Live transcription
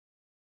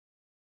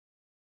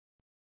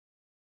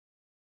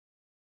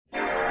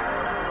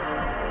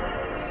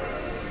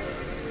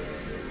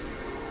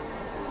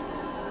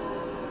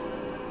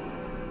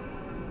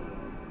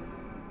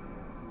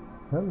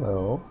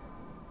Hello.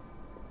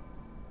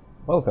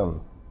 Welcome.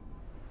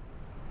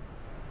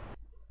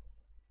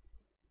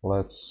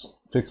 Let's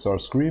fix our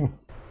screen.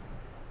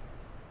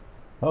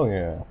 Oh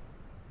yeah.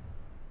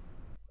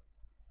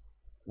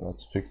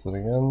 Let's fix it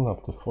again,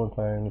 up to 4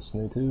 times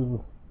native.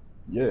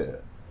 Yeah.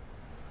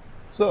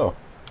 So,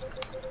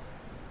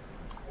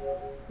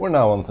 we're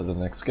now on to the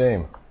next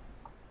game.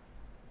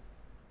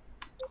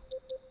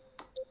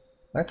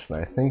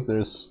 Actually, I think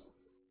there's...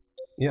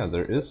 Yeah,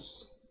 there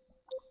is...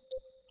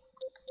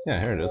 Yeah,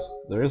 here it is.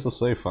 There is a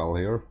save file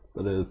here,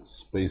 but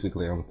it's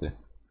basically empty.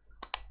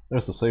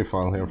 There's a save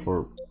file here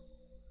for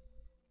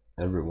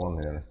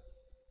everyone here,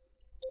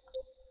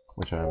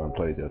 which I haven't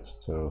played yet,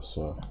 too,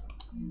 so...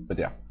 But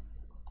yeah,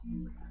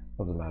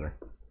 doesn't matter.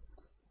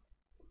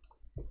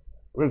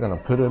 We're gonna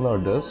put in our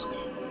disk.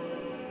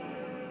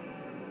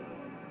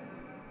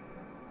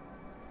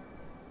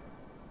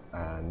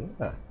 And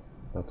yeah,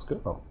 let's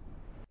go.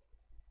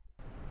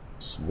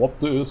 Swap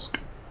disk.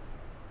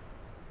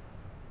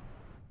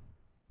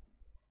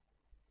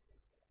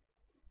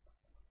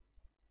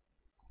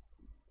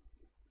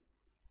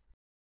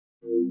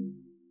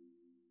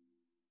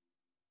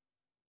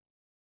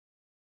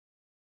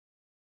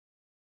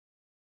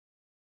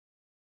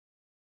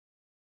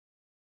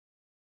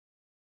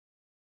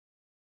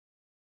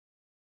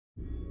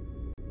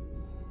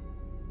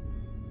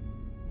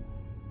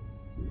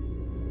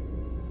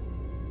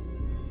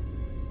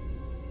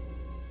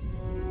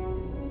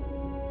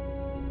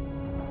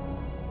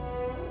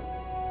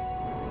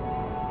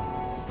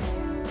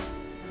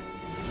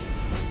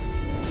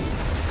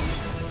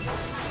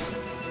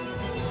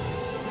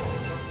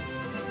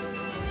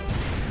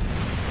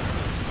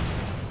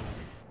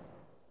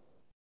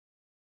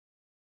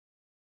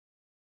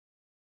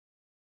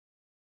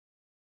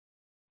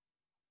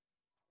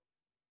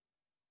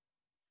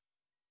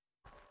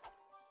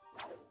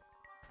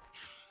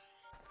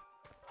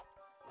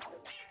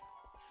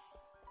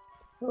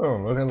 Oh,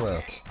 look at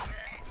that.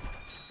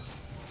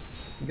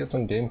 We get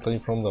some gameplay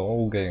from the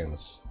old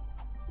games.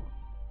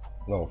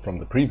 No, from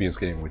the previous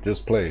game we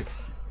just played.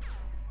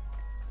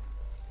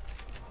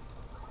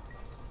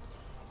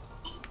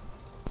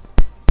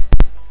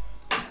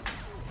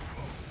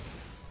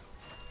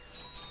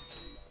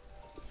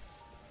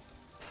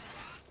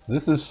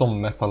 This is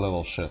some meta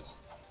level shit.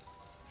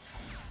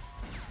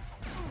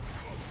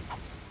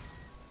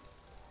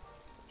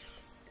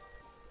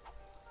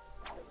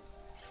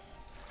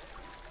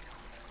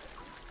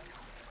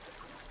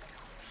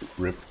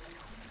 Rip.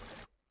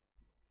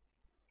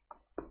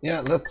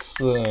 Yeah, let's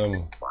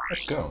go.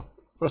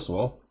 First of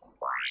all,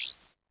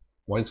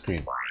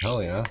 widescreen.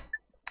 Hell yeah.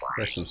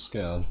 I'm actually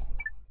scared.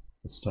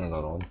 Let's turn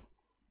that on.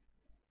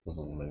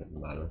 Doesn't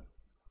matter.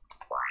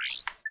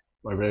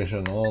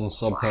 Vibration on,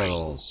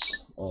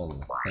 subtitles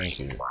on. Thank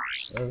you.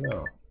 There we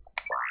go.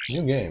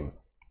 New game.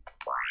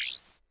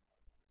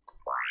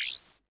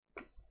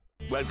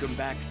 Welcome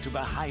back to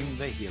Behind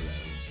the Hero.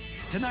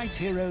 Tonight's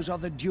heroes are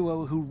the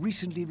duo who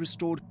recently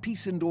restored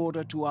peace and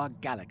order to our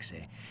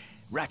galaxy,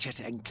 Ratchet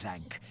and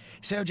Clank.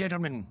 So,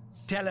 gentlemen,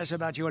 tell us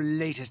about your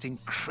latest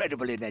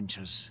incredible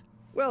adventures.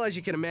 Well, as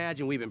you can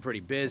imagine, we've been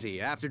pretty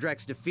busy. After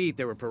Drek's defeat,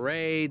 there were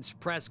parades,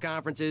 press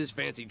conferences,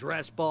 fancy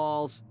dress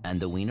balls. And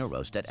the wiener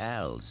roast at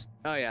Al's.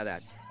 Oh yeah,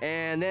 that.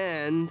 And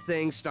then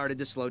things started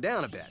to slow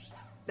down a bit.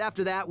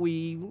 After that,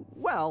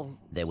 well...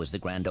 There was the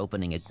grand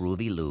opening at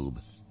Groovy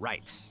Lube.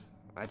 Right.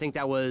 I think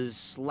that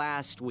was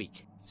last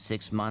week.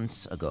 6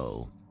 months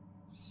ago.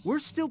 We're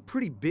still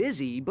pretty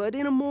busy, but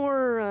in a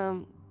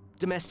more,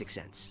 domestic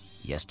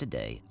sense.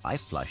 Yesterday, I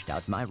flushed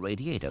out my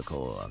radiator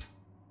core.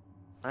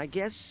 I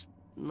guess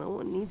no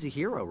one needs a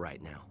hero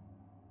right now.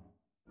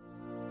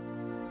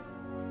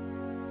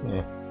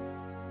 Yeah.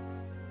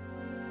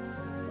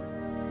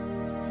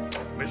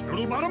 Miss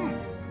Noodlebottom,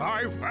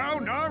 I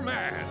found our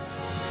man.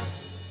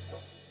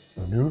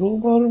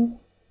 Noodlebottom?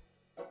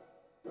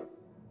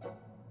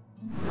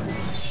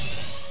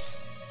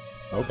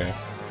 Okay.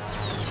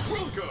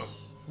 Welcome.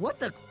 What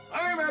the...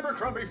 I'm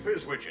Abercrombie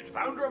Fizzwidget,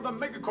 founder of the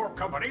Megacorp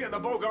Company in the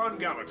Bogon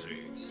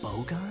Galaxy.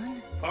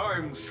 Bogon?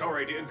 I'm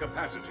sorry to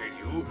incapacitate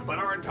you, but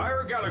our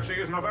entire galaxy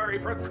is in a very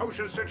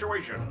precocious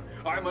situation.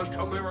 I must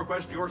humbly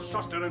request your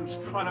sustenance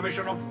on a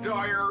mission of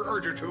dire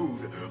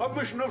urgitude, a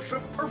mission of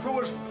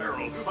superfluous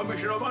peril, a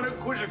mission of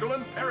unequivocal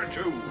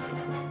imperitude.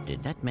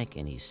 Did that make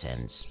any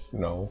sense?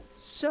 No.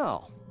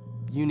 So,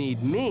 you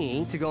need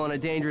me to go on a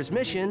dangerous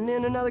mission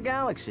in another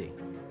galaxy.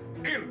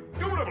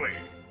 Indubitably!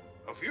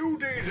 A few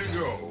days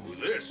ago,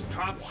 this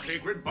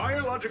top-secret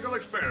biological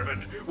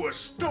experiment was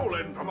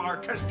stolen from our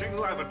testing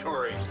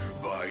laboratory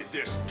by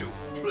this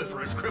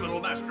dupliferous criminal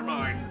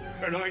mastermind,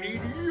 and I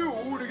need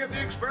you to get the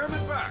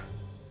experiment back.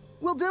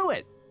 We'll do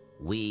it!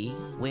 We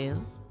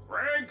will?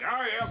 Frank,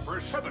 I have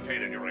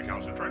precipitated your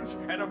recalcitrance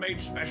and have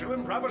made special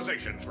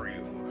improvisations for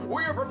you.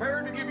 We are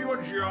prepared to give you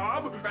a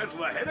job as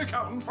the head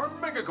accountant for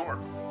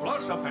Megacorp,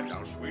 plus a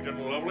penthouse suite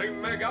in lovely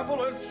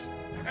Megapolis,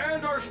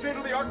 and our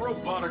state-of-the-art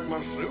robotic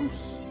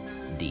masseuse.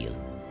 Deal.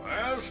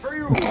 As for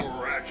you,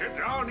 Ratchet,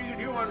 I'll need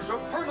you in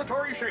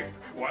superlatory shape.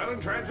 While in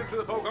transit to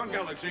the Pogon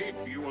Galaxy,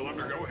 you will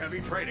undergo heavy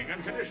training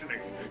and conditioning,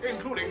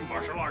 including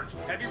martial arts,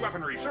 heavy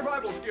weaponry,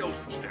 survival skills,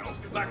 stealth,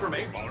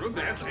 macrame, ballroom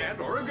dance, and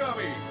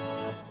origami.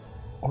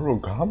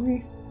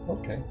 Origami?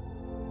 Okay.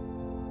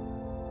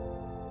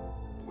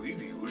 We've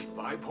used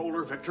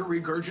bipolar vector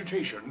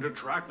regurgitation to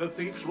track the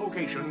thief's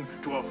location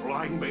to a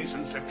flying base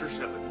in Sector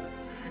 7.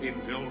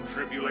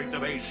 Infiltrate the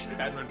base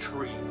and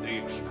retrieve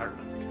the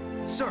experiment.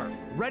 Sir,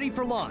 ready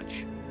for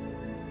launch.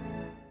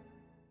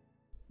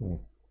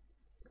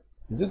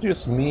 Is it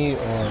just me,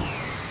 or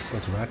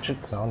does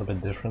Ratchet sound a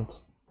bit different?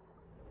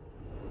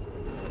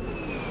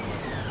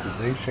 Did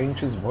they change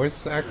his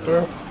voice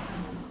actor?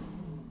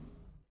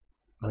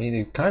 I mean,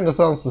 it kind of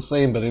sounds the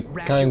same, but it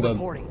kind of...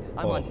 reporting.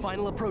 I'm on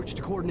final approach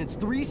to coordinates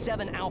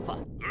 37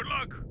 Alpha. Good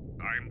luck.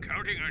 I'm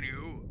counting on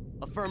you.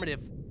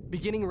 Affirmative.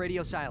 Beginning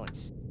radio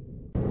silence.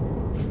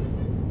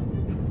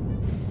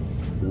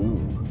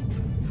 Ooh.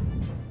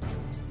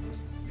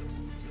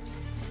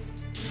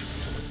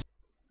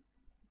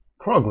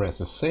 Progress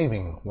is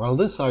saving. While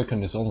this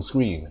icon is on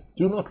screen,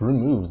 do not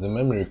remove the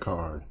memory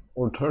card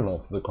or turn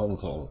off the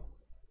console.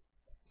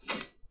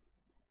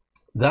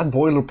 That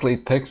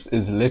boilerplate text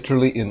is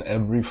literally in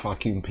every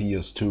fucking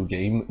PS2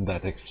 game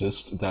that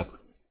exists that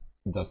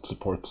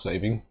supports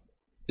saving.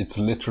 It's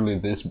literally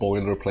this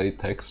boilerplate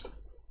text,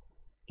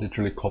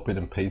 literally copied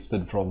and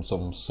pasted from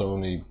some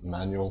Sony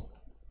manual.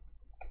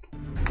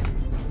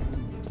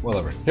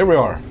 Whatever. Here we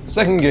are.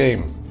 Second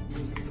game.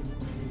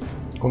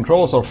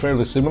 Controls are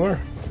fairly similar.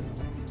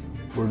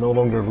 We're no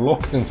longer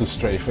locked into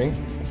strafing.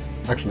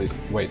 Actually,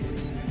 wait.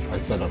 I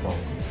said that wrong.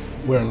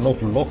 We're not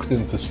locked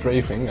into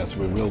strafing as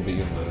we will be in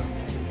the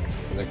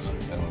next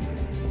the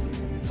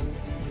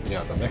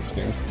next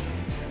games.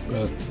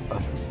 But I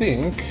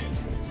think,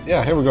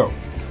 yeah, here we go.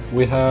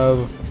 We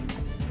have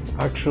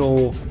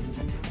actual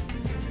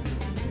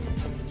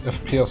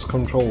FPS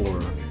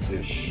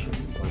controller-ish,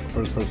 like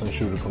first-person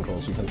shooter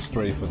controls. You can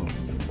strafe and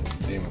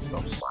aim and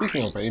stuff.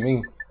 Speaking of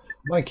aiming,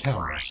 my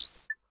camera.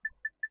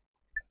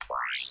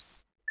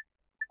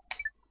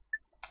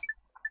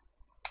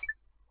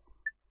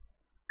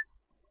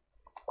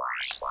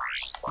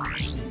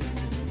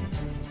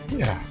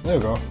 Yeah, there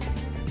we go.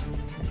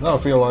 Now I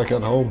feel like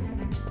at home.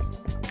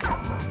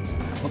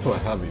 What do I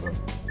have even?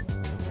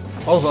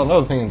 Also,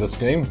 another thing in this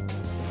game,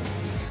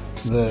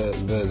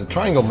 the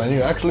triangle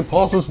menu actually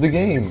pauses the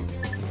game.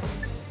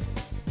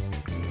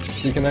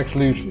 So you can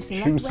actually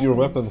choose your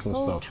weapons and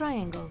stuff.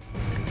 Triangle.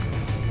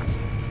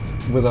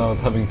 Without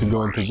having to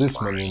go into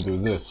this menu and do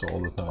this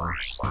all the time.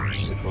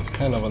 It was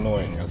kind of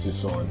annoying, as you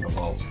saw in the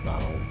last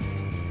battle.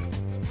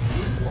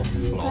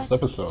 Last Press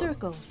episode.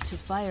 circle to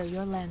fire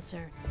your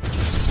lancer.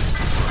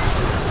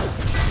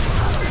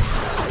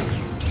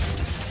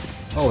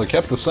 Oh, they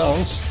kept the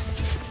sounds.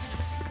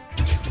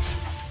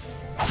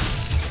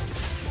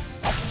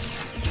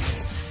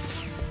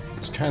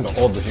 It's kind of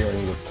odd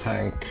hearing the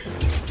tank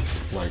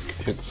like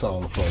hit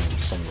sound from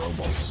some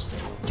robots.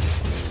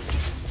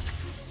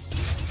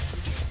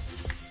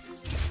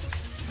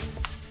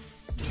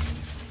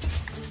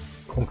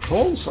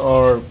 Controls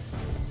are,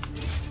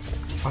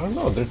 I don't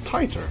know, they're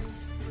tighter.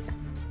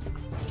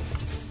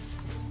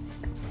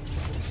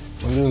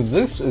 When doing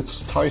this,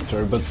 it's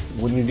tighter, but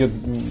when you get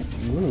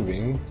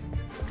moving,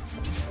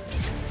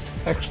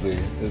 actually,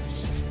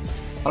 it's,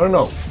 I don't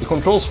know, the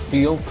controls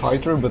feel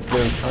tighter, but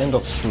they're kind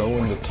of slow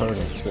in the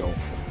turning still.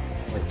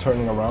 Like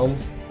turning around,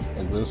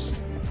 like this,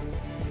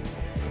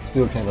 it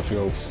still kind of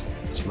feels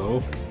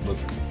slow, but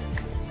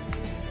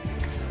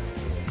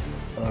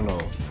I don't know.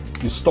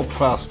 You stop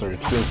faster, it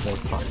feels more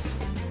tight,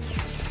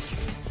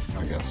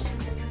 I guess.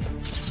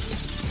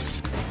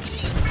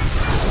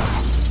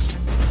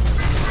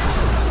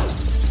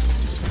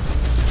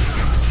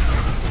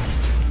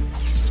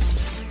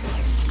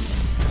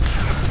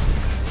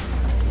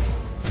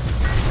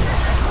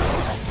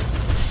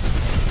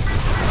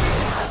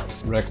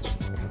 Wrecked.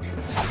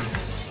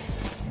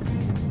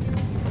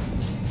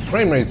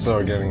 Frame rates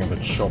are getting a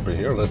bit choppy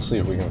here. Let's see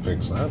if we can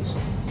fix that.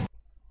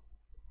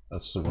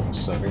 That's the wrong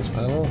settings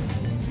panel.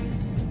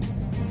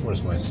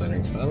 Where's my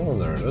settings panel?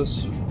 There it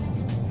is.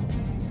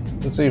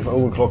 Let's see if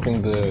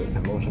overclocking the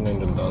emotion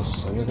engine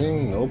does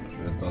anything. Nope,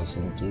 it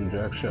doesn't do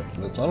jack shit.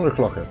 Let's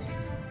underclock it.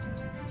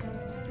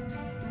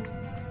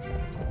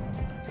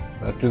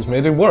 That just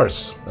made it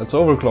worse. Let's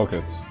overclock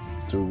it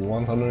to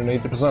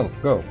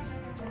 180%. Go.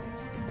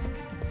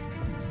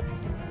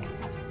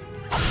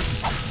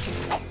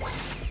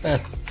 Eh.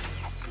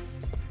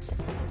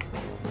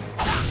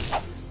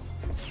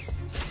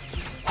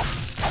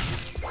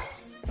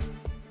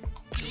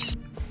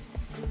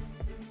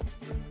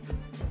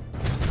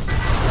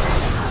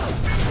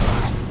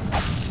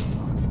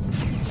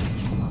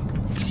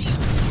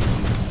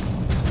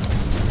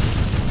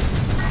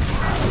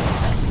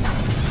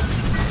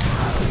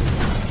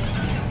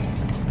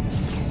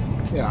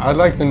 Yeah, I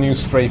like the new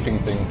strafing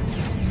thing.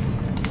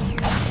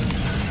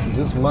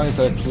 This might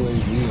actually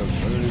be a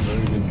very,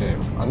 very good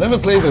game. I never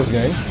played this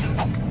game,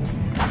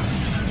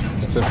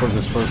 except for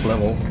this first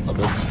level a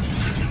bit.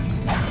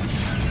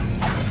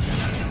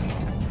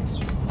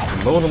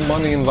 load of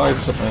money in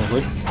lights,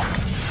 apparently.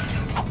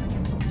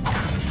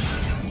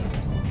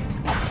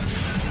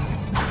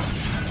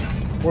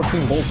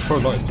 $14 volts per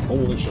light.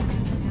 Holy shit.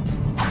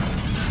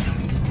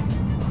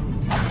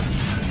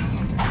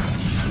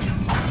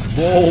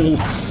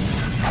 Volts!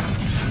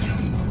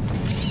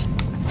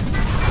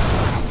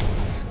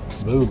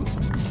 Dude.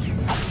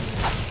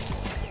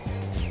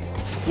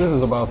 This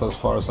is about as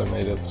far as I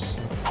made it.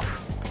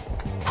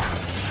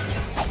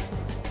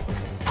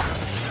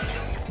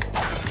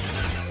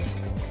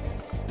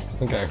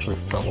 I think I actually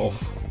fell off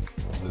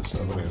this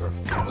elevator.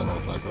 Then I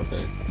was like,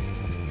 okay.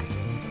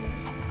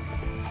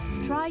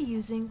 Try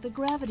using the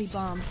gravity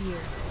bomb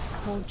here.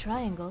 Hold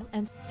triangle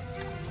and...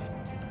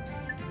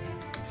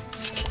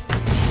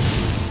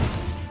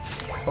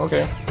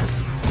 Okay.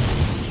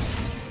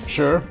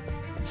 Sure.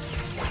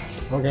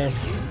 Okay.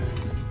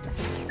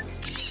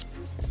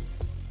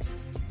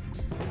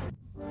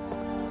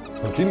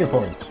 Continue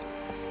point.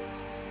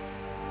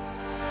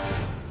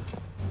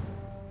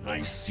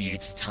 I see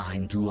it's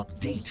time to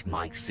update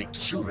my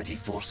security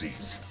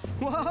forces.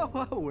 Whoa,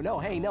 whoa, no,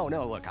 hey, no,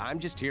 look, I'm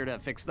just here to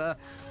fix the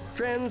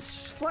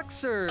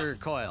transflexor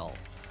coil.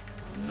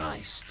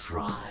 Nice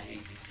try.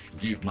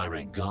 Give my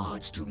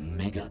regards to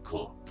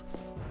Megacorp.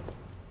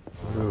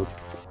 Dude.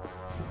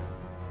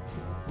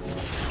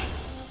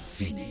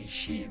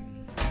 Finish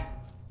him.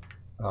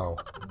 Oh.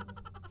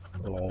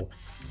 Lol.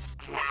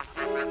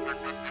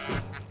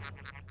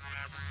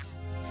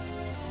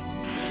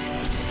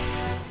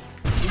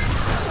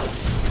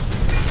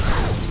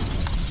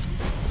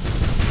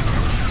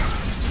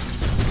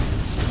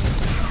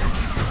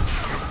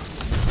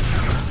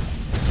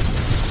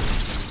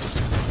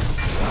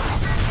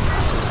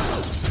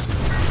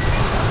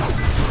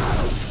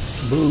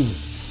 Boom.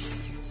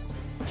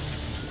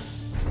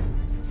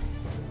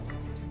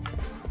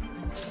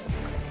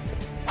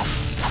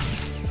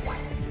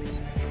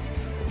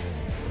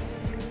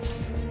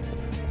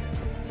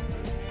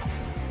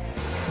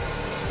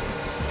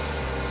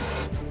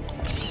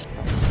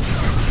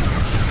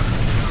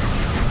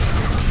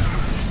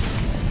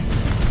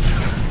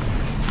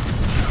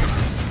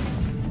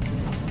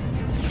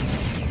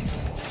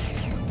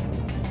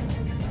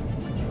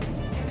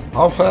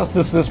 How fast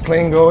is this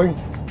plane going?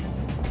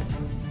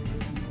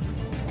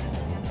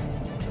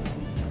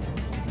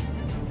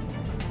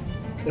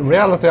 In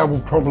reality, I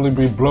would probably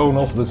be blown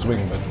off this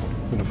wing, but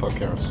who the fuck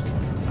cares?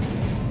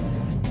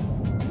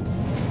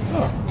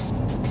 Oh.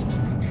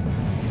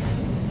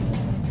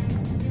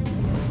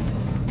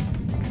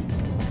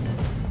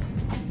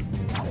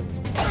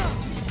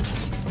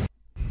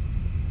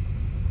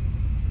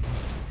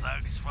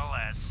 Thugs for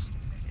less.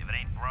 If it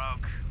ain't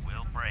broke,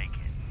 we'll break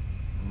it.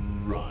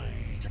 Right.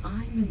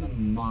 I'm in the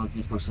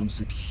market for some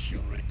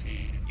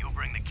security. You'll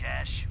bring the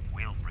cash,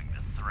 we'll bring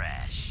the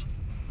thrash.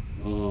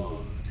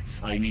 Good.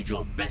 I need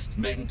your best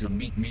men to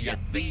meet me at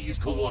these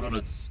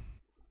coordinates.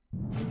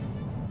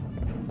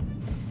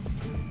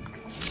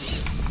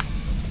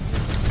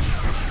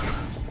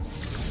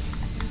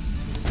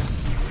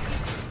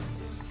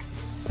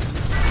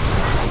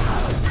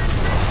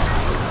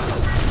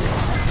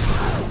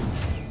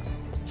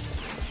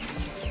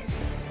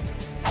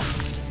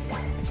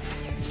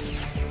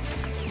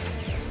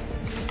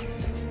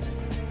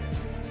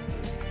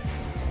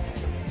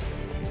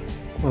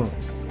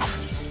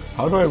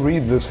 How do I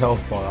read this health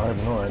bar? I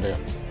have no idea.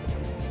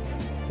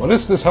 What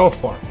is this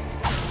health bar? I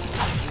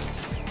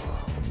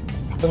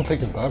haven't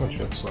taken damage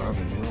yet, so I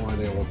have no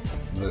idea what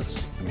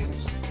this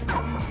means.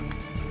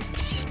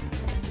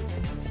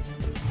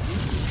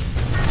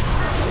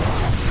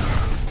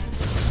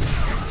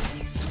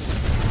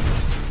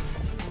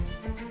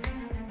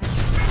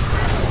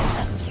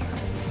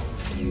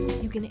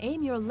 You can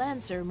aim your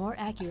Lancer more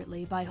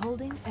accurately by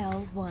holding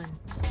L1.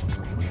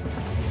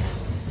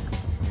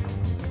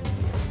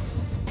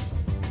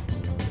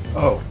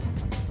 Oh.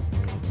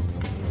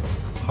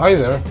 Hi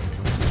there.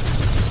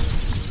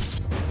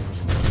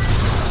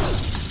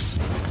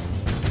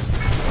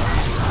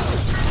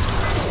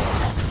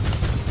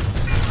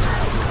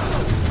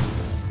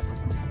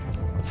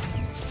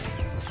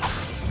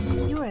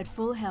 You're at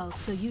full health,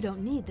 so you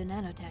don't need the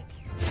nanotech.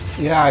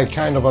 Yeah, I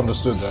kind of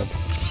understood that.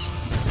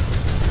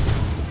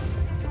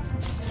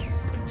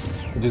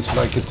 I just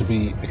like it to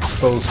be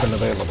exposed and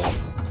available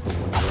for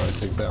whenever I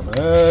take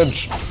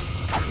damage.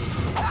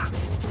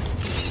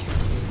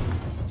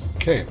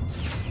 Okay.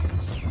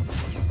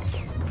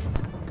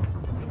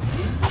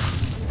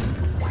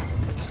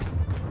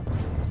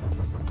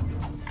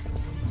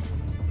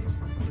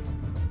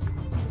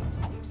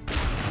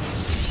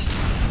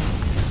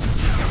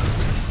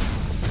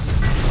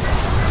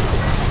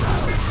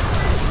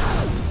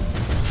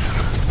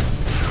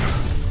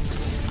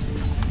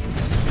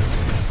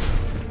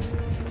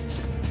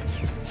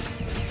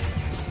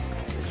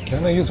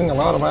 Kinda using a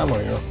lot of ammo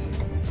here.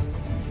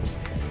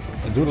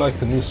 I do like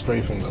the new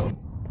strafing though.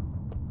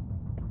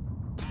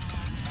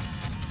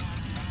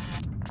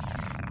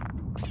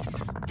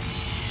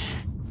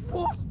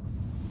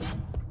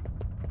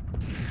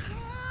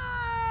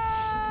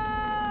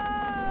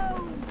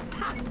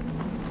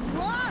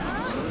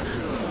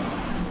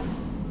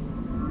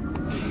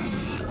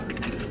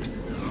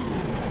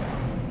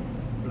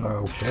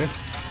 Okay.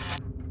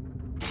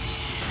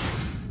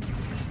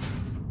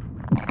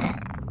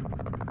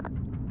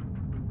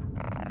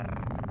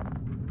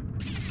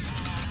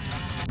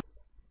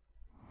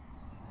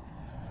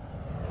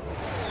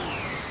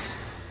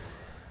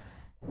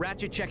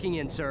 Ratchet checking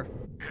in, sir.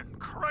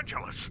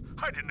 Incredulous.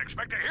 I didn't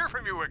expect to hear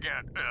from you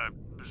again.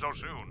 So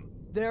soon.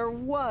 There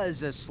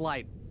was a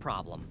slight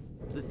problem.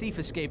 The thief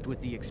escaped with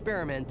the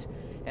experiment,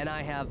 and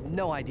I have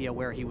no idea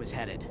where he was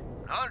headed.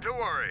 Not to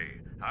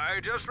worry.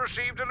 I just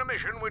received an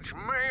emission which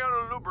may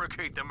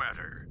lubricate the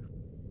matter.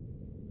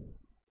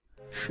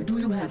 Do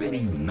you have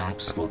any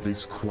maps for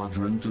this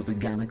quadrant of the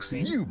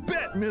galaxy? You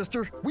bet,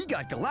 mister! We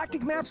got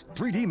galactic maps,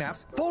 3D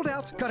maps,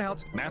 fold-outs,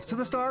 cutouts, maps to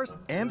the stars,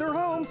 and their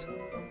homes.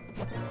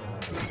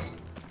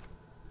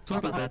 Sorry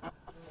about that.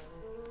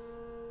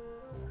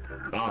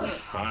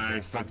 Oh, I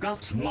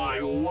forgot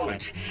my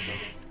wallet.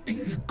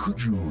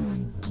 Could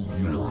you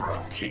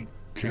take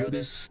care of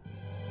this?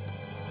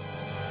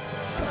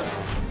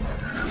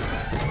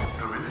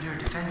 Perimeter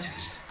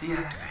defenses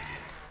deactivated.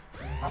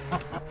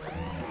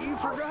 You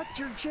forgot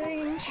your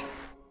change.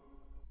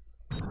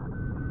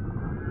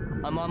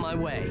 I'm on my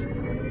way.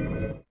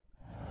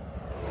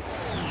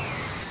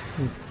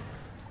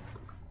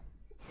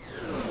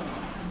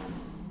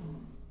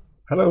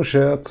 Hello,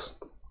 chat.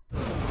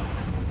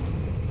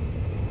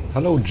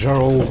 Hello,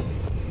 Gerald.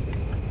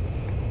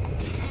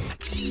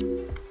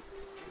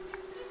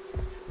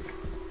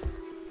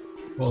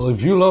 Well,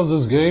 if you love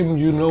this game,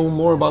 you know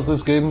more about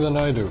this game than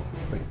I do.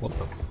 Wait, what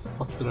the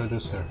fuck did I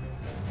just hear?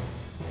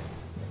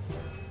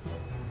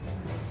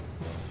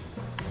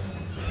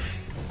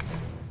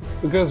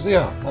 Because,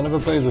 yeah, I never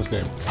played this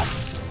game.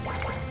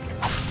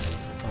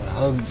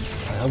 I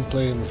had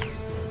played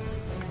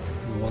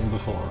the one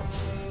before,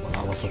 when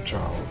I was a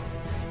child.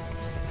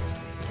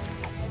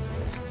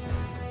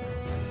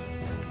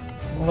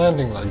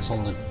 Landing legs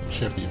on the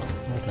ship even,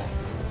 okay.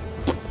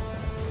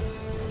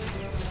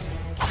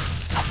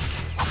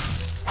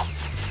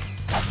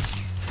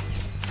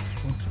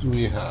 What do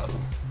we have?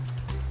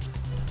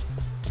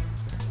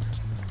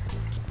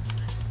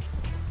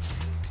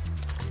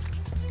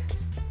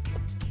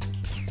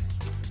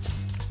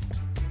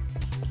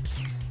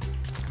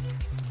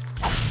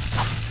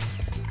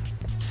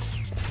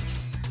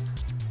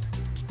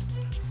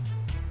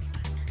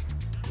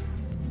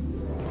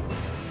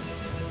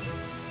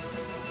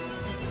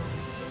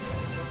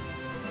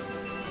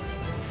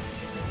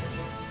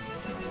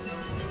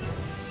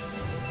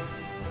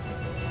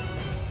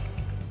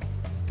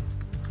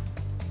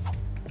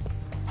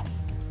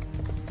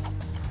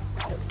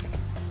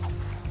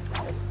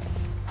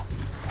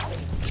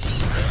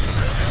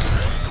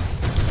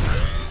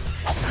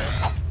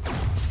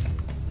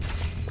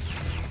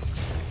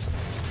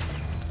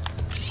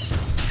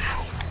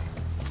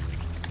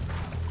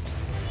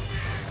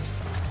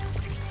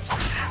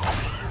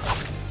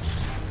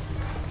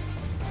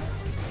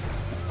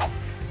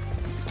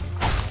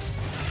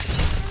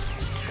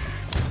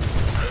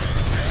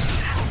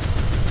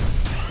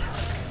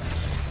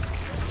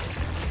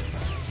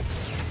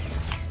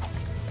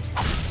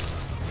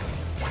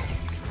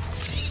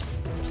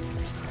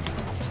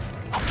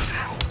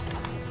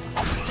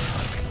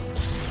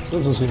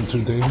 Doesn't seem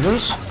too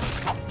dangerous.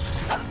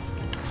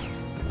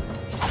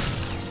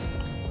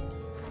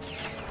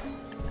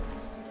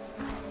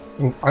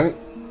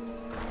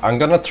 I'm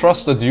gonna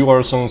trust that you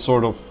are some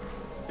sort of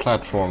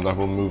platform that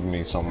will move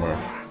me somewhere.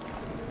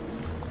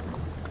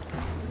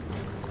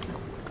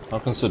 I'll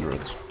consider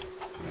it.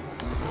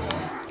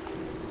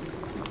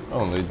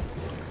 Oh, and they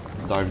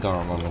dive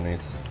down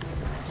underneath.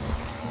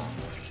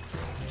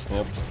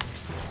 Yep.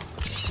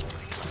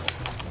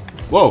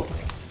 Whoa!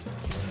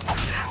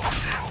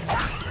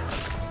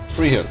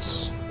 3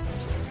 hits.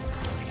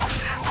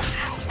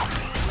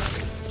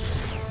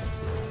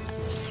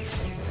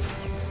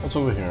 What's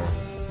over here?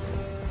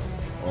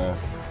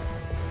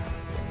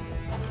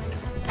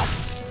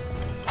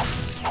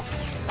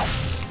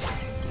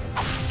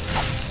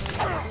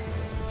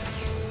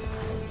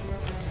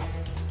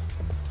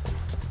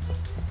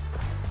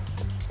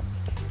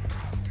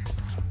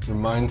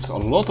 Reminds a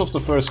lot of the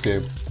first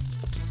game,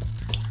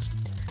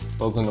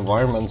 both in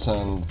environments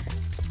and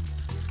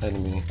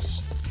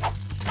enemies.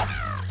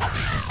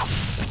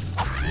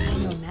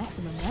 Your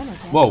maximum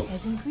nanotech Whoa.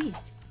 has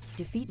increased.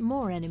 Defeat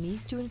more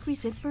enemies to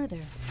increase it further.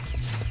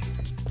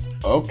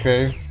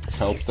 Okay,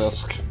 help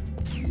desk.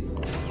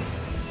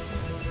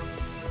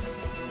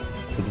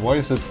 But why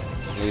is it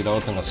laid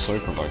out in a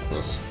circle like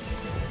this?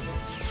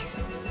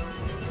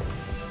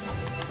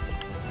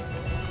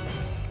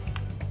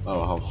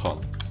 Oh, how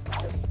fun.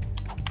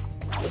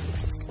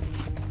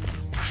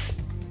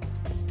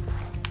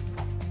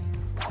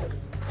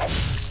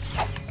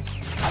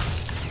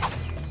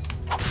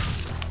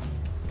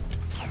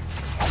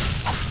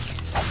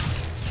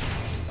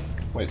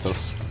 Wait,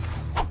 that's...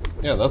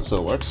 yeah, that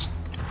still works.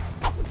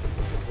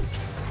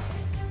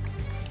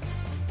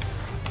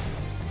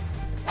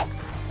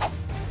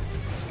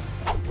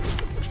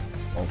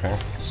 Okay,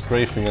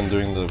 strafing and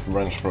doing the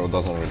wrench throw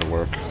doesn't really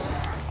work.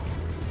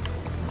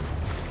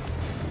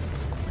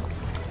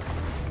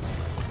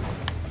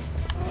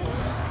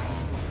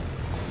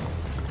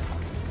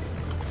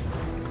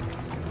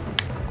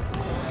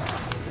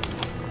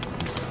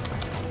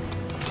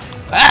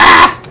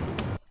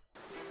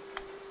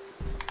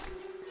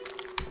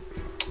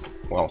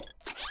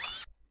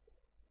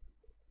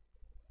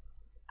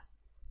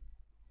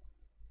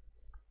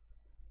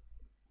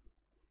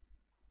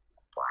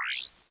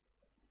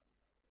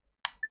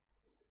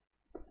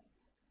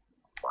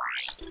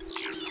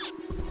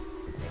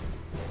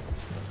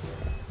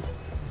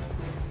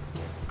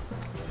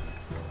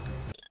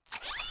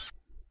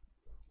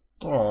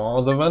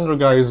 Oh, the vendor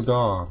guy is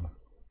gone.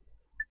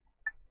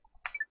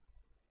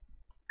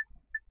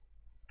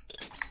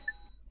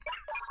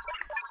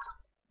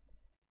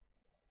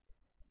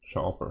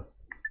 Chopper.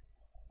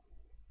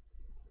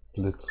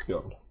 Blitz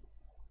gun.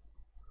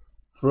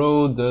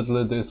 Throw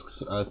deadly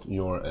discs at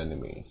your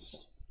enemies.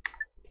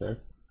 Okay.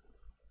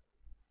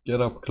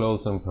 Get up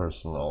close and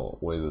personal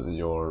with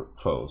your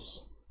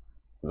foes.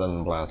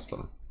 Then blast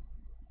them.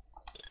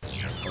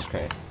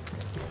 Okay.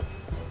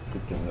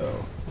 Good to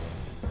know.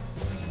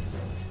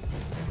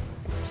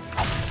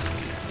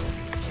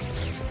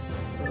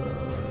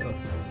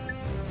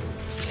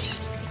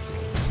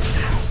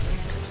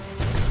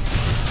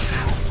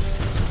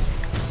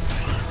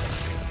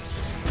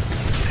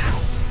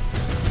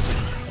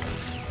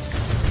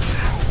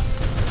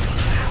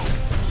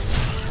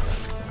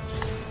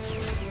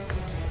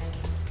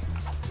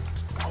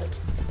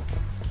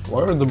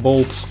 Why are the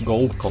bolts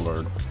gold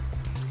colored?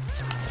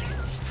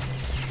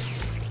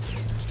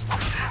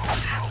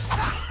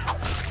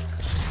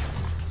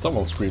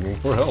 Someone's screaming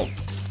for help.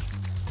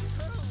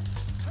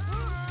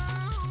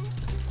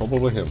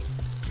 Probably him.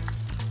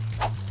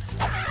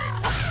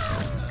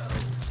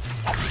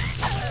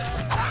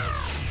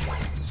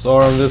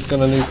 So I'm just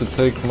gonna need to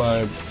take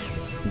my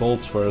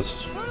bolts first.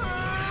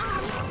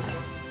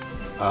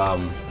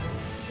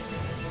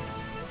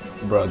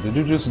 Bruh, did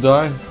you just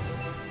die?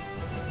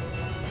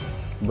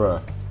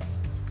 Bruh.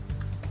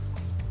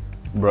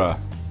 Bruh.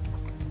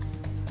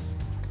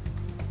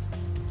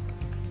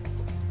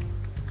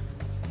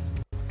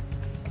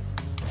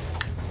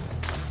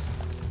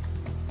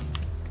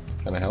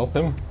 Can I help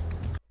him?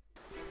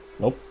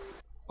 Nope.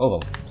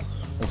 Hold on.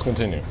 Let's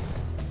continue.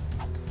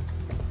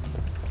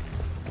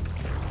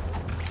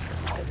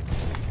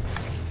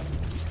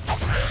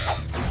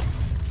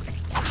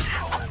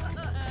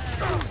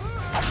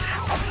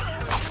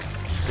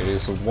 Okay,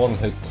 so one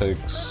hit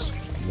takes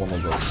one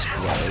of those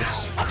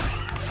guys.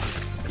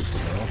 Good to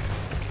know.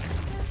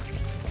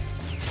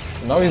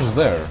 Now he's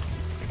there.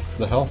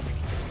 The hell?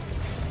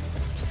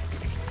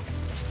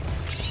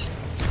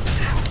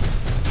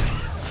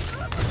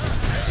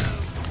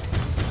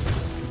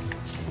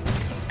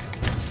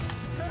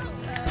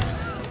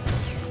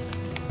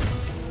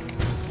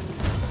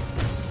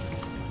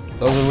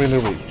 Doesn't really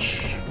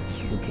reach.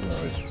 Good to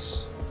know it.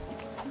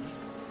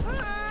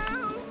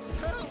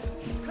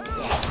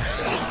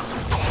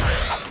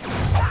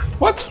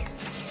 What?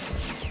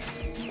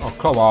 Oh,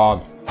 come on.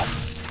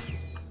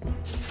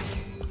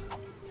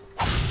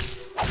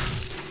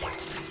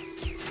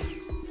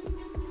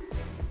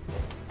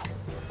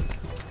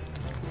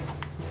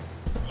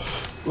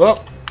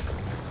 Well.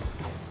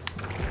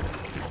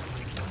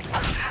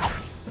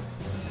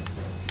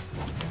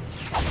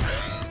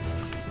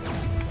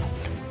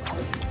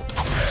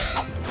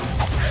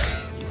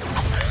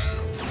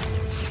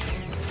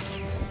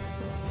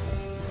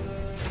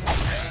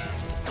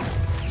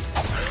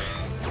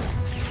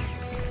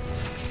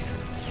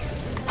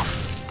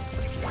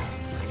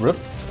 Rip.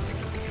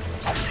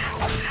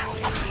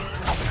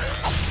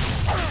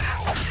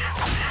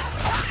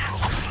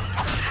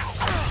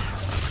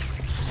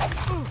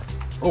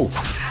 Oh.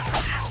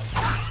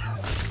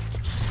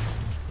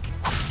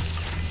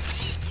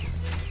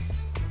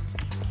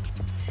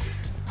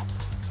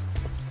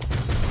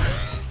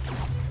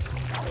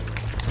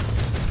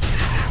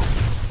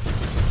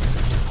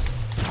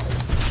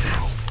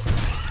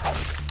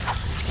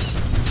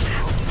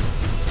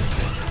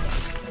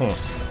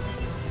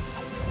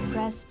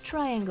 Press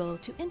triangle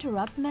to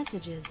interrupt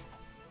messages.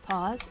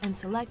 Pause and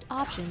select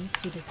options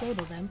to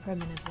disable them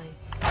permanently.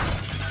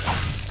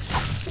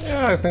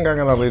 Yeah, I think I'm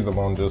gonna leave them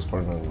on just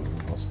for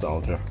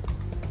nostalgia.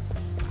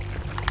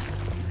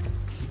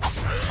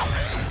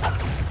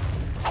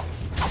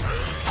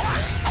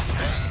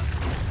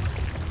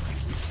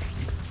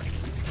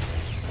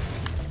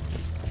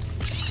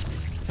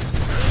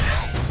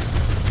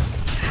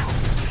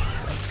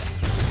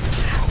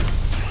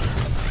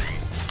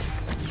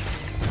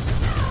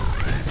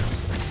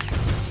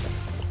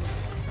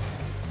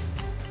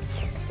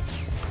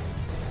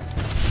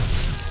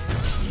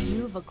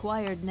 You've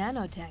acquired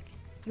nanotech.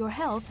 Your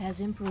health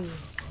has improved.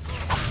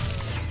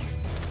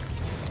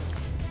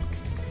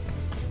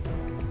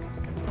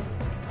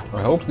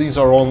 I hope these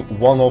are all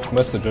one-off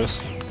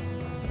messages.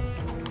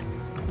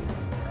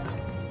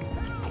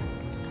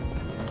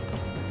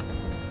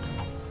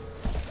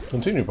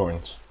 Continue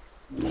points.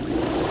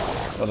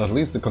 But at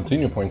least the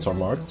continue points are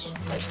marked.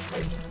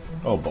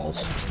 Oh,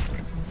 balls.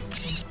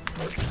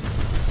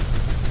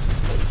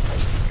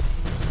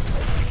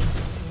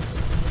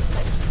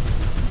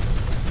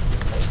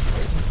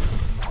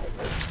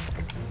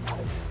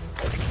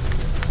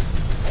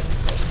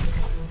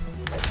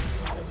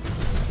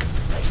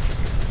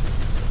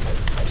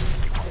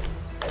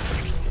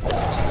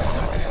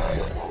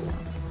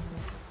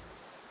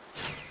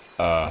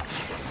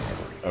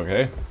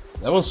 Okay.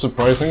 That was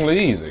surprisingly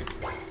easy.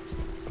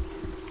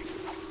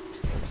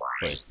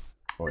 Wait.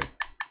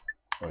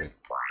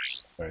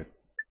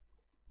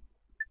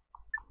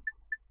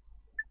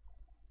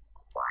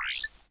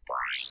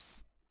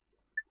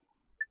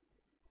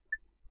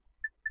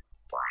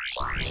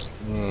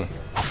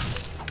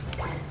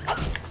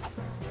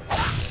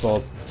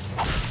 Thought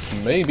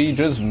maybe,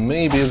 just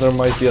maybe, there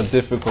might be a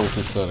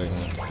difficulty setting.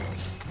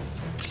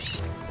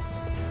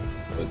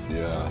 But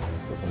yeah,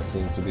 doesn't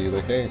seem to be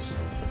the case.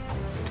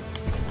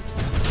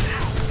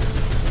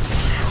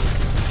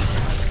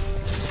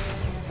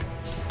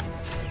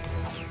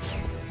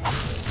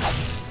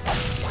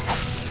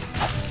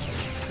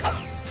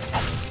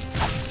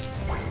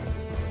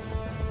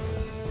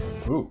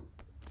 Ooh.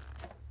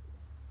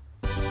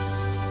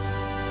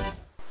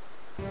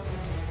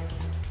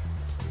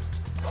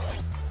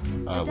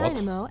 The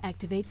dynamo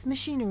activates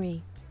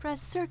machinery.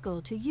 Press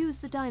circle to use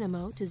the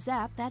dynamo to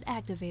zap that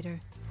activator.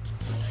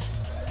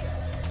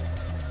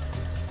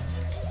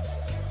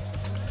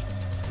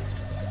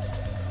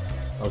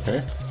 Okay.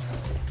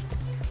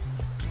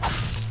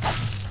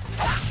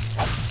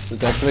 It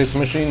activates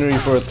machinery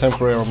for a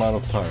temporary amount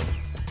of time.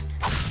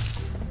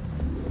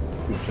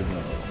 Good to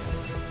know.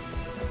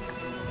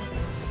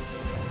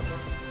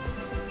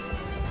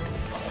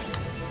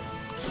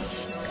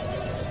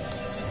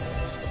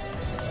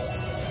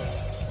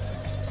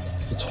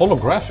 It's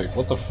holographic,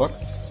 what the fuck?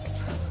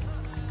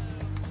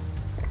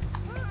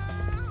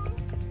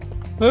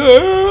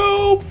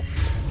 Help!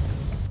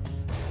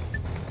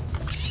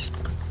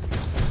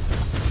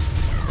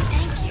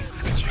 Thank you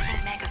for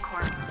choosing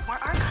Megacorp, where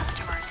our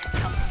customers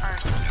come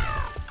first.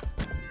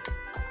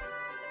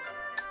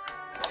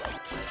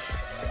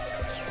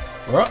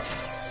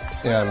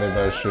 Yeah, maybe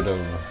I should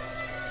have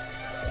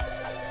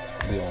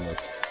be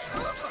honest.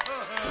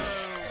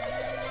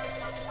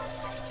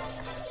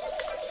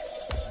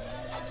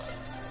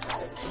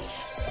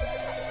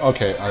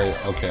 Okay, I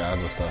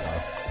understand now.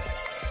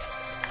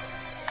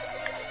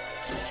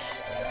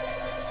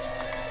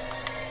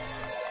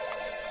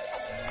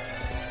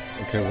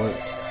 Okay, what?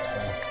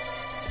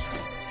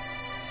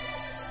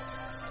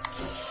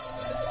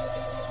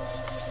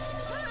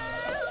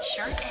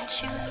 Shirt and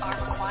shoes are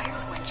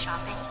required when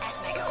shopping at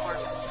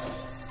Megacorp.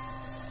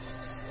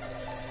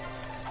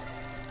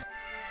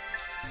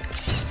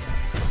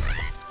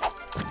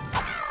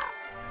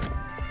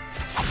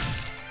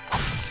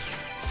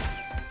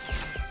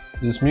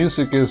 This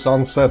music is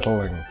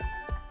unsettling.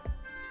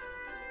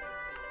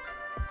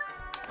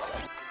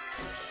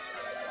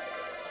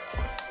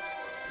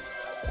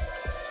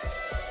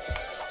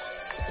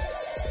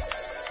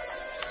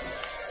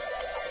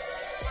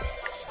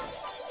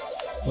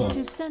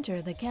 To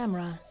center the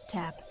camera,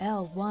 tap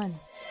L1.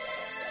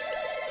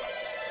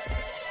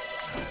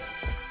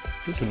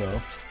 Good to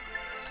know.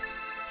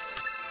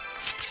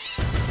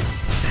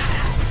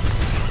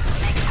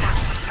 Megacorp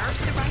reserves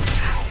the right to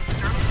use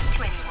service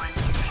to anyone.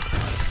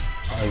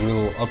 I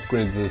will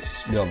upgrade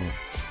this gun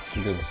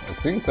because I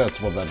think that's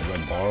what that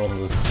red bar on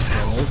this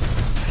gun is.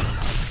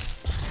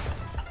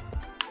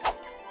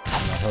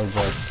 And I heard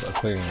that's a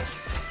thing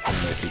in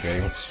making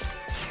games.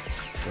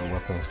 So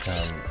weapons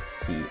can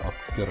be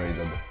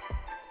upgraded.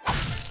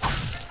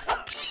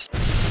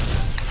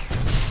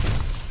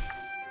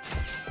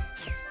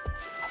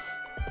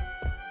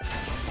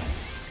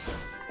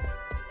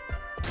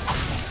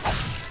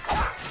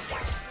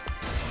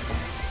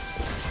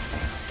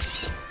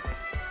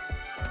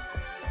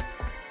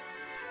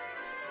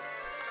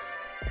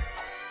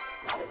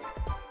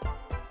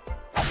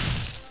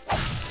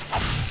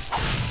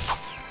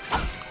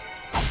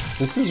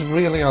 This is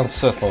really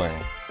unsettling.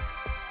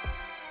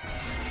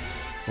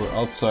 We're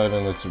outside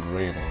and it's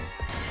raining.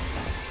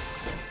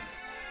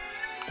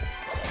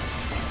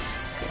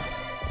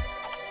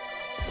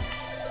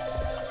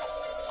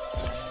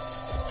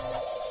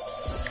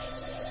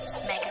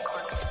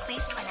 Megacorp is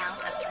pleased to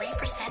announce a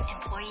 3%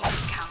 employee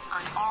discount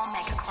on all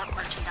Megacorp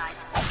merchandise.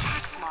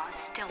 Tax laws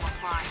still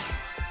apply.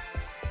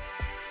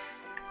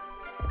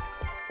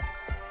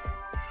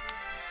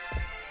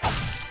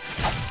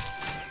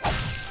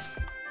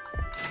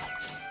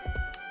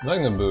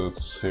 Lightning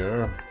boots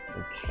here,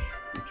 which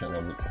we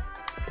cannot,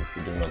 which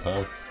we do not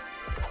have.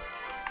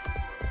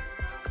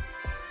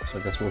 So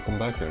I guess we'll come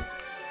back here.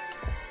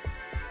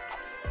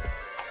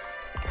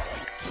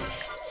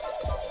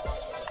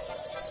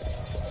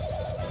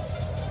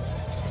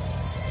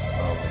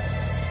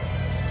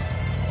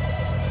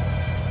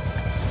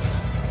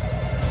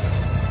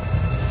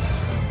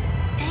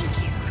 Thank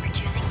you for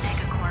choosing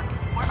Megacorp,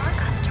 where our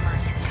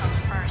customers come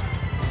first.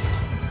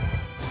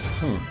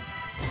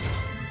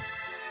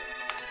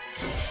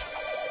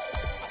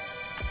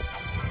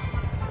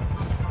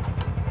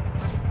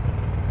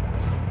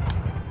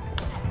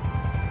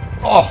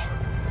 Oh!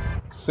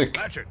 Sick.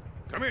 Ratchet,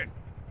 come in.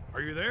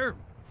 Are you there?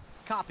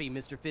 Copy,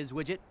 Mr.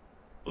 Fizzwidget.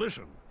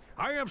 Listen,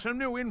 I have some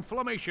new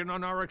information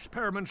on our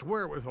experiment's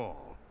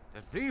wherewithal.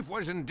 The thief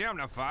was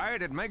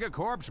indemnified at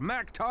Megacorp's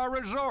Mactar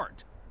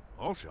Resort.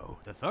 Also,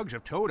 the thugs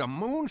have towed a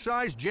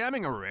moon-sized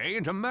jamming array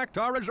into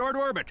Mactar Resort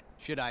orbit.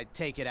 Should I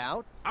take it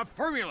out?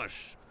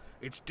 Affirmulous!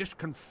 It's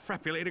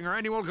disconfabulating our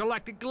annual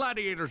Galactic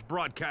Gladiators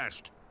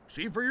broadcast.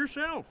 See for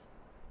yourself.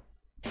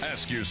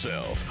 Ask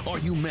yourself, are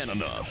you man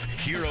enough,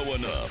 hero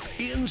enough,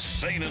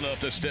 insane enough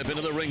to step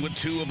into the ring with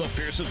two of the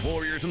fiercest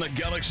warriors in the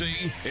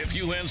galaxy? If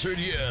you answered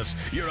yes,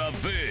 you're a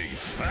big,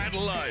 fat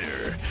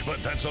liar.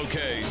 But that's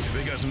okay,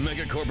 because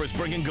Megacorp is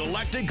bringing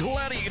Galactic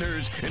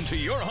Gladiators into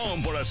your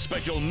home for a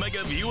special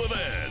Mega View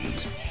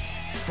event.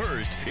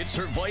 First, it's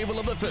survival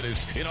of the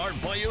fittest in our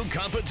bio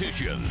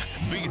competition.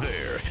 Be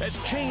there as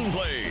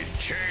Chainblade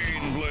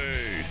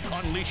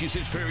unleashes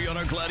his fury on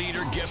our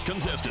Gladiator guest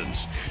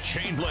contestants.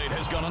 Chainblade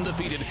has gone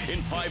undefeated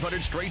in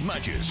 500 straight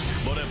matches,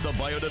 but if the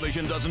bio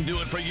division doesn't do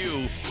it for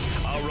you,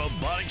 our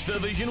robotics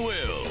division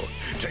will.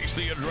 Taste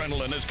the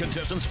adrenaline as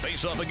contestants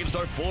face off against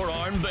our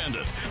four-armed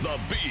bandit, the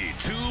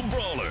B2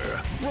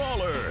 Brawler.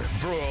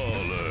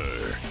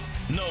 Brawler.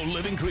 No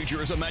living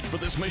creature is a match for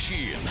this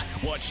machine.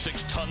 Watch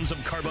 6 tons of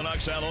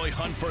Carbonox alloy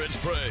hunt for its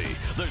prey.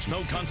 There's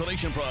no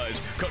consolation prize,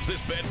 cause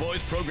this bad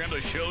boy's programmed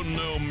to show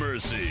no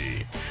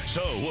mercy.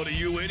 So what are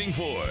you waiting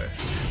for?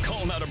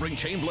 Call now to bring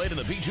Chainblade and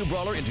the B2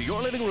 Brawler into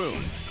your living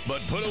room.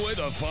 But put away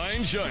the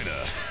fine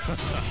china.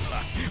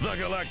 The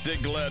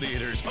Galactic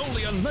Gladiators,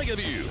 only on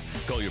MegaView.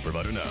 Call your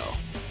provider now.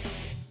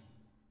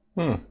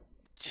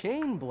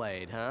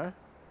 Chainblade, huh?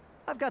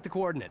 I've got the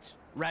coordinates.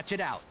 Ratchet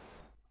out.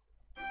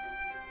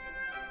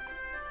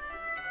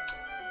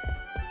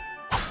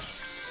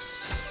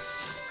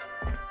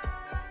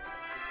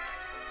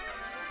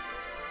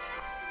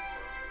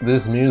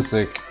 This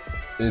music,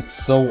 it's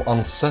so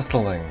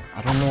unsettling.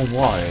 I don't know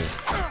why.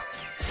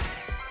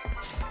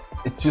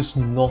 It's just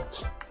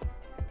not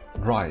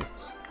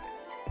right.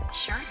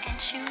 Shirt and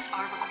shoes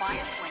are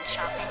required when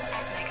shopping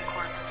at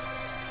Megacorp.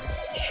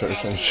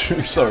 Shirts and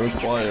shoes are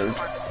required.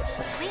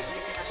 Please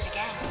visit us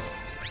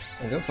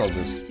again. I guess I'll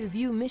just... To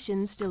view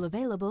missions still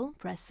available,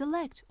 press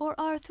Select or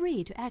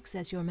R3 to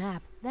access your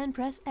map, then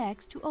press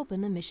X to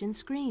open the mission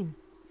screen.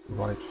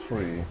 Right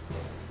 3.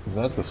 Is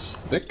that the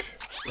stick?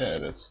 Yeah,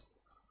 it is.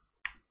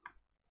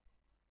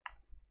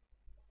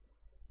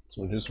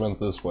 So we just went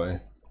this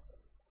way.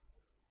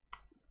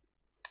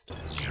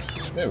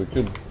 Yeah, we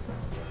could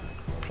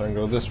try and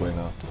go this way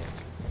now.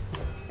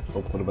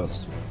 Hope for the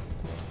best.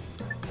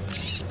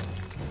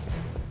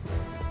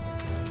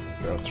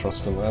 Got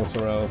Trust and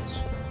Lancer out.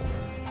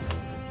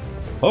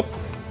 Hop!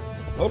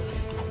 Hop!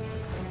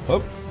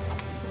 Hop!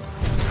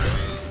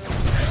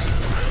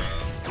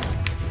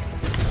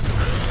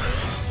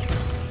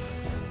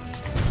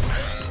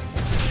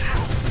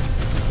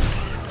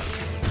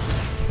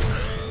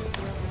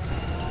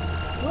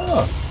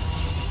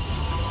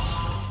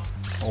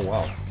 Oh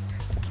wow.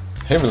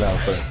 Heavy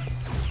Lancer.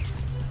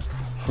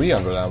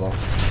 300 ammo.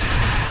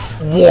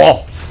 Whoa!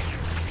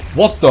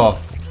 What the?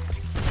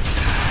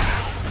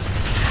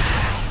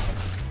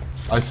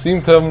 I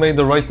seem to have made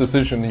the right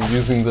decision in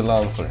using the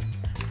Lancer.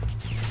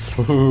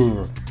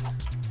 Ooh.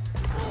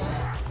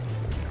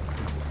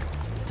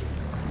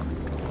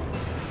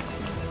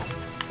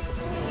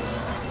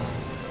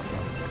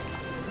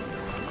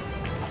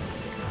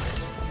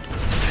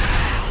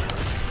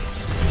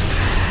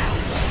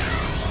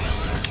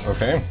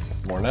 Okay,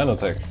 more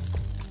nanotech.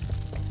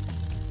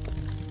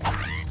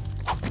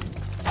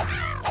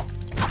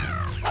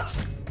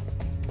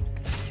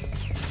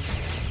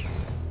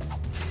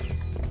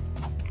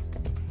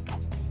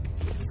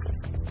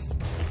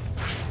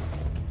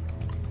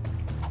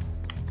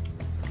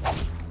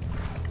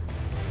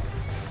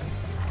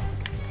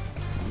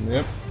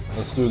 Yep,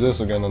 let's do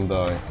this again and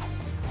die.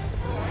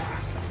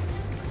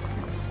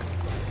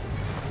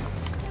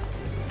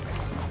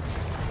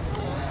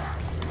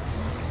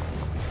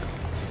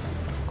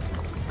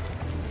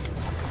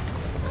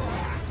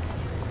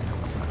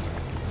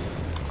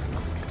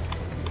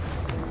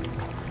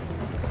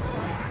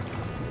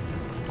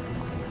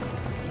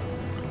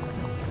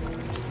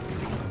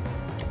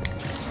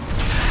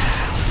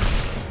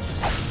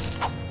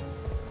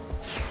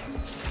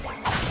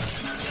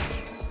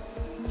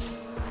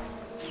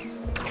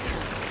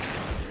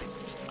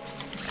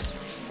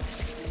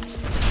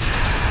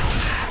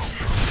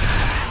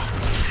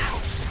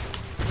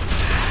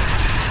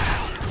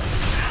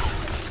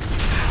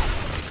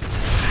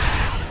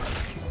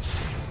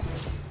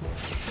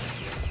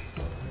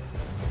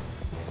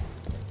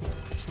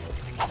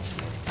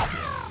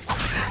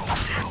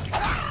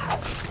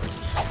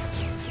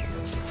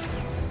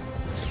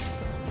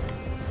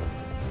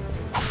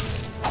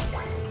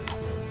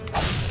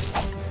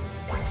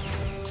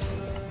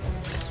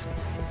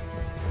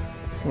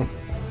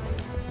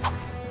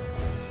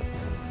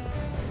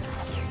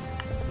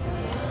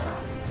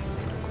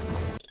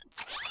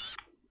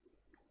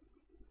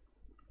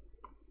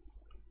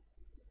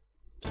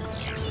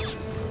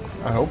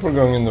 I hope we're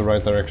going in the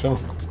right direction.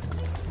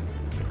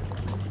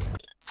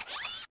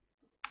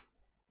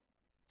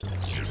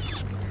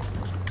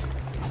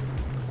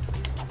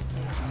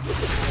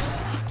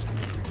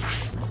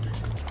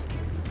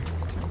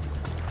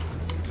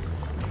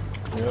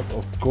 Yep,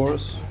 of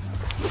course.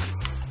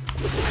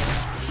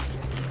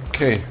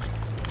 Okay.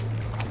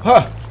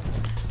 Ha!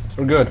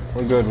 We're good,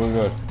 we're good, we're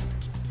good.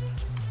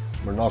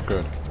 We're not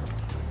good.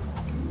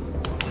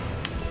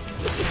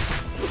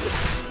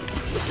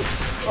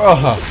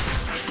 Aha!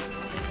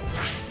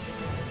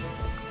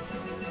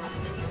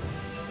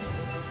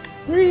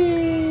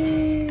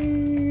 Whee!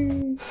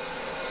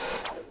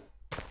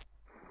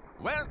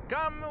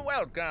 Welcome,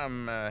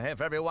 welcome.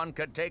 If everyone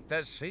could take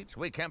their seats,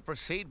 we can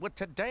proceed with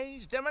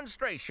today's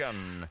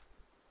demonstration.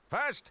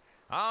 First,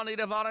 I'll need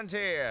a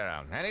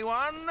volunteer.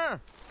 Anyone?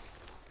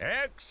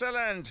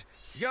 Excellent.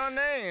 Your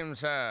name,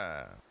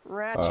 sir?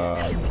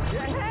 Ratchet.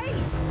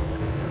 Hey!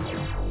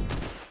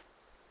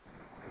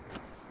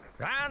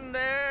 And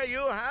there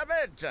you have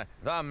it.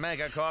 The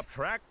Megacorp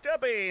Tractor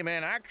Beam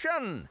in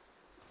action.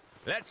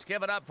 Let's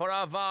give it up for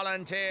our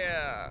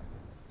volunteer.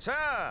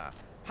 Sir,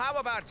 how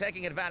about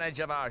taking advantage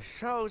of our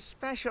show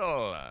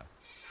special?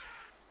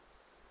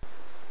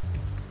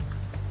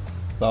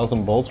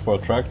 1,000 bolts for a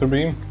tractor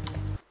beam?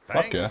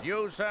 Thank Fuck yeah.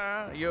 you,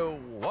 sir. You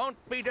won't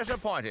be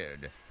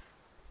disappointed.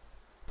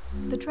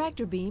 The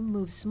tractor beam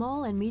moves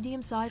small and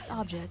medium-sized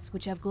objects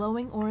which have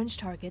glowing orange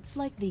targets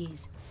like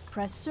these.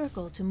 Press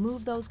circle to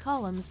move those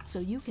columns so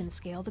you can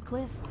scale the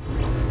cliff.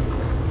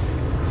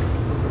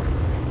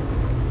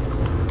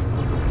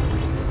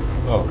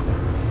 Oh,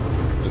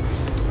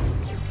 it's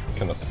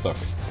kinda stuck.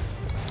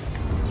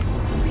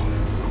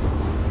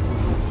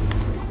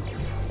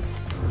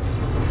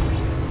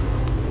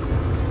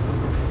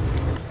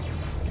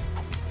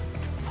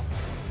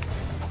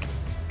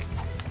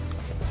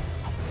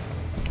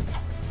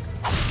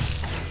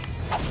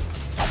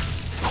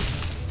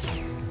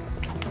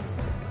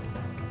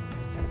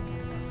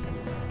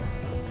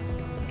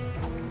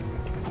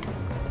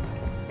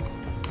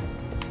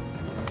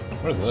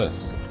 Where's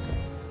this?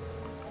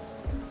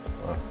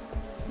 Oh.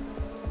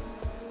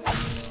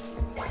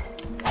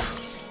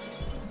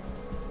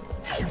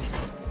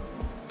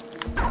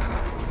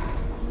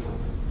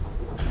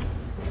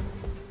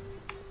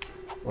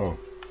 Oh.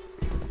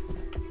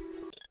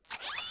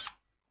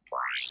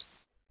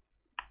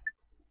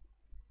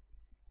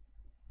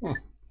 Hmm.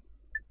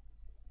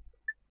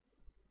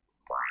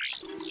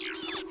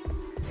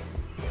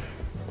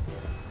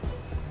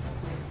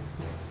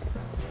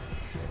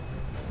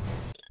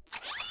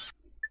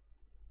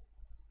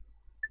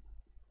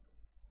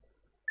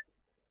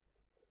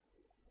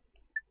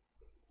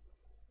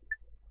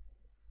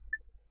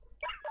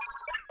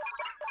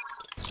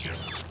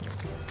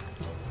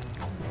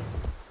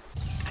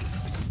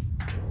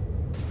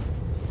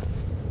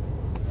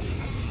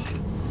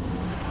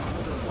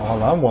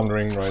 All I'm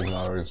wondering right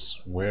now is,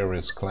 where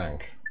is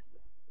Clank?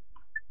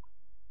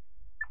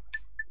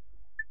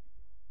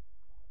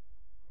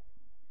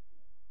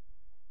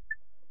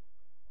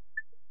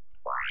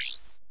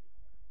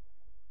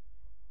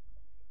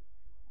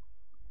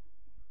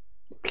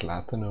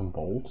 Platinum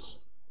bolts?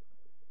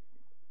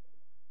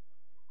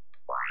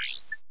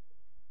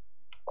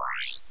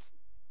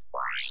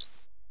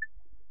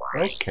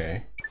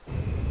 Okay.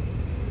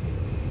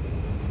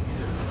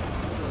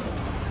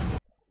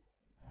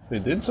 They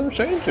did some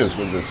changes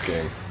with this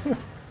game.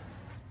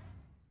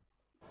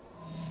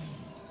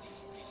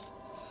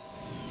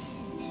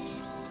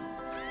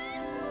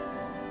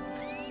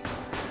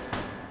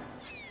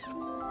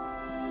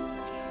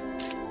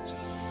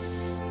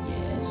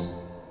 Yes,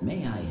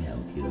 may I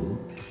help you?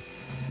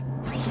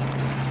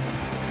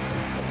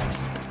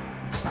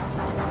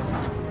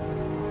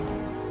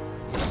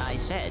 I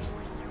said.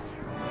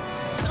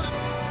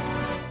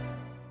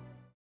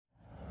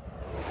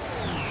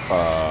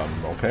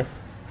 Okay.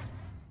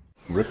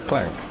 Rip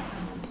Clank.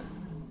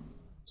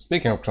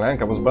 Speaking of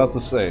Clank, I was about to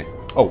say...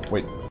 Oh,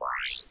 wait.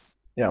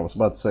 Yeah, I was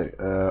about to say,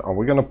 are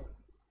we gonna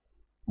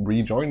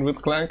rejoin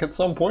with Clank at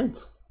some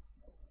point?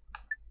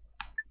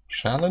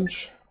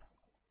 Challenge?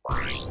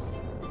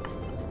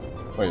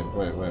 Wait,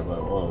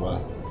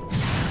 what?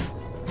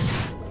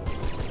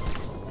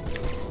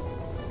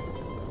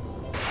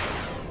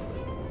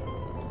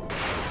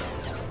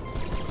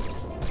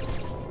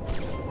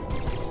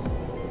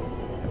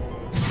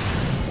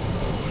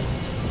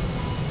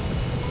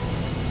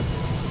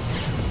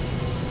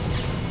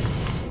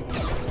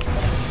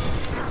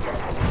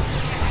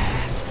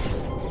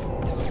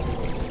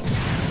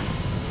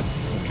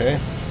 Okay.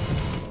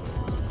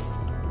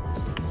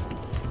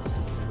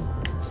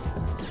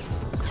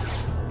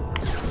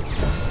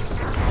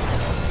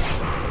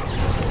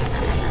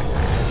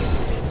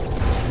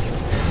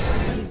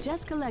 You've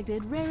just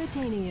collected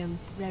Raritanium.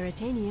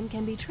 Raritanium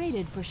can be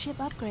traded for ship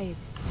upgrades.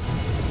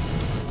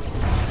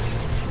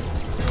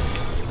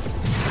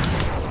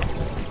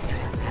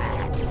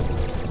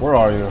 Where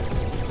are you?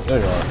 There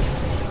you are.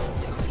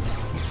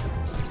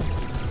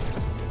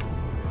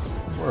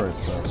 Where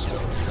is this?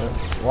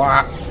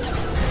 What?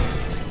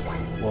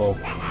 Whoa.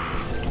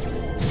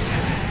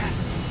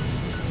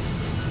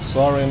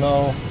 Sorry,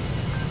 no.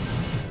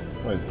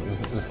 Wait,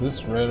 is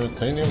this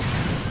Raritanium?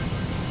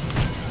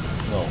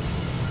 No.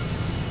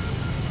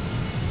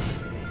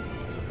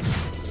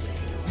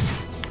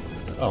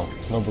 Oh,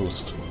 no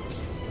boost.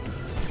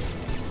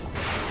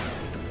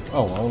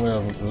 Oh, I only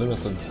have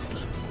limited.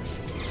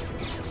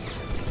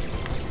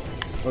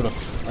 Where the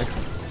f...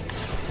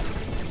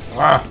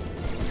 Ah!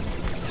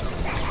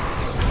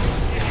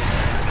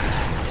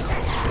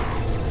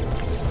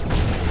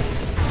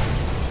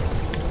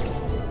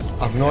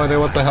 I have no idea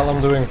what the hell I'm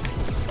doing.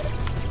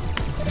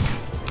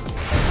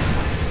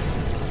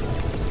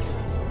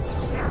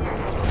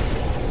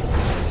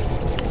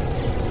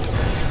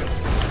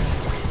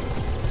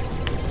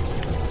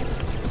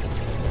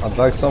 I'd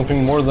like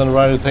something more than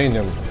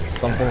Raritanium.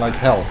 Something like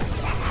hell.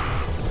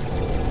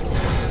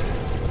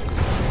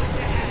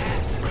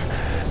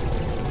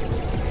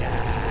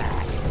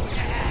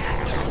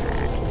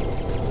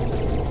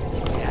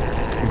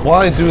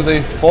 Why do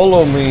they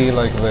follow me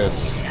like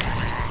this?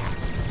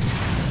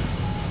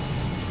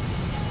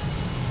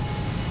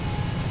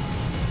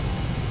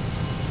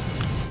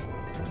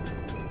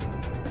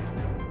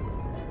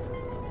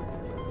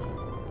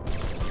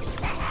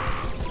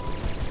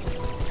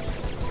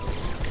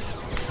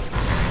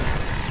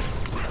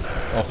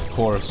 Of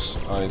course,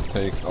 I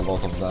take a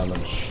lot of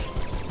damage.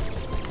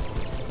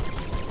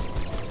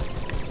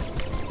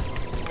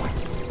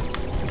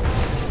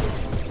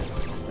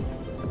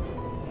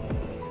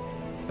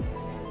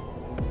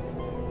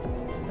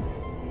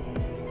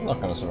 I'm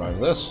not gonna survive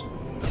this.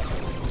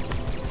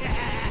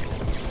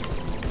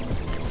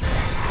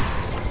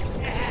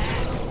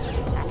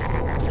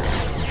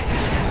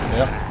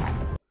 Yep.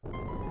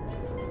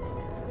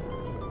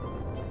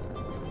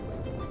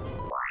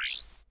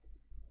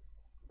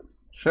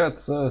 Chat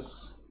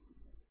says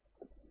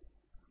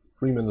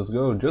 3 minutes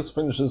ago, just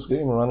finished this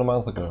game around a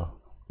month ago.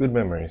 Good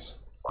memories.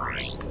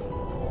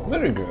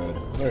 Very good,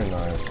 very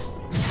nice.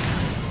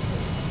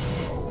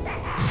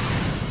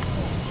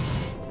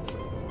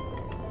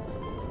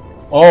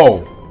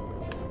 Oh!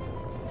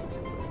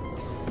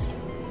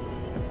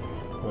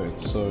 Wait,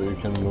 so you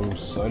can move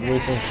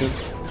sideways and shit?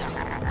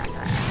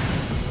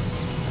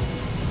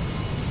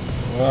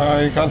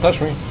 You can't touch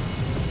me.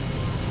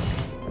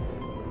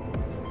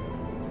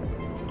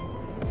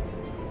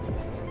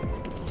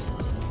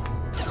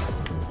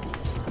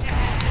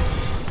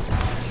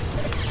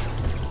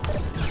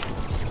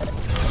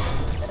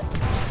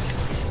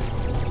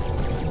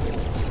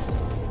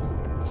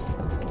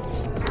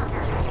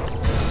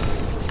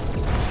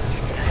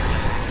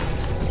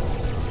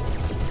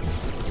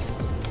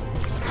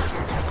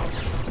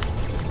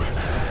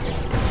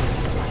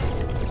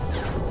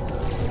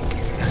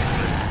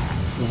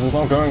 This is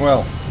not going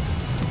well.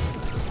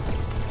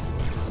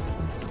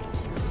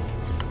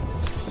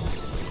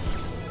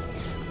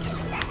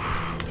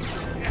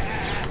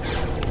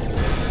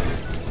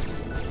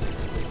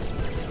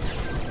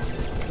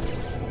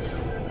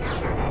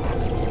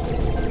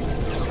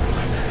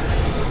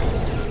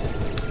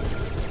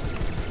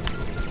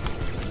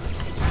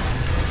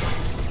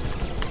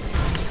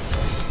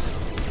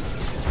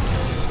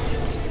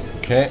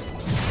 Okay.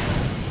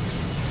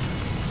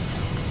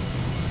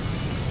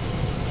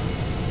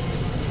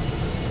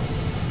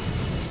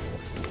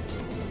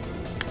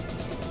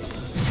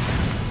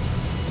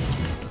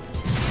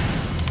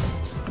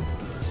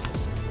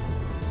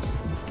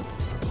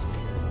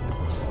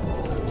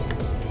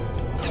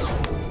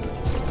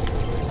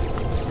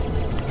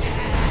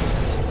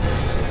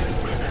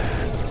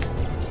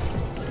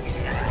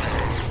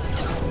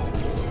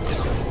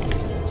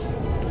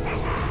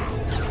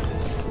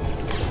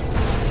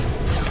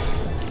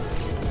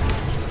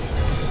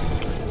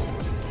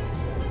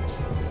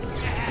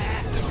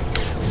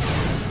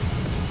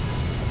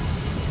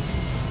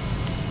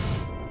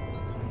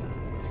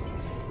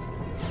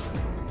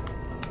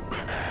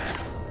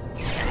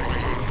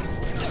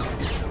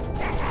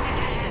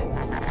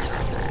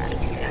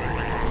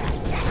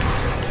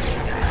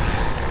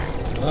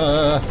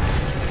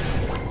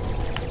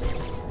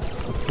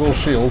 Full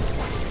shield.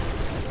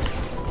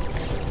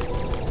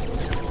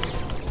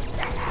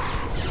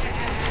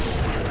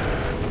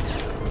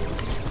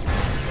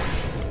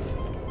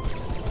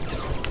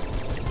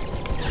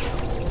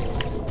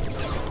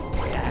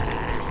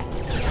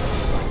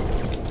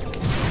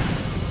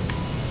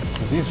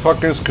 If these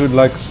fuckers could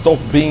like stop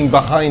being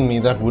behind me,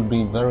 that would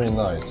be very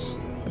nice.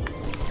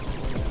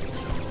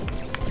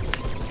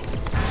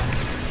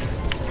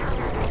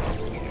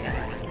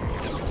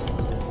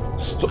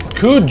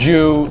 Could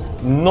you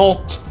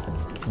not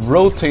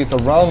rotate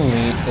around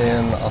me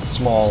in a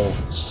small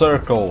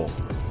circle,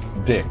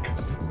 dick?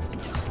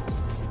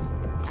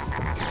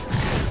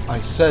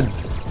 I said...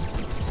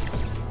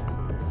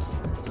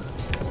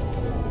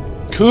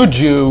 Could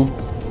you?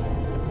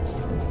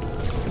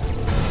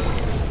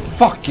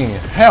 Fucking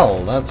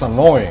hell, that's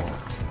annoying.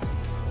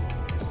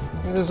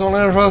 It is on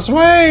our first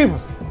wave!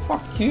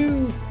 Fuck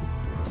you.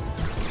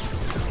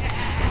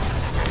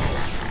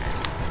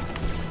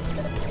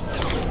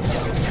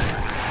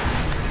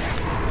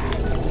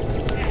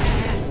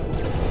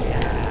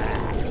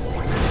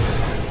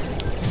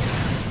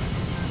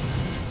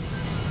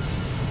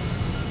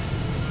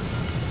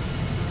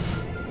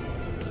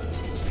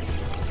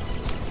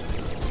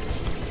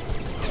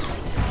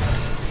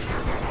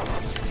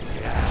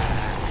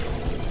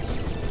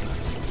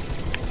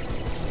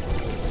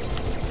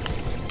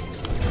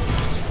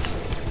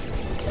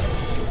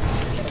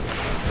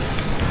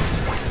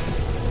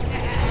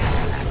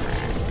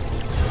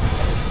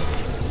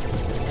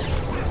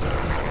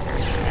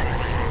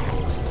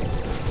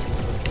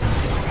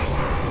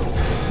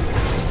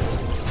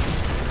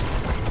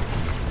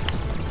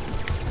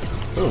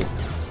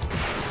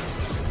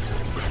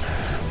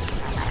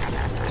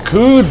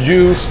 Could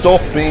you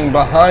stop being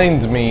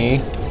behind me?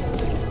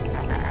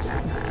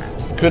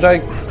 Could I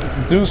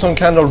do some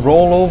kind of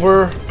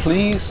rollover,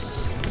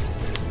 please?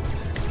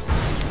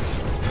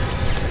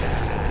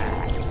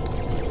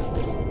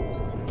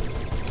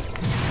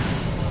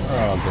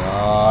 Oh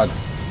god.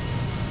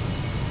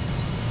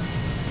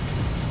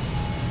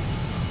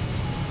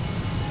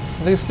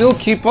 They still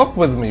keep up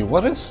with me,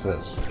 what is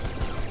this?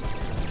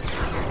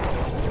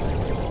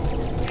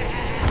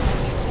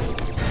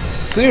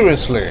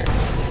 Seriously?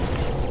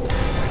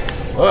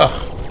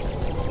 Ugh.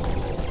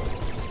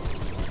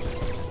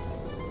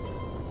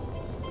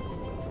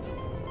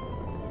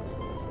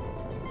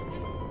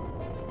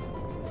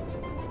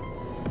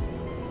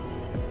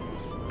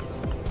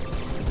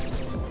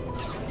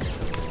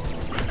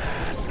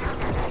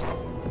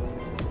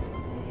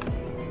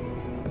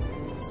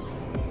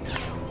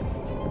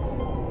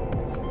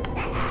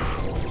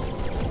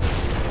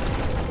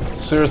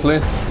 Seriously?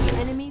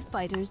 Enemy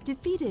fighters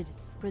defeated.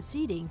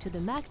 Proceeding to the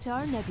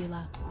Maktar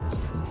Nebula.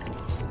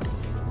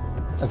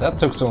 And that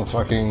took some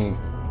fucking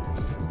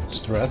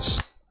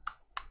stress.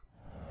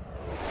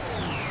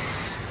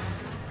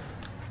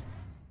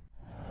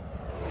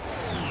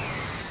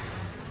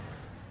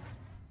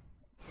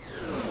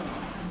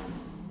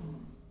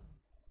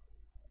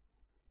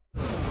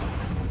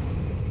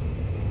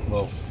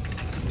 Whoa.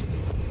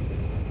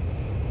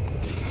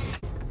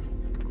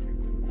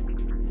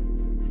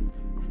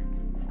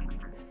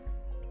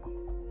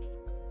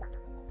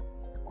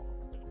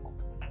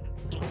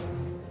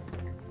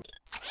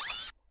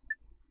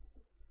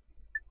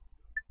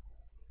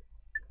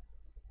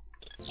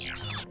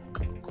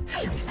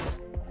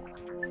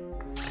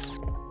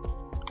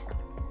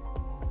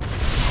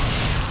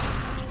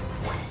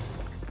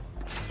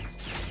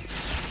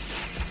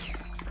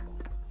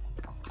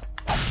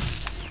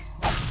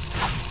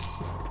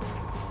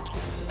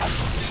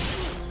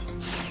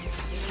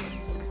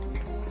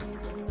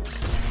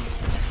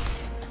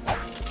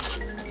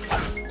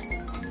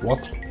 What?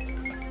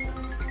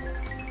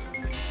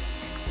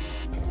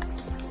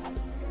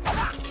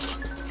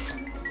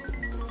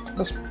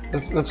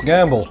 Let's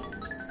gamble.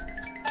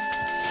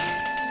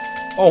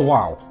 Oh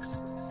wow.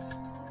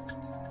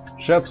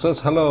 Chat says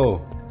hello.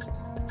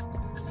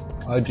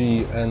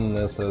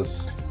 IGN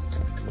says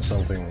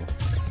something.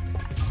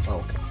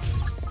 Oh.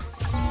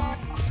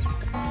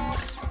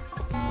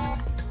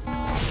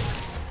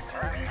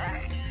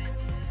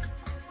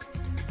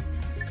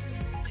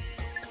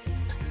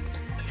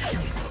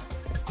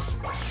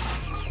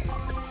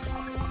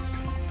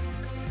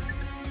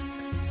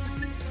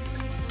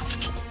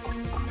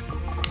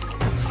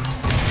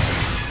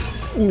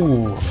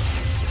 Ooh.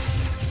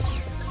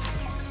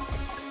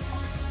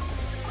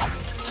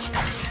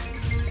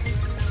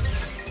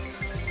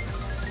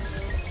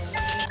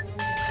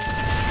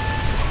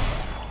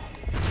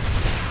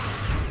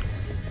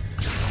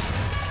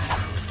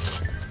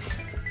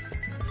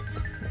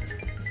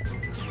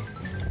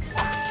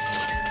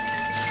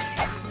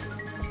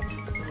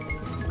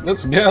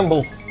 Let's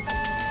gamble.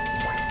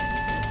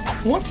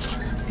 What?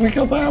 We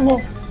got ammo.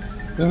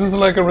 This is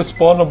like a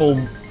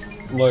respawnable,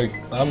 like,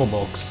 ammo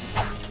box.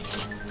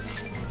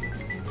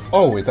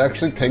 Oh, it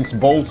actually takes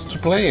bolts to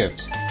play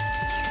it.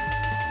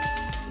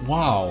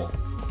 Wow.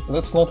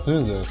 Let's not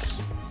do this.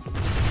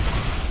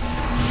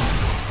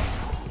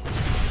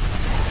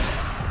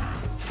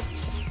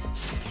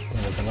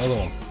 There's another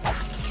one.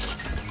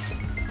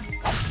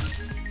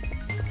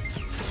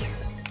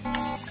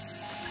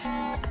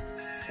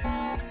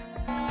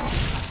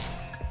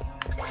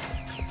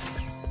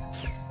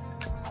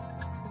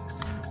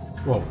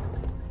 Whoa.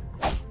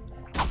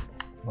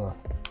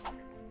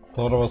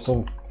 Thought it was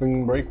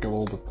something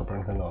breakable, but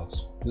apparently not.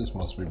 This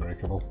must be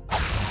breakable.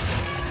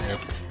 Yep.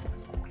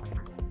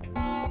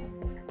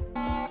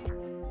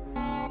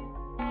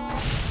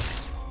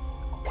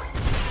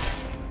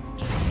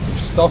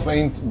 If stuff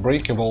ain't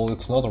breakable,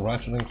 it's not a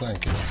Ratchet and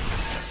Clank.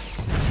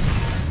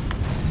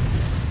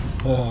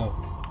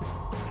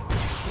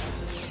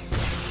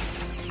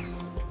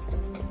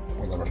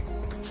 Whatever.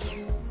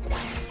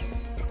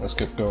 Let's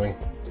get going.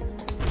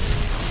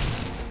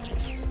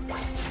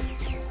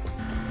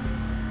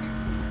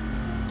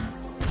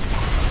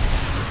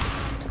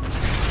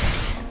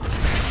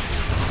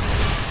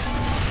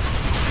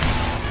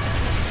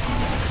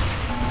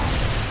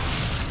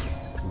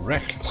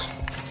 Wrecked.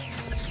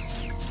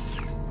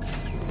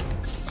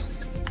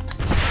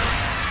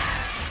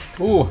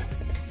 Ooh.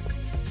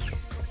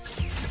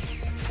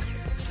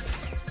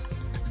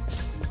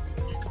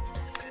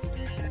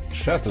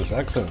 Chat is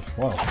active.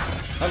 Wow.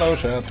 Hello,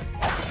 chat.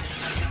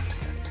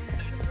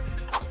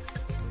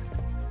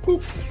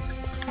 Boop.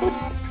 Boop.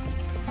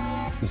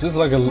 This is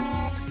like a.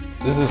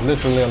 This is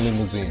literally a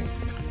limousine.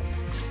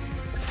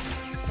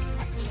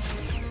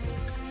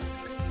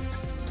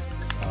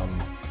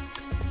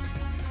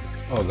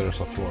 Oh, there's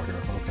a floor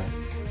here, okay.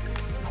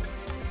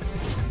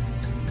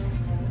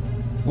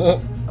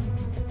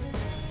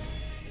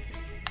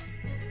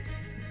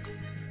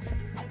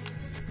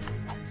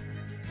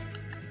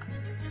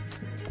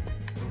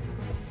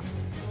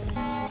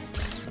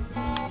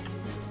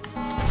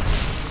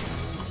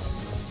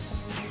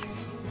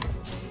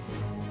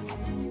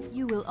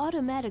 You will will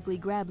automatically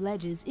grab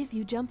ledges if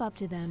you jump up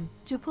to them.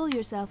 To pull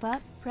yourself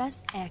up,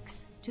 press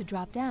X. To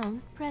drop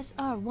down, press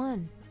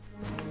R1.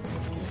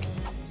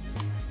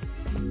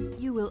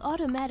 You will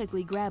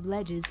automatically grab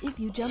ledges if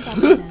you jump up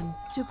to them.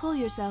 To pull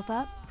yourself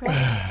up,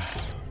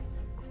 press...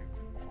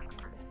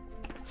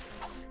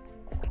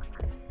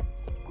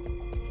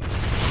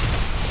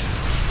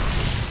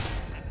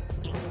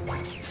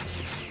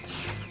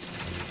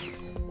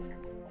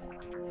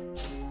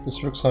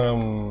 This looks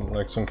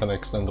like some kind of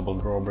extendable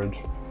drawbridge.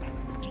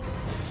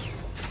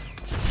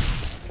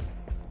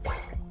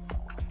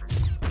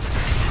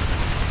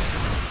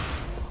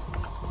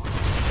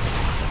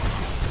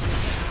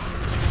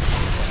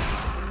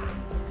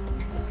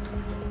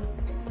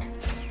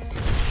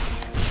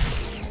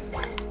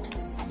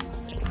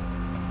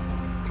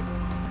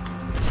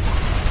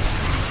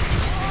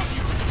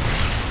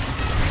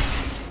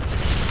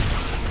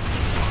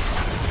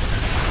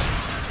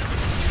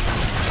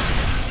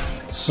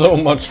 So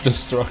much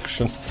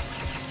destruction.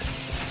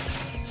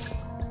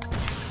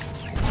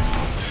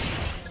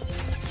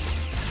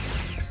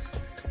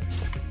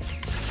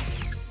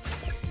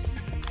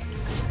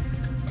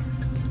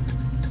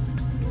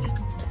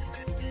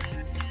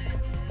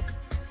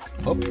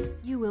 Up.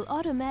 You will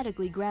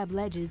automatically grab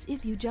ledges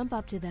if you jump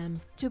up to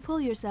them. To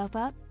pull yourself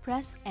up,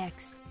 press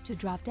X. To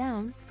drop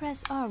down,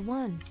 press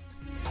R1.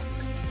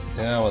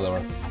 Yeah,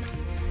 whatever.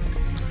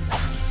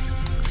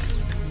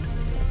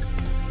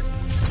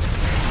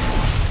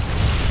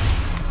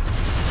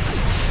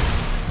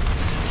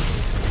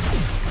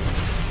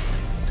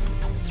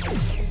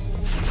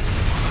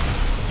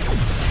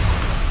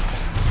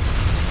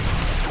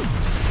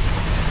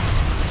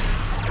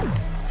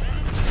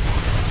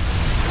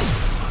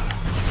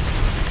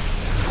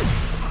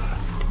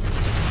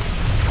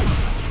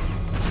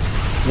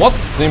 What?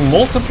 They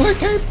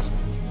multiplicate?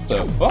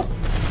 The fuck?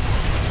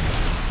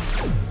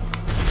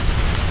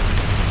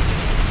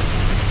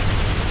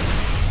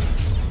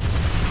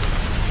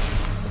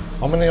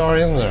 How many are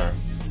in there?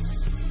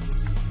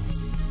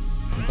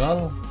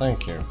 Done?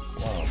 Thank you.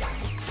 Wow.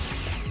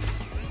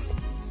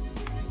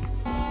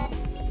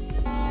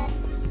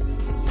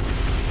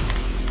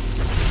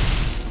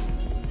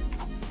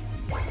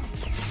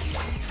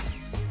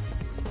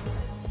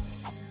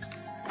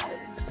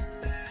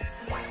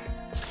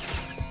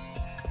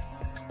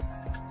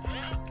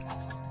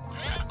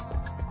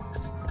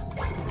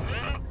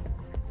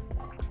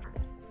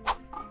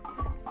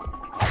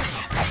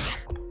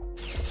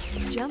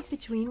 Jump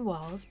between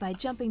walls by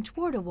jumping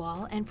toward a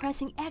wall and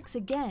pressing X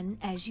again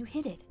as you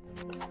hit it.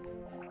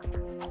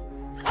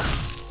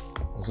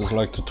 This is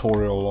like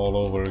tutorial all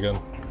over again.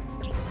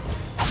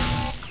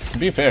 To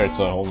be fair, it's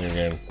a whole new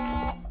game.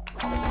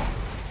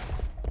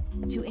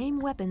 To aim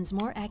weapons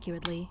more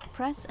accurately,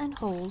 press and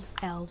hold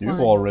L1.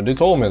 You've already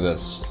told me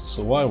this,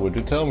 so why would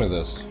you tell me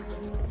this?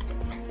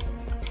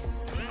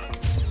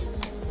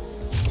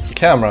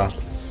 Camera.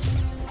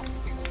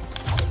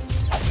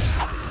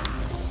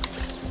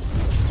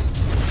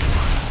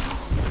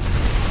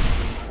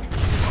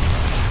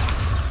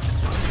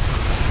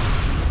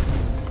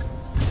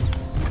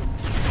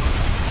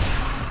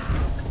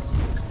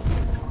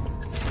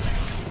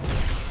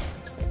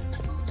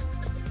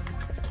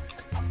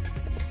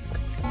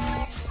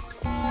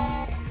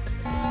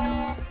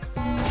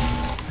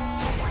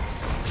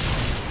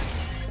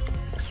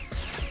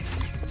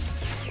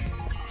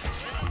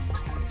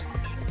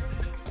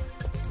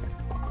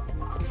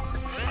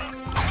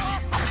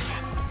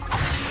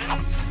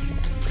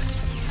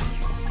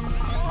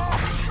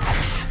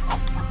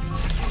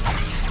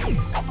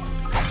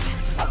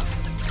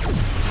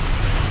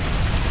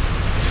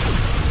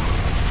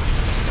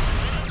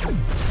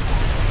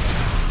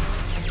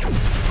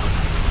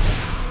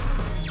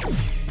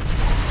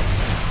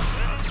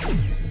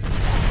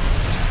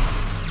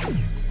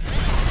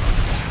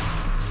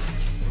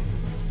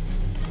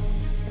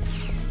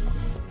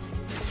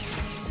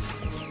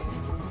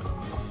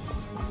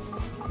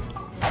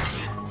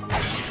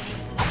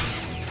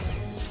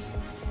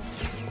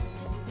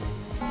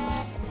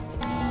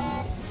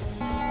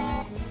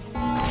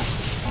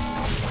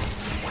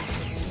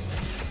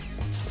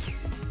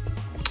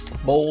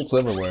 Bolts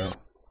everywhere.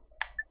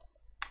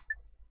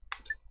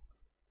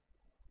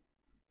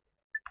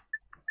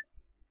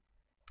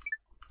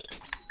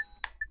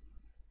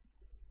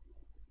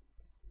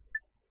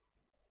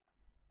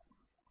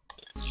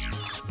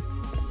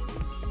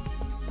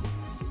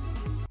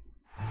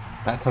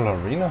 Battle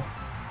Arena?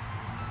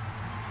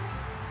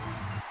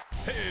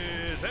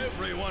 Is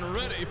everyone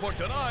ready for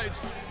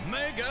tonight's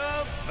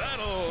Mega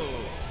Battle?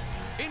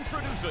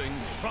 Introducing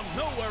from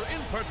nowhere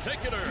in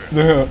particular,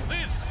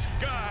 this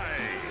guy.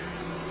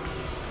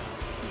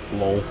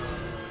 Lol.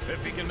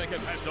 If he can make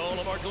it past all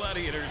of our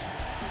gladiators,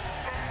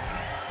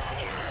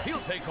 he'll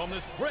take home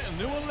this brand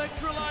new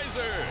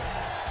electrolyzer.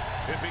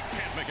 If he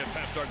can't make it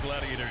past our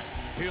gladiators,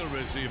 he'll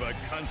receive a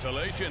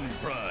consolation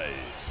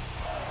prize.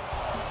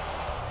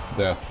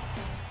 Death.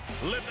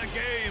 Let the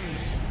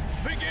games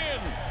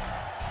begin.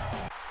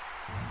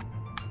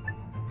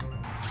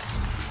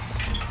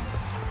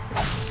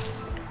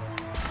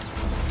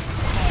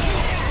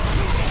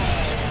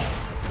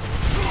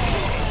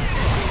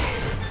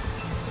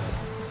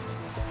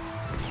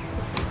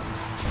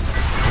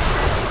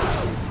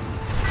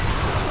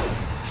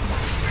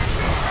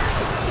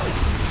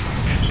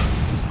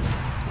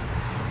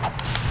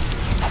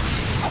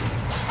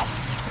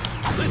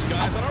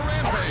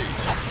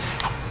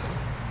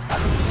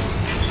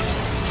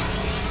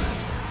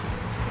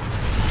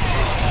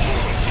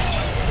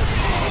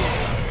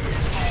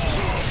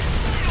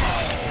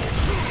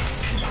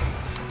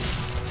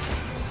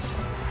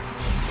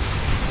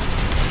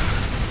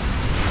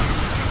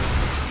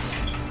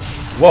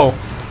 Whoa!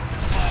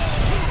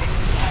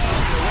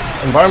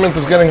 Environment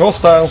is getting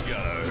hostile.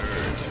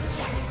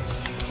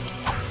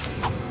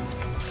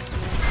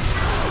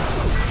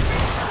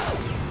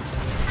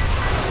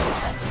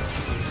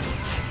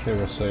 Okay,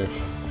 we're safe.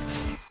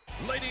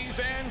 Ladies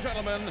and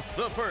gentlemen,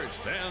 the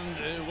first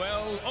and,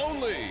 well,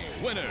 only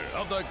winner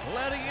of the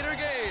Gladiator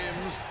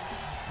Games,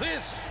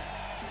 this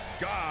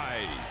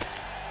guy.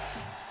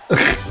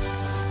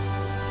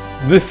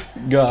 This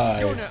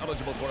guy. You're now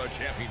eligible for our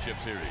championship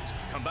series.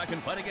 Come back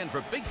and fight again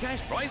for big cash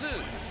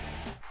prizes.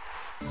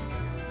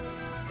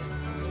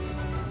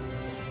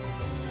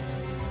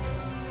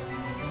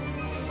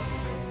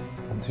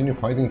 Continue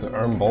fighting to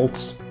earn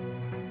bolts.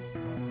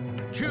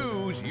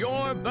 Choose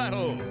your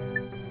battle.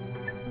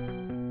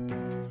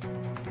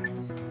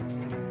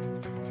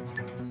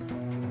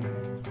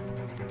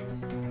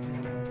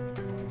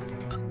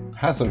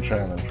 Hazard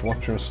challenge.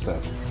 Watch your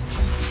step.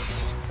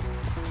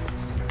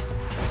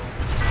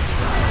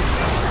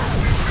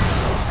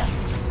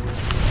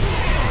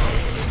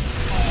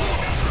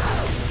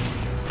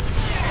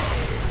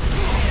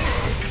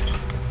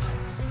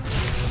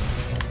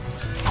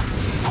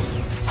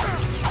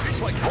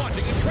 It's like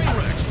watching a train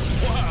wreck.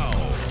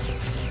 Wow.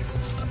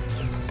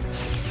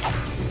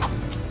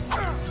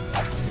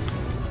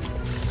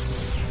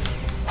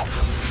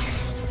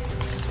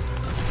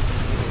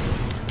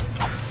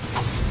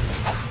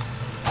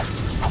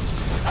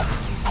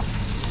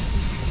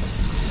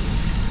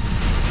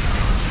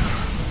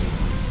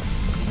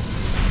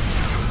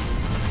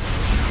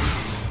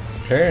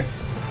 Okay.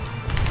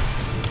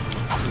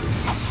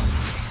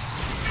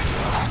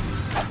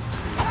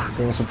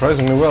 Doing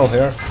surprisingly well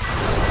here.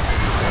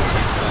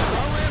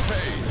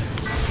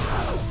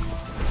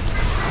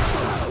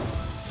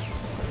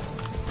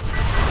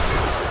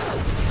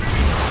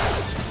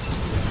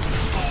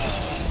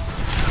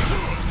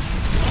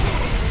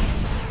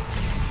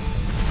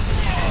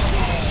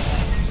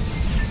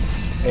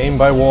 Aim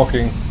by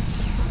walking.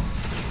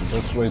 The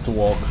best way to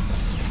walk.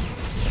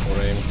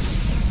 Or aim.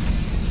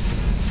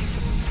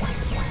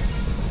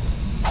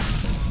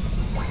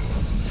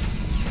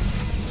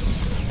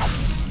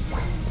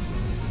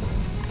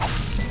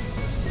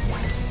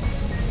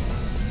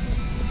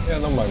 Yeah,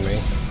 don't mind me.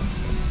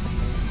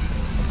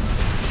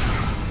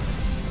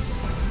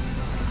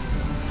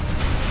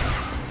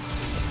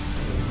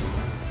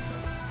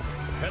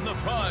 And the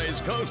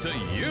prize goes to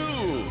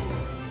you.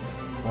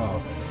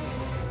 Wow.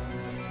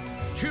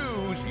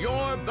 Choose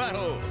your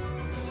battle.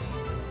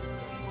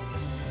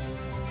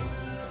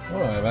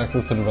 Oh, I have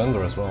access to the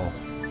vendor as well.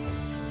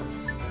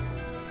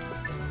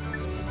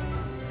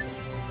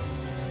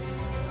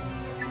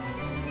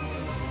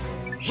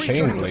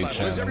 Chain blade Is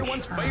challenge.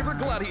 everyone's favorite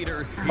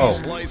gladiator. He Oh.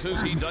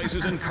 slices, he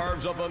dices, and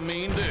carves up a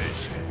mean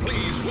dish.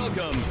 Please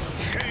welcome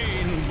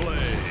Chain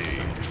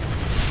Blade.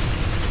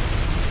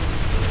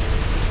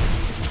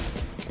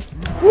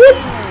 Whoop!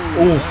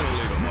 Ooh. That'll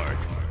leave a mark.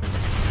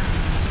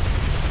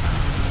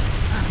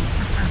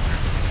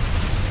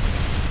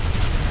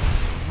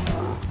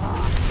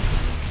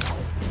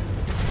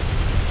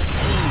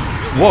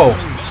 Whoa!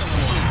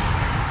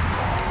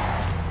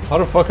 How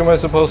the fuck am I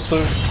supposed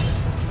to?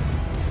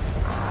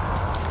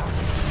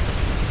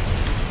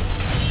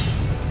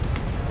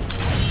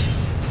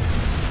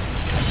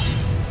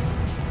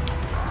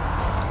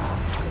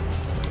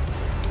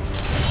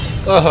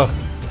 Uh-huh.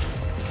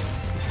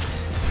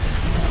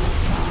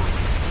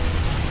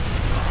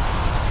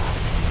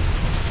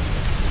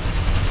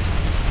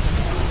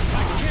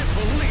 I can't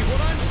believe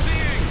what I'm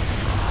seeing.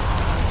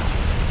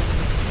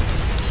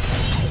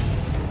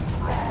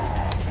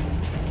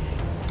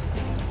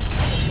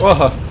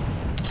 Uh-huh.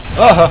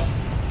 Uh-huh.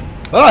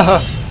 Uh-huh.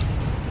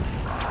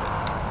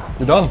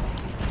 You done?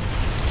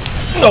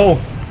 No!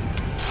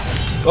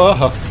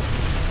 Uh-huh.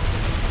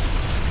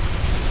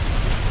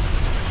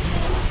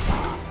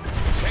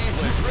 Chain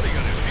Blade's really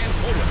got his hands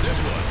full with this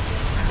one.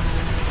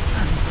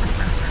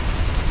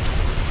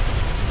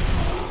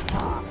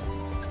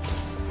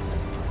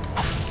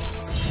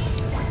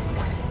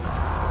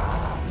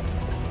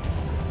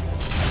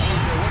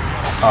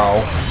 Ow.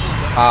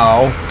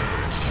 Ow.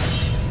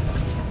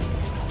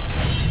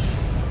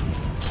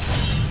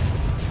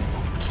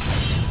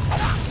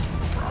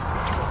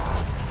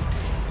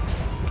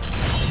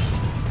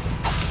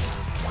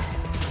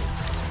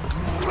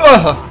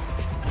 Uh-huh.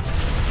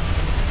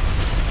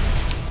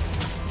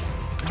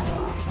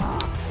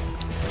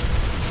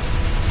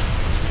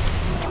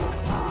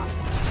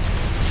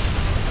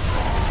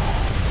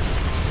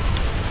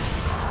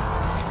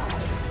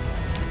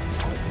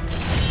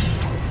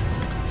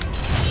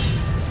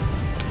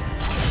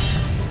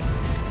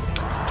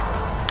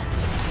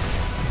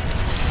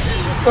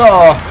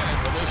 Oh,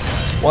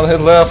 one hit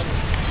left.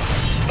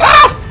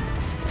 Ah!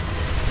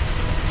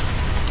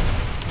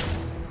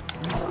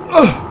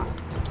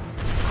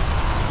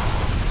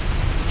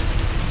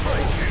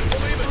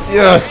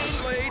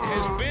 Yes.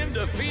 Has been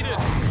defeated.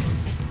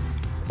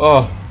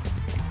 Oh,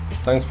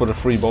 thanks for the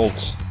free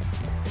bolts.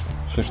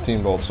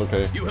 15 bolts,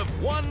 okay. You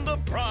have won the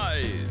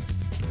prize.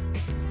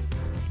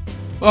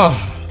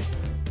 Ah.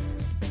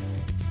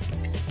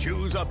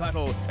 Choose a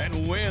battle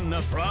and win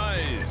a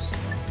prize.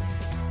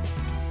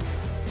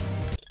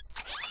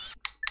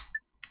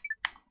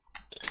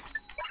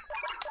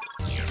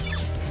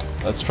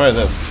 Let's try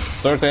this.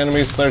 30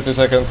 enemies, 30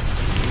 seconds.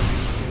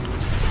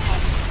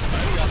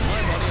 I've got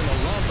my money in the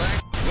long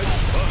back with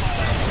Spook.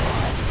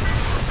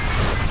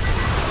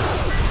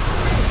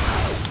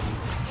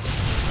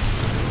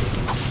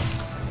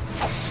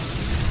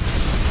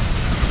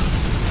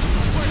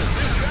 Where did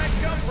this guy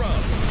come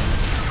from?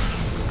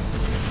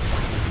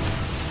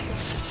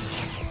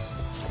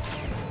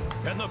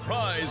 And the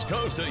prize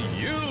goes to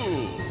you.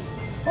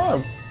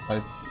 Oh,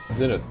 I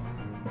did it.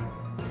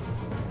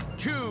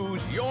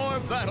 Choose your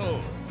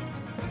battle.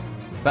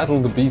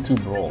 Battle the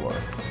B2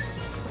 Brawler.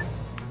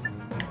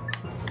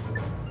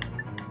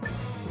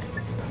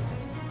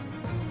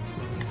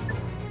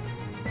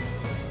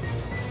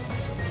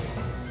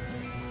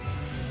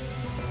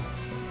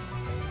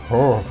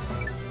 Oh.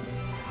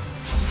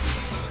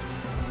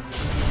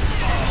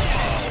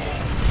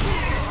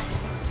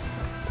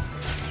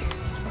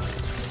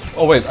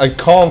 Oh wait, I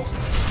can't.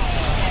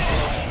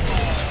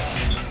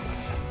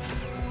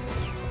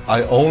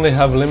 I only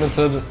have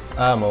limited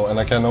ammo and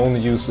I can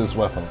only use this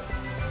weapon.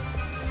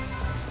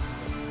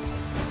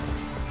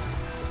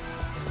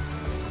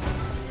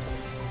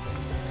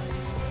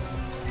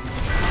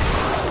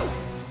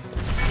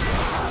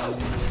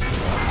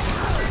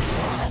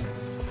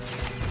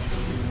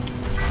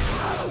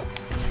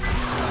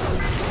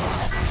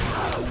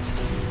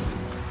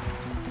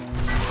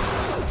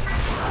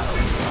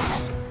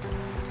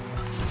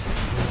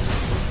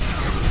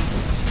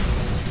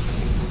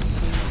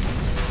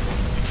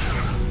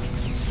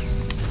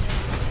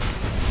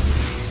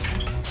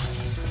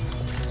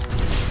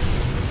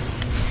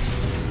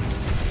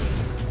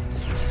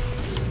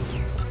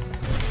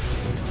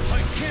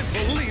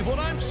 Believe what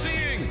I'm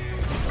seeing!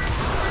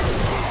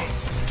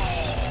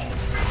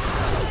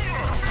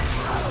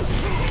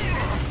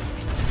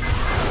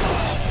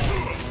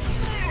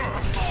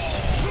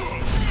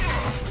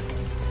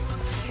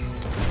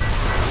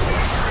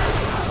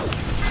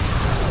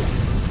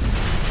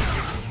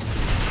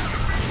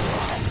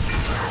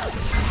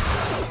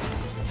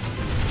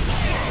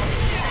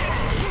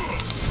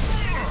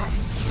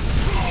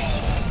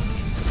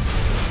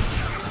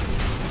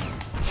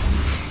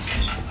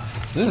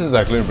 This is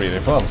actually really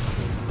fun.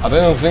 I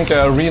didn't think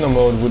arena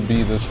mode would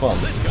be this fun.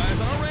 This guy's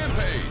on a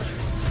rampage!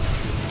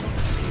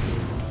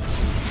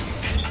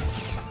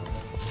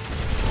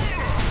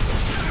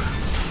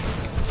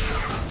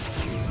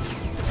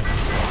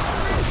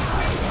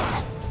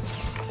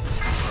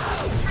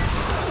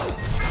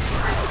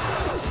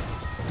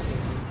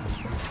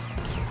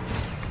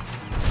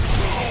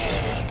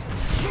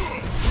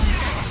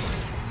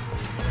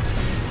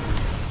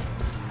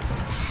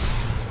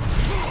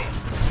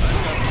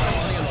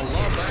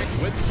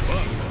 With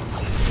Spook.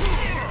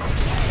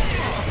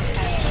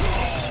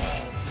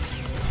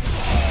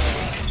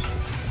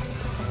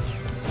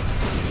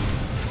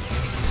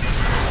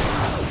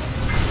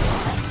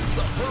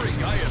 The furry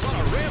guy is on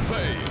a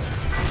rampage.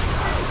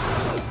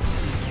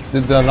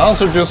 Did the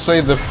announcer just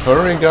say the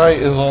furry guy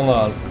is on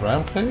a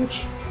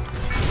rampage?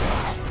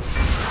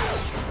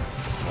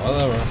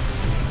 Whatever.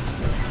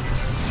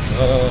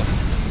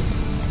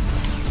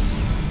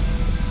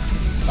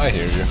 I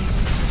hear you.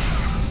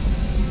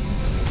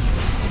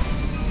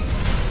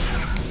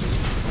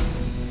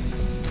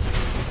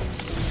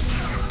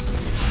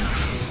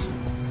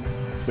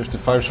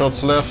 "55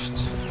 shots left."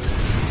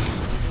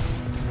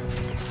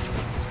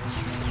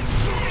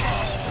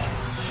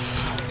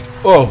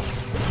 Oh!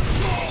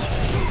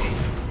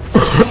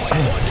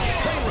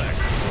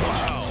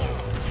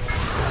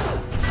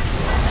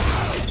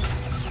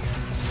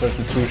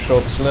 32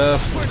 shots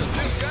left. Where did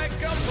this guy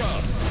come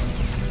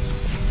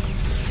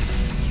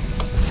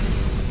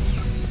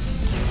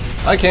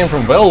from? I came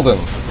from Weldon.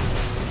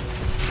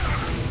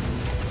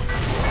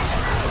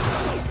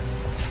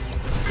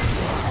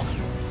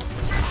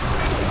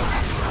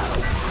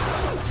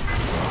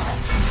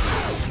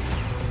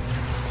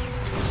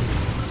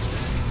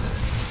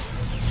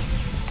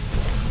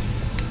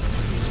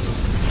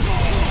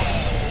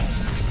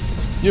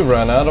 You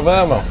ran out of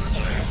ammo.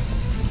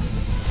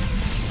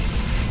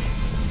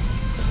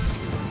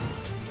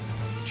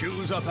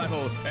 Choose a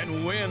battle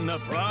and win a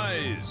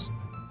prize.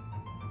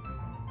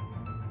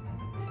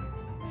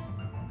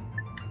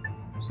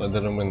 So I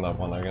didn't win that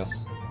one, I guess.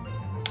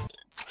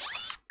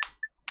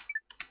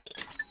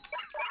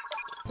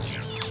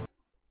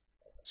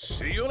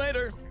 See you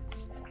later.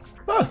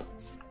 Huh.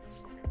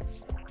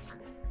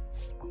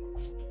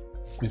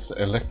 Use the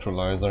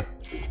electrolyzer.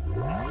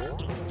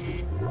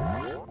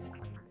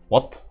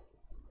 What?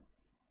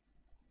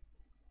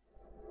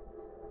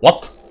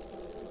 What?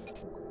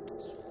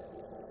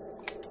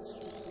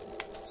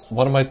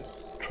 What am I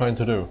trying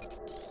to do?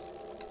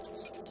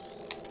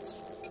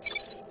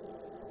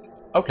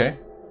 Okay,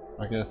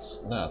 I guess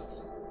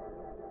that.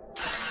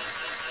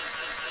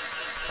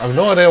 I have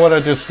no idea what I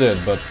just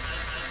did, but...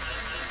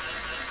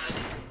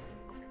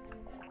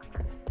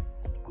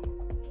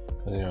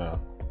 yeah.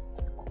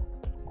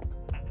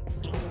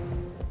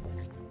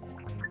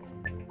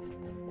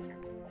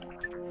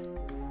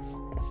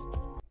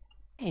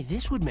 Hey,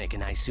 this would make a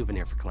nice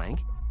souvenir for Clank.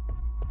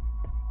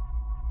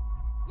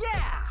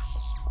 Yeah!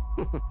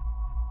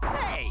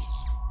 Hey!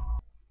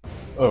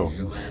 Oh.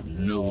 You have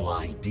no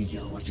idea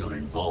what you're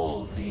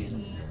involved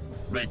in.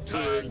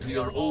 Return to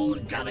your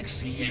old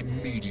galaxy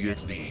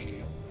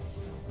immediately.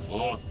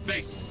 Or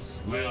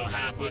this will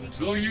happen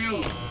to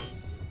you.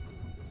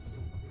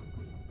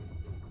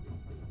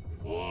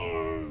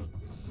 Or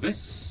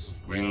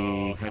this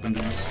will happen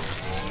to you.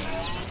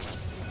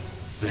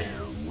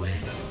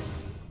 Farewell.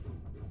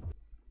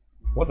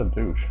 What a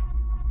douche.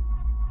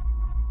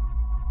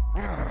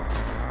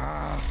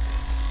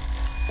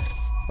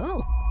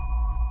 Oh.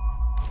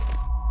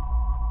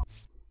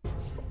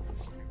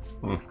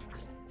 Hmm.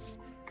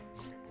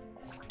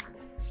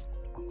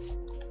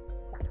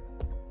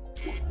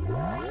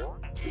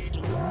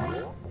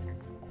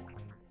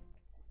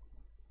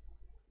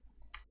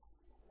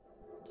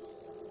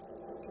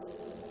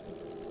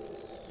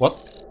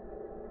 What?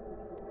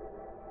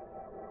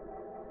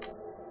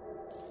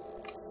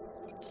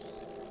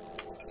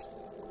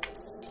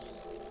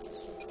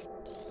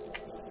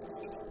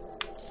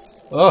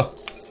 Oh!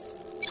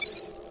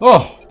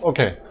 Oh!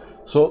 Okay.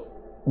 So,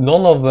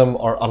 none of them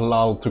are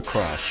allowed to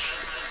crash.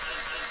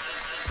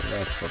 So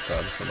that's what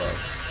that's about.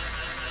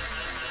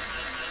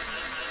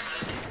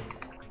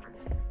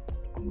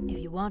 If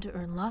you want to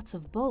earn lots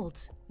of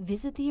bolts,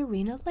 visit the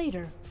arena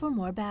later for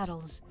more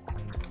battles.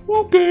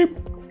 Okay!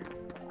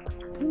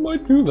 We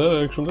might do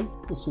that actually.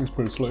 This seems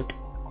pretty slick.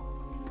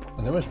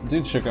 I never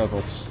did check out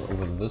what's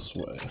over this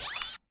way.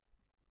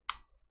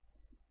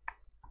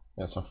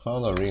 Yes, I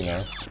found arena.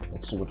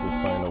 Let's see what we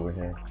find over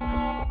here.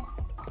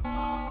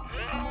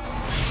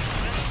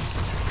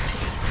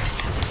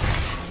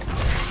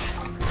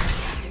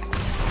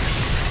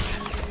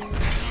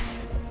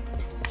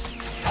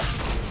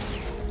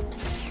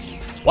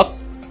 What?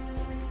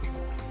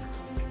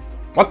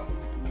 What?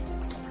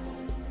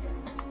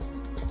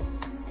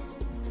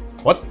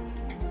 What?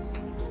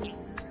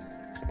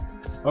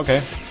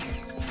 Okay.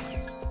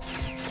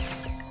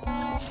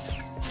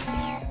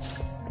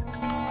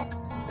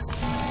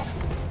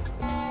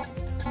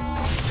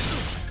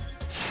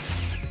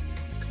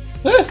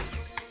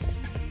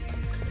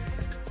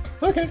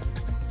 Okay.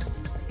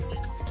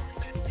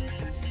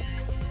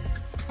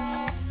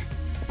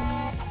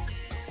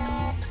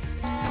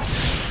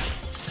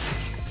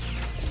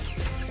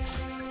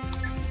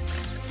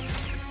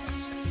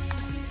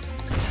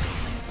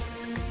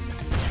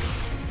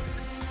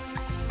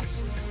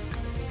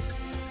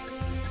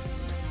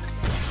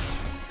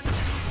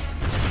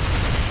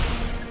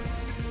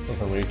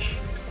 Doesn't reach.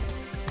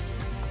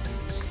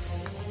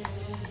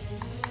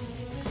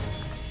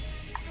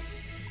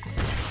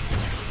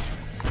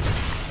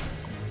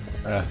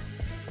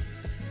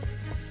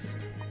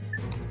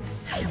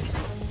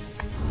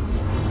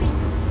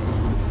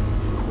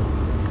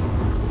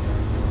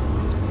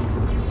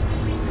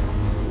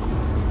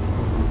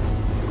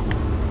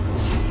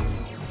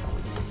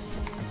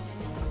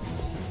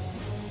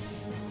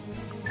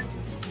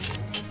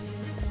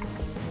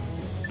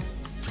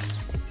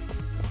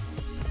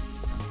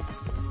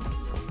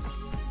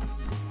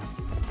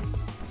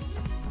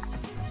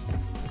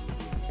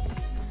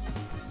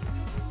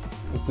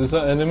 Is this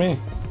an enemy?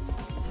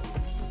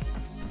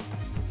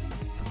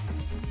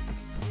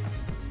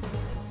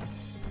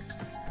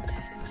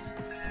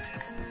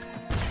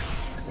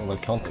 Well, I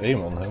can't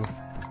aim on him.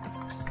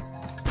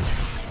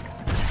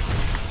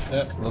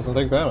 Yeah, doesn't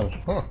take damage.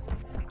 Huh.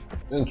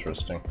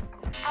 Interesting.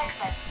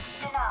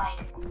 Access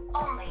denied.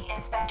 Only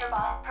Inspector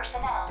Bot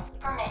personnel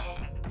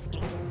permitted.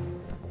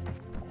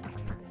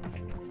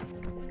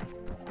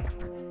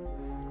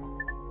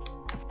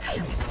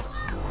 Clearance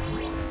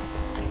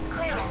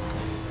granted.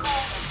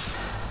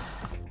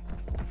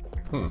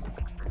 Hmm.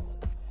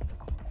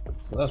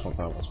 So that's what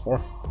that was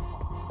for.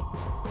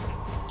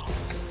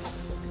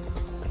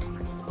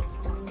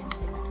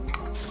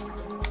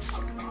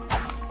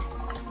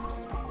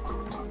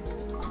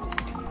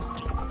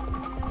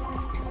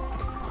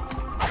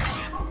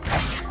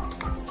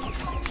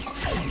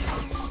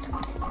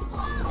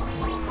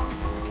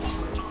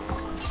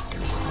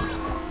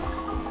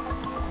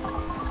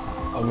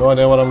 I have no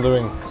idea what I'm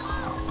doing.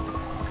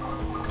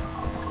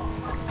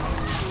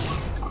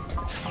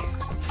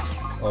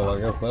 Well,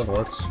 I guess that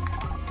works.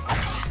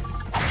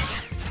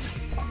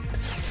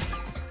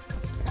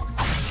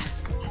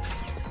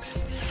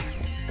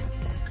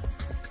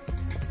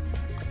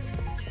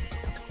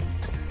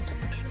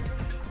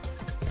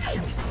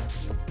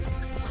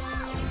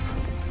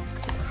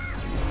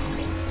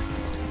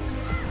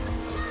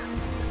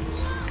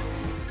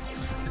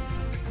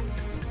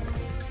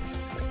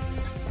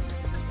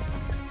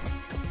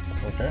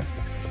 Okay.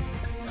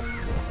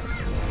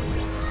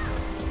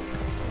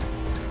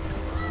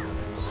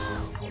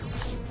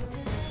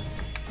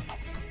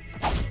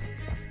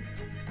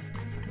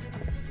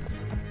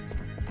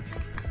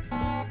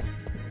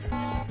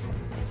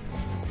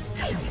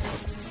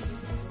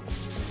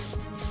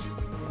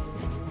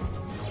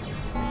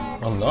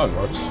 Oh, no, it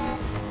works.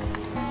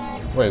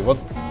 Wait, what?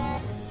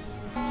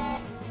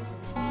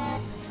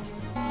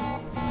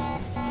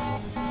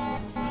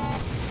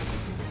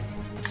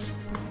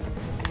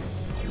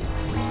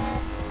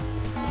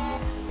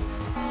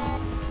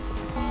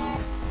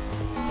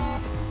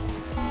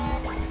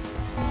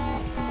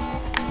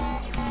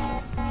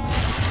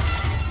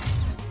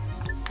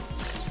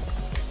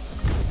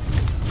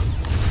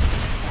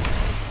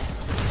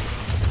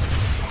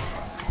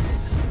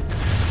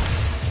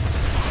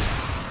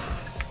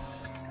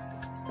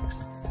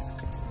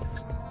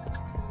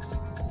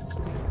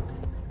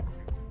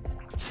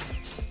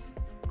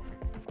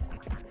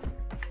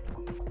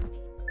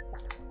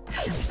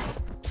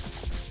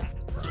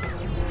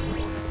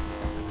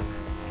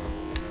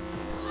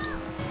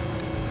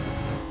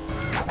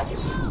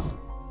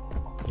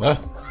 Huh?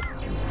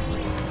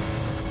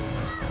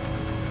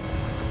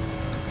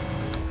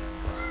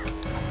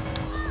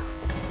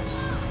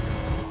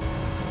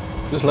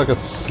 Is this like a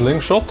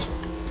slingshot?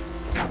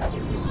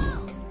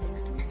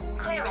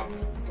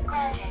 Clearance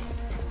granted.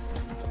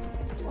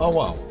 Oh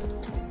wow.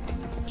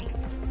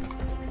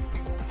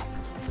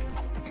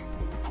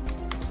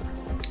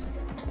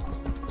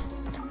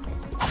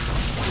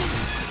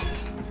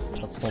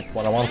 That's not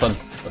what I wanted,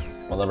 but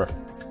whatever.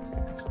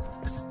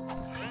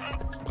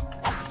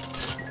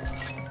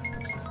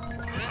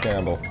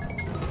 Scamble.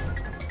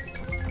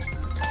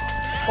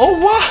 Oh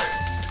what?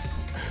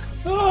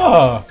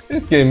 Ah,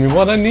 it gave me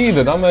what I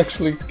needed. I'm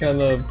actually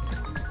kind of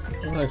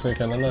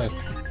nice.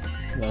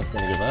 That's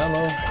gonna give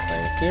ammo.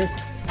 Thank you.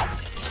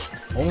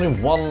 Only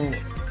one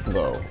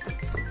though.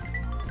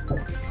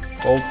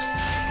 Bolt.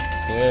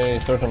 Yay,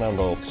 39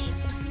 bolts.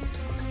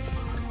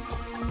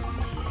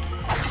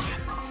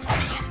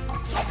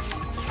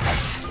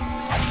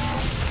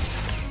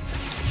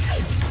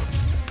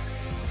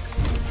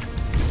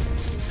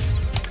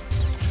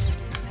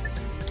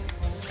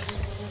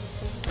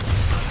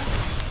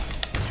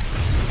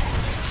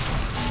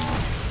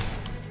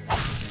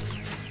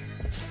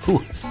 Whew.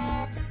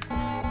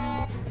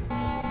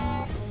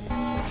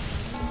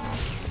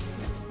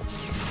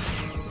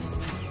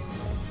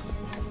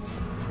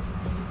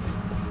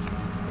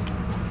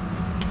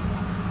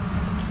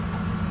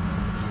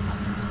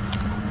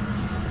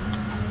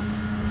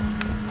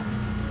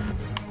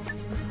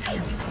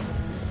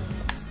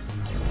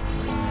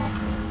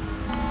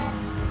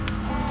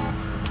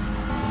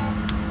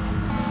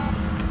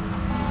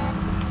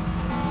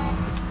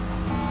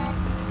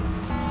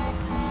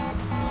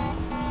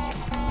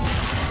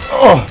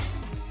 Oh,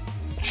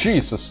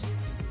 Jesus.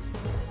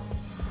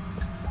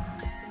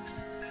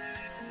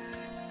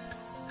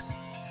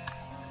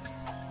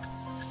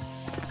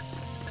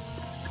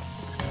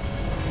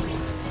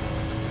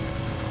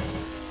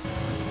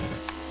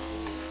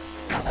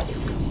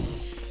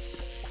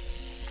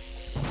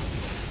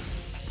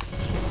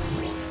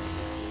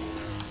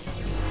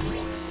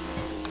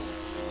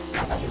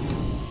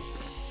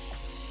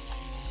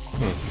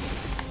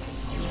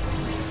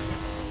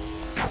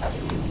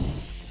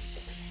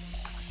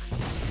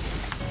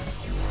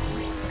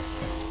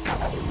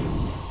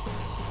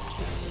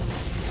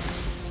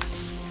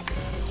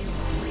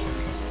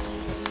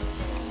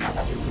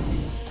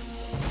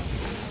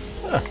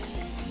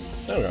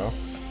 There we go.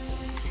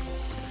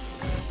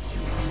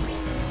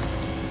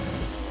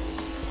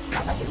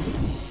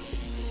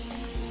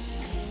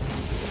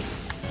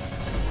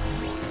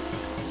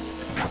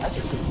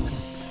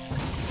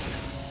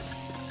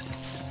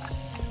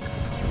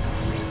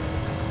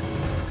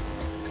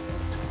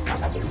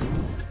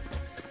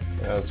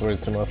 Yeah, that's way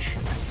too much.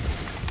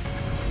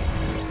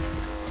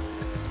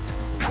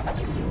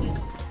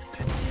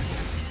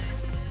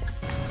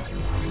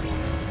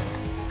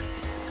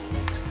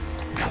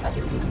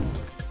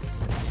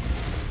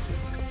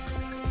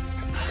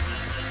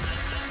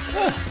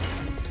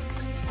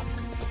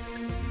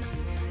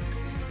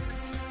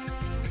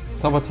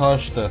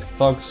 Sabotage the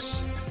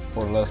thugs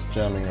for less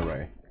jamming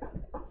array.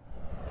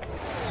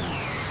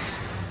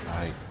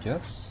 I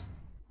guess.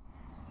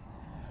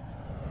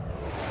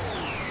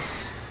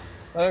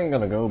 I'm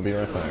gonna go be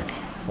right back.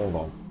 Hold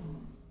on.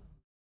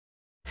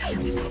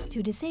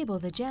 To disable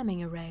the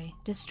jamming array,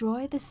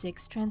 destroy the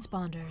 6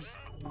 transponders.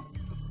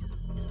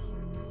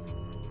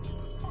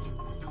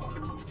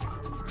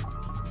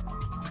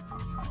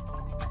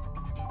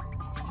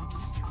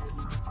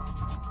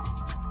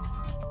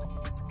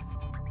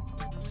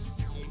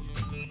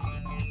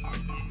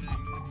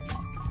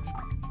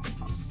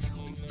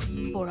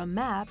 For a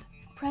map,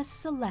 press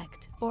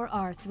Select or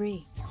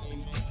R3.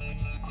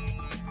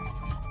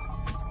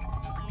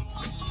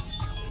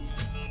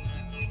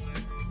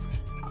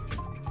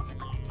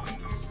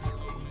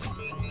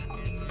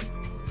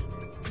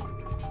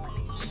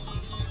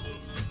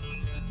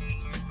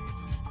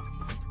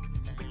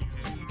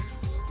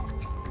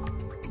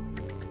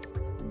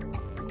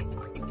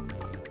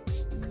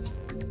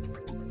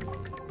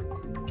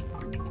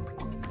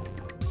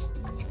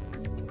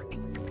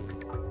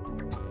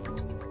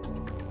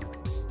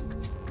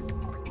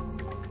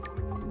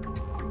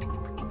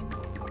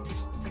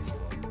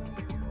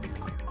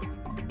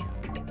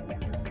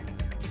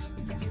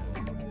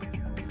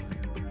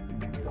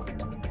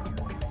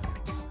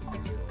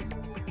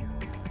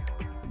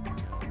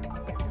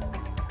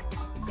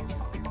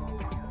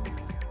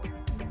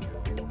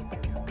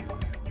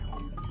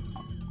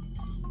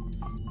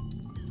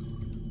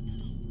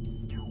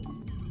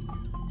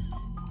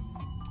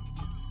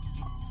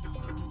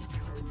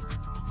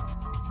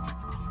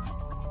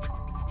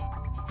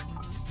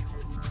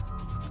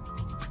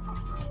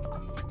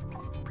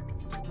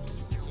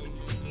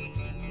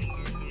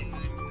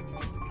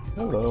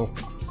 Hello.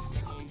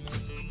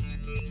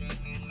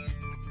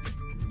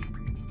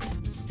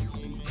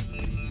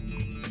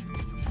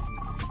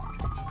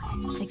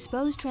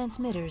 Expose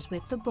transmitters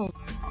with the bolt.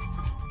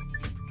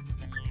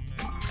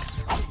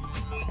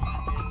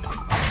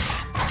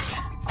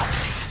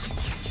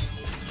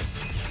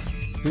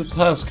 This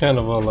has kind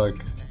of a like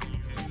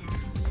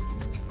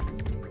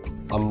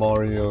a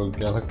Mario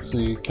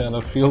Galaxy kind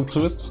of feel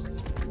to it.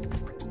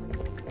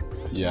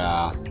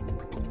 Yeah.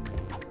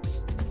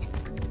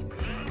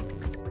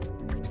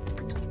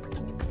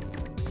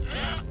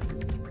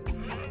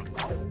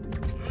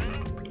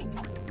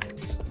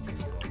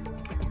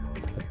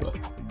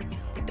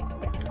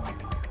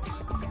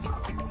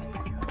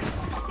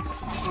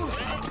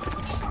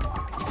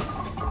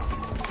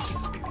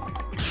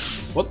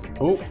 What?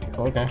 Oh,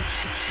 okay.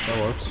 That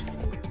works.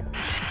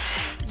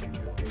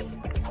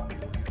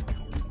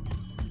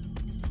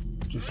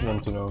 Just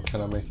want to know,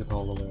 can I make it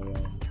all the way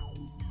around?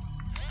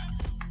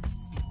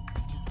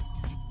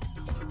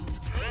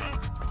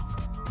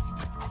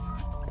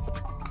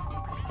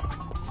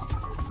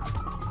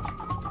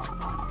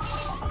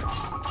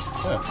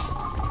 Yeah.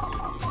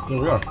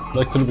 Here we are.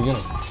 Back to the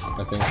beginning,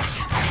 I think.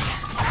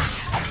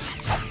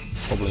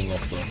 Probably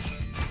not though.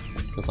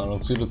 Because I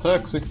don't see the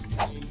taxi.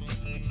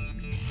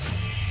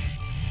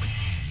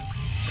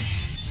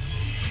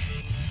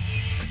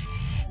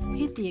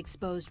 Hit the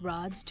exposed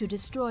rods to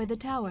destroy the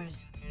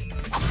towers.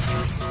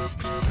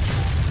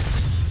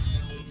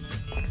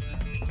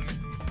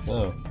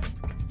 Oh.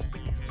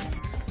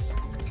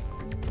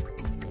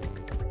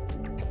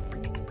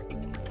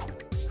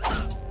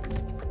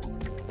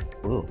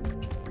 Ooh.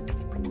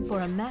 For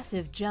a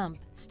massive jump,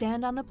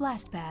 stand on the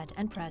blast pad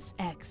and press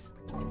X.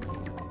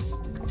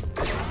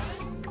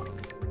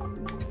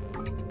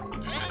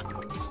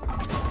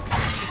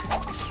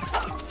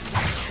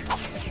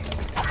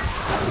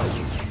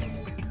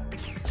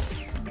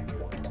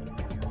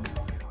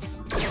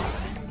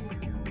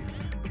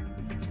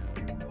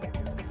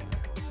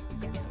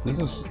 This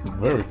is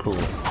very cool.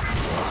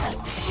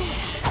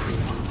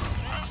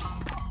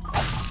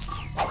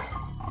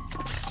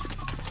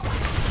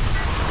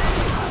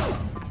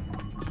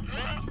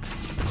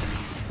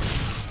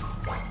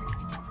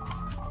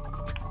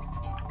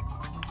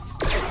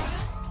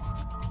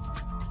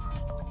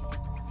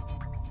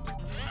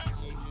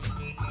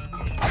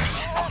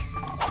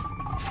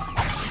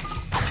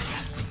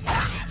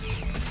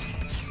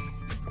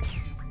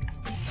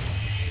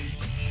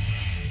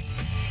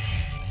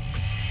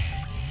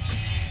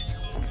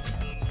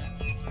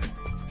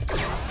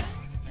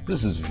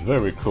 This is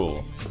very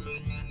cool,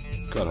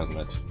 gotta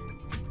admit.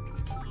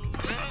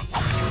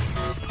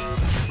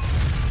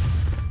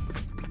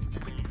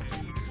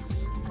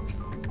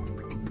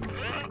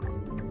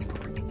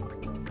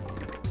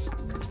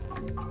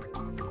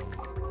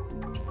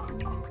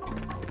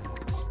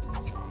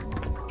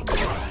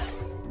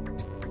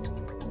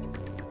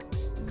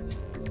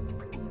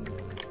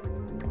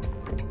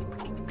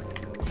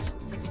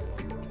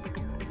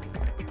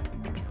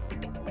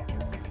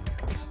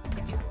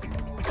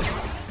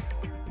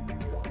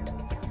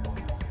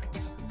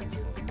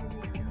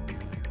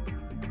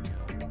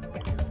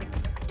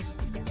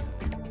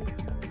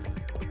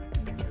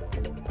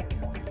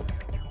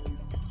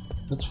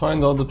 Let's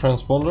find all the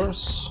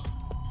transponders.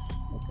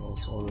 That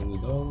was already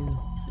done.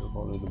 We've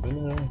already been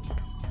here.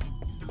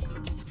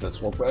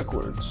 Let's walk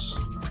backwards.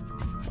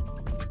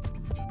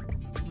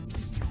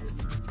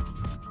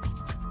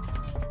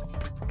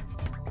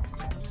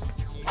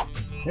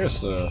 Here's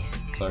the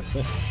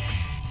taxi.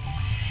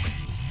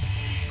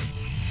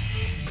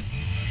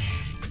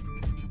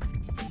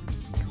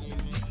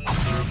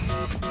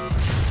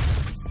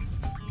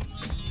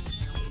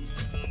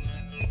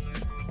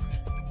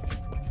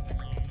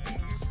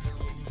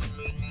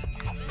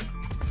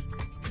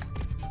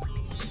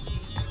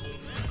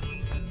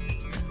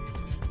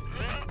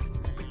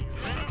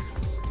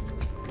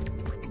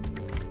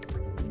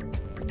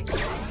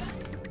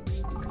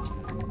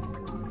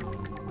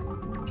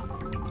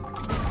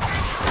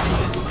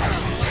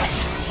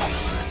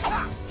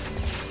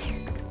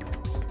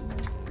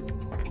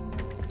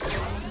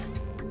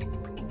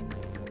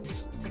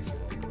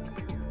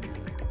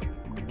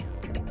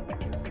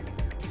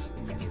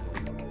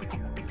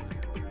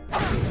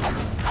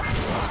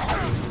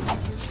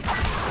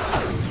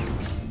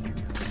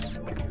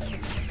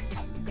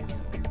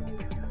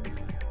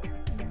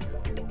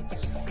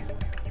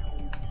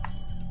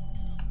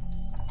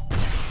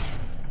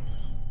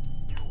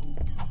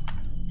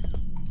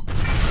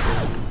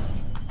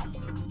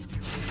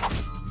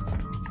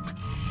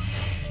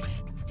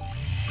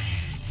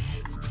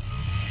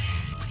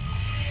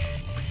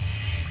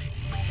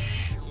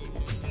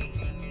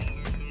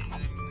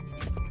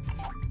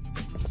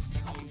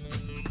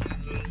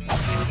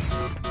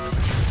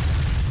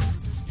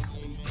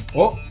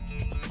 Oh!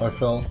 I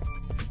fell.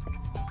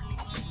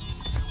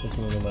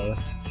 Doesn't really matter.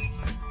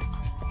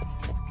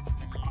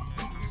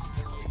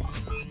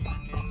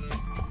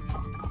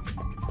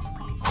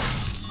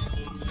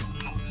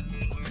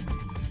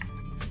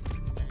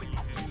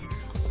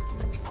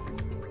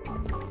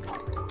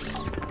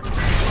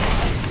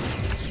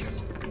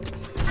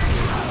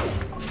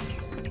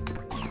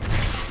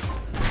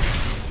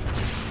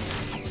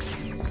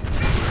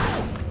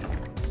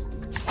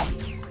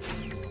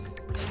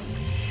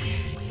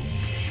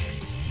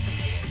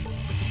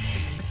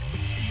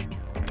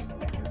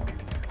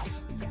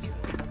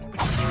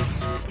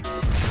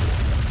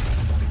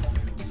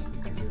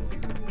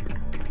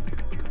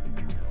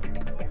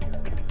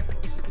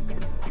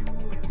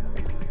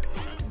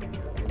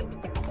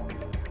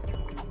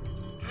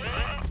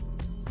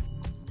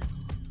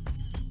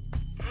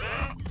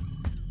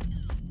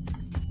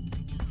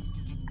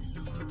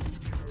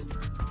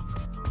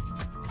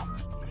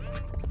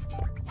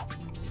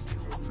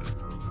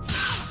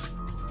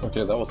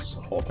 Okay, that was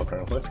hot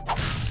apparently.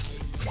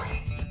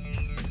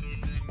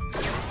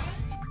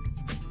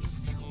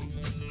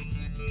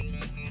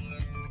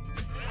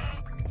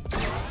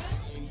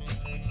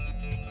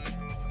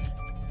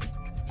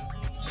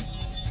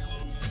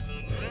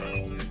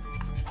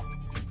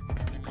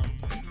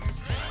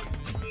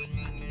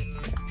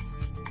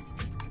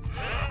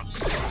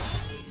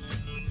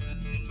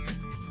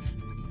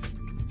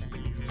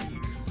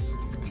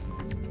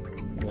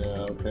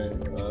 Yeah, okay.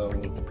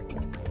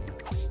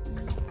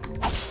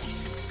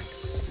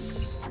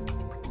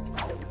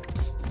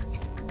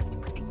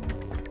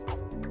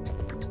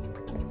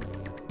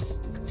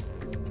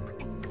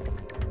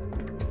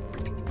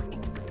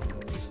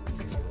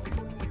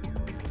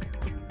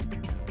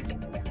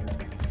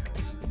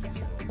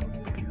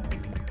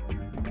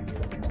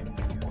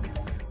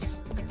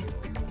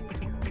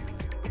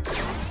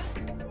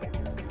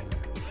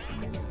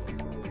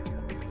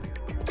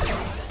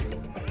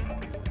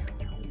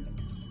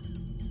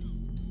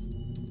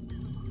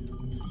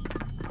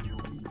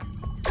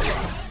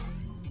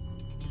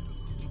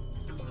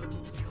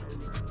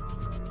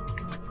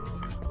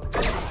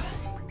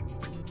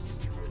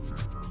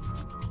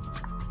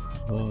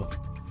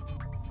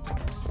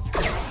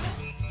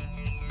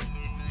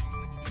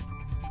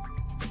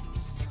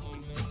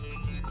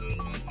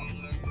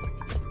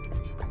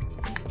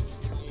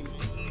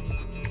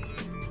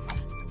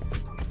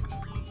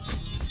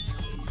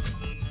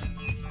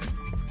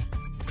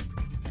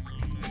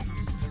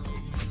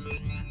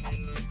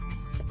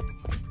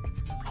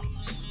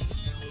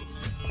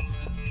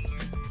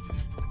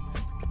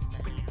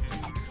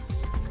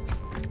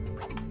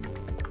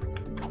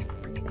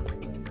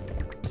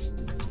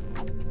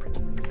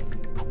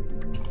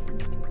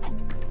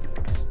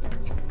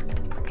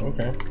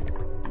 Okay.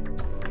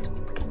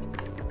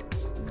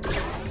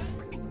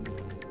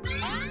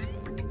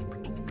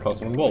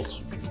 Cotton and bolts.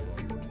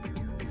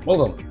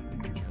 Well done.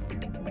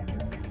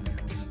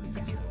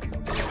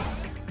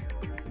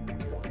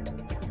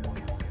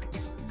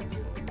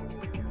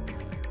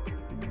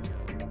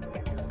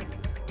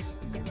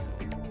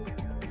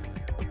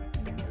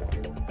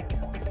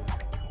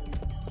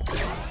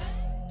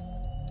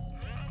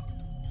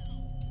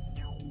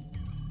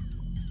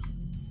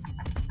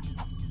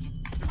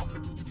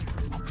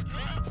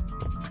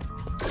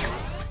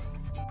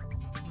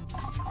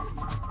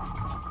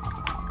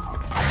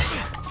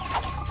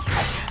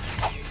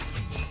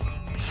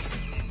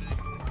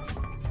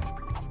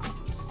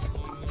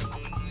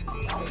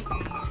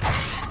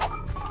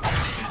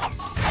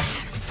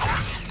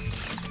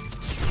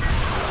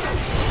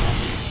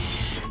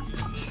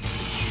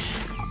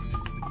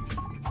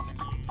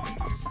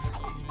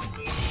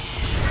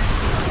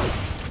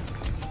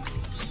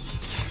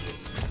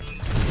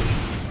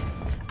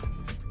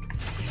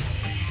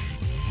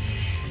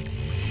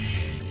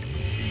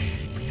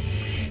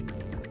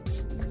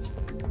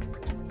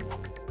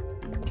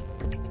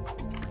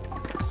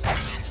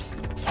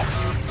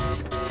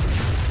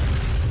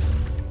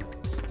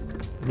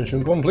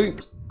 Mission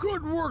complete.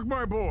 Good work,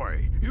 my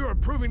boy. You are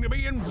proving to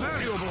be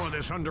invaluable in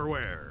this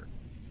underwear.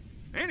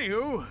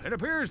 Anywho, it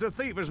appears the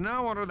thief is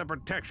now under the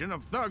protection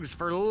of thugs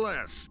for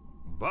less.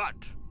 But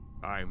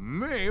I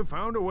may have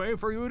found a way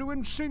for you to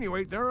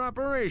insinuate their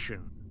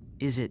operation.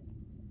 Is it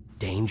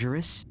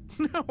dangerous?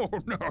 No.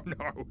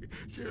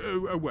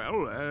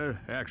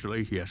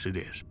 Actually, yes, it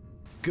is.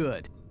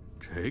 Good.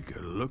 Take a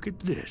look at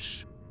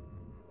this.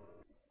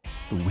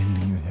 The wind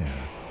in your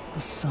hair,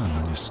 the sun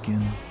on your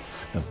skin,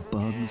 the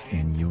bugs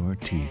in your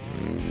teeth.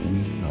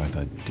 We are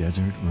the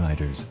Desert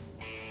Riders.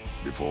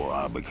 Before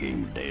I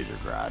became a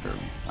Desert Rider,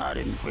 I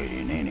didn't fit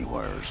in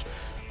anywhere.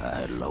 I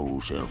had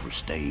low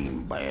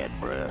self-esteem, bad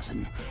breath,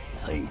 and a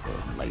thing for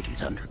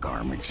ladies'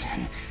 undergarments.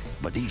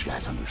 But these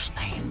guys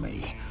understand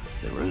me.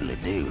 They really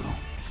do.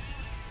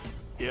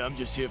 Yeah, I'm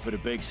just here for the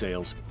bake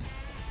sales.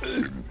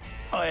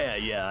 Oh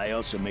yeah, I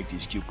also make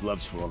these cute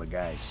gloves for all the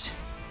guys.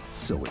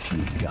 So if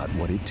you've got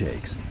what it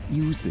takes,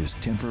 use this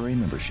temporary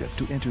membership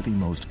to enter the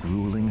most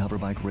grueling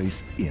hoverbike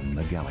race in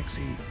the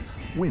galaxy.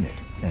 Win it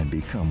and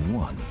become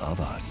one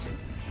of us.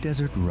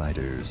 Desert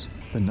Riders,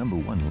 the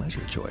 #1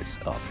 leisure choice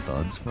of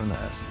thugs for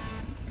less.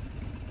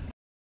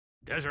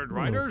 Desert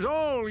Riders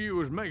all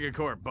use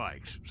Megacorp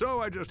bikes, so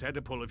I just had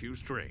to pull a few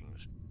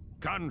strings.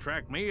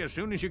 Contract me as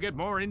soon as you get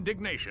more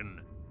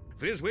indignation.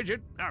 Fizzwidget,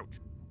 out.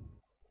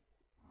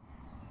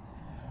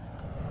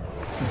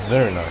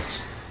 Very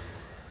nice.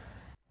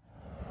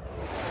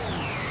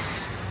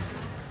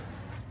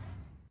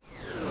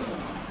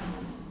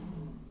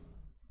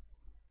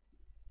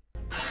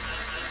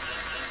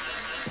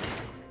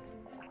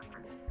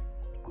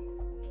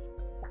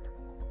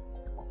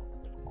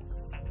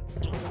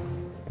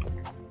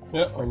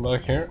 Yeah, I'm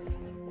back here.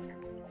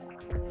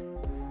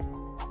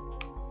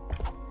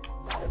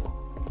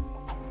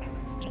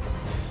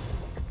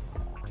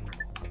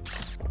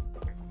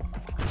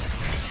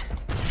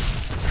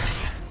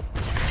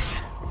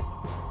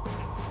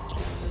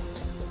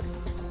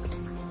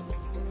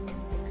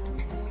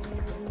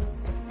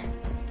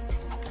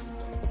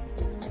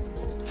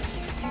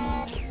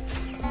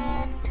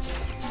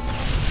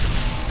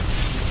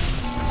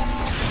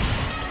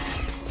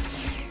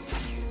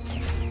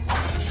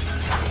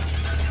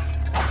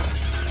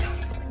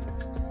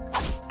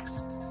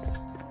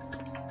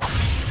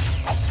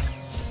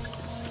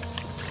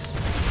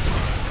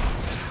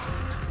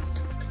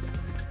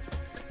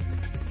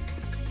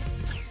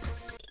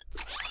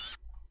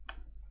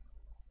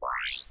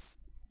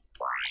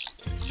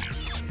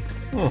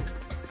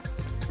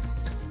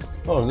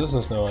 Oh, this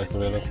is now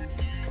activated.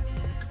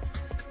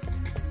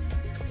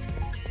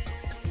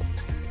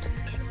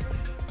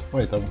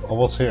 Wait, I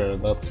was here.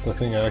 That's the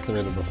thing I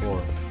activated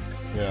before.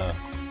 Yeah.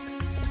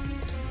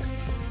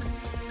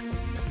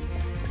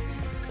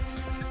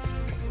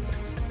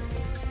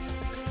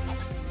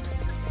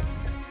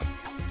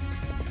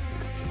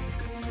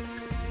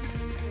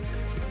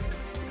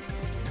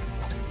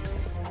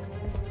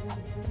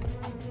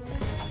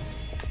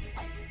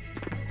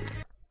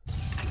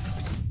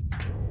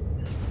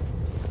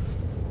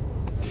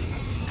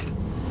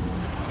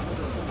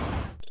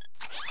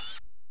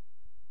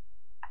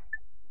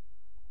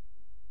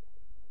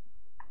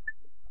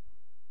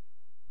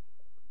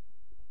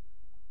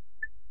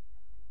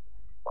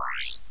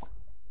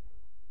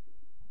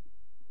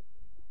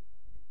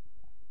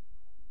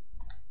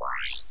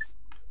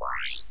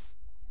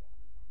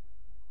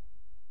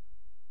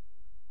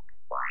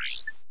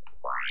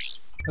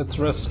 Let's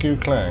rescue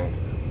Clank.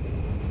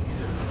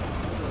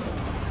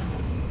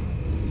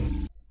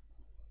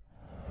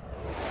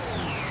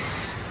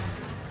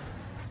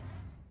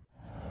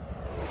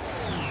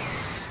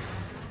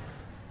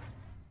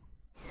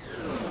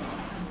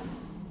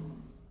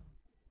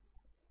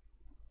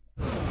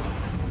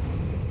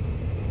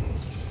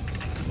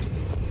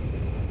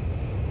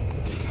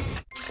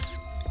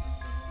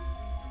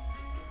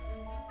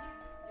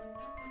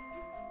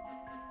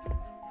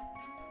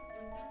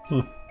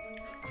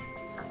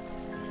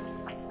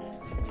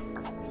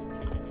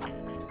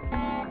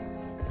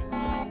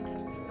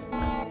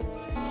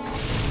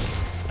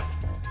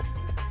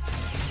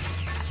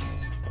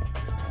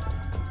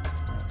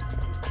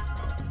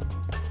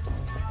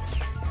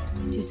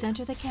 To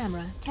center the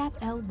camera, tap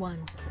L1.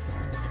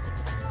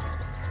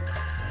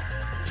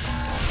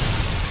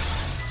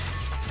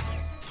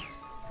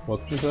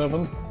 What just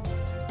happened?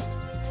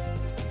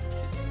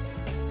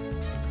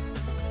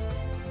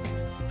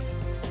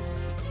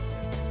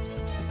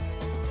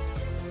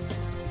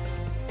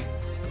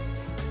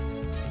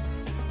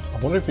 I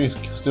wonder if he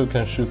still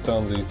can shoot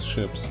down these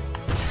ships.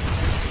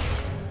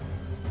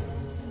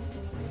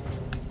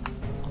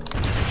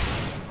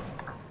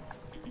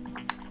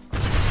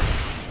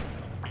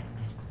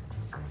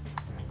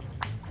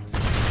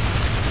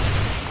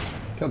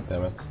 God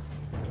damn it.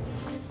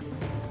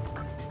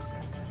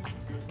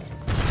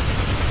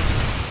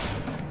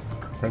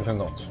 Apparently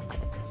not.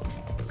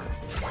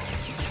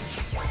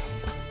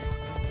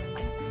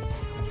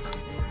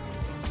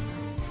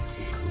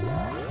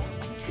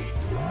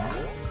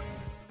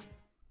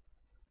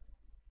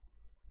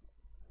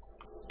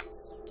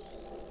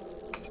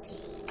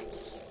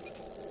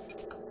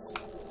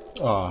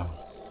 Ah.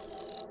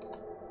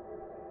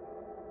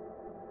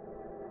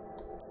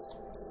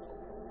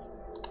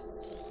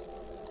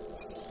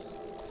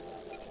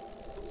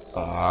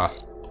 Ah.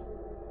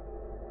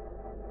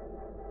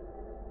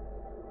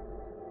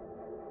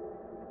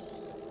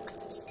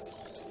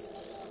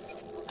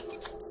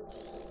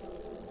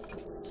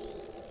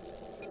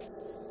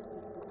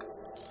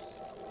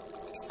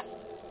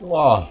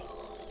 Ah.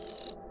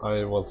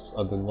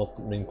 I did not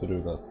mean to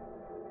do that.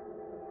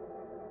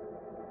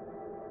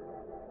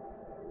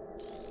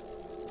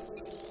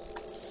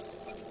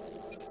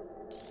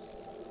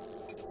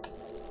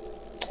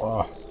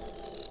 Ah.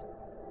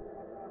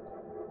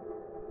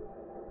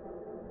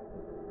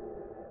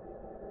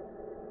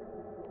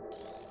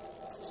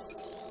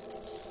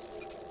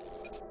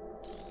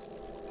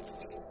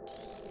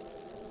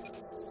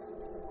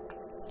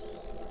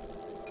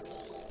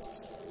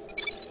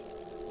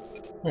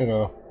 There you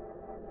go.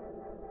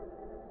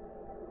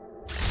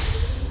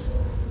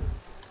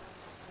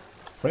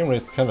 Frame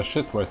rate's kinda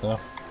shit right now.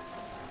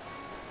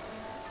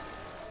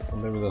 Or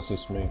maybe that's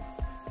just me.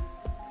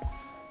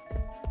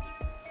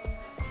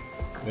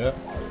 Yeah.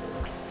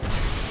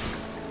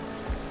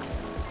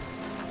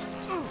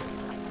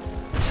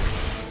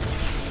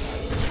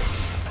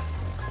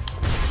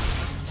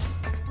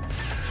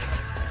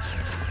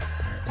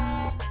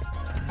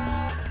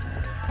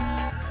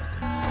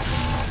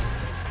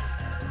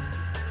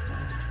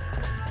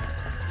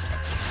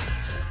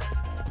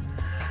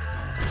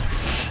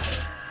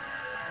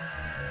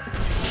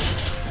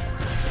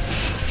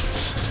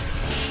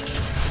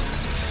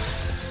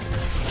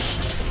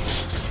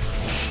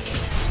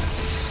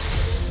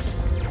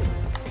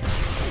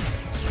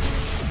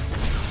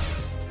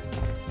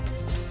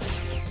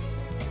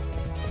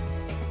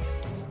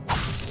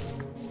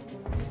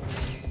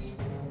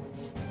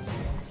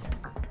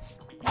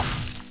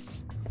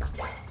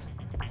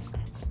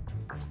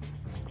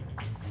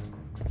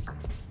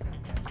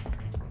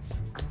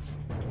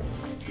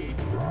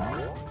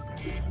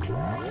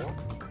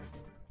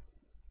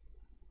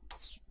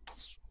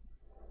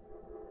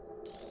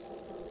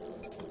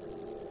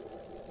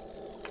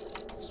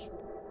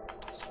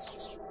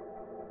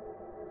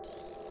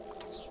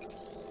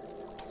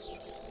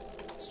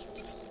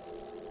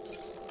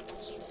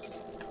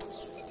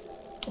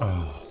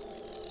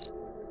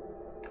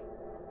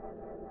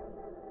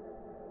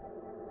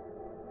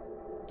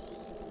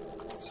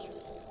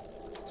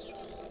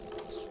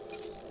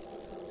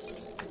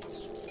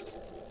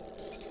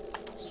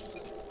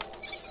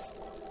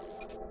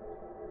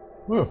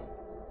 Whew.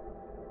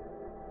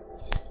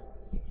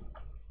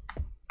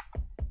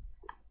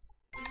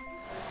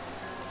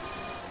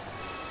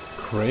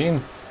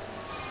 Crane?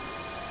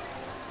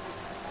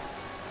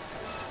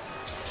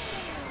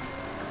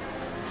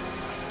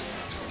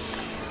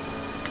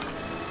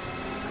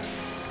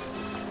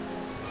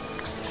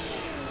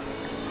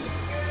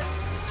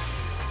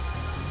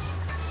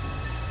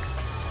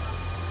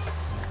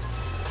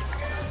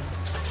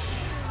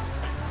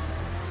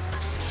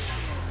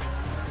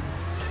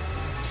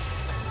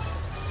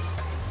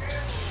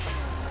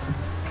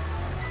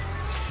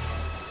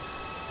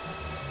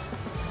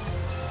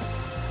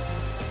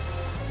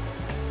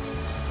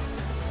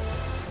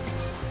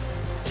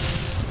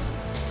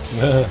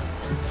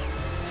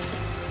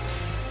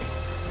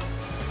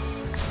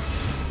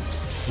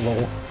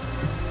 Lol.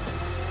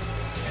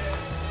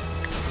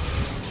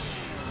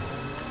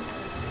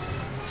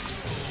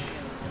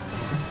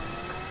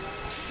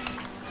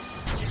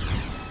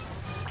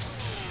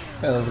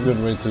 Yeah, that's a good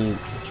way to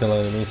kill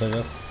enemies, I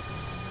guess.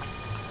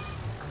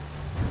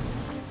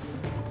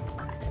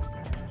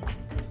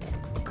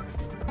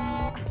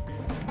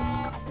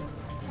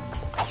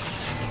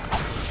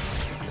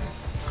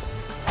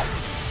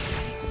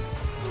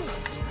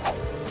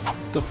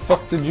 The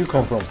fuck did you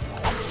come from?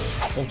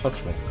 Don't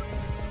touch me.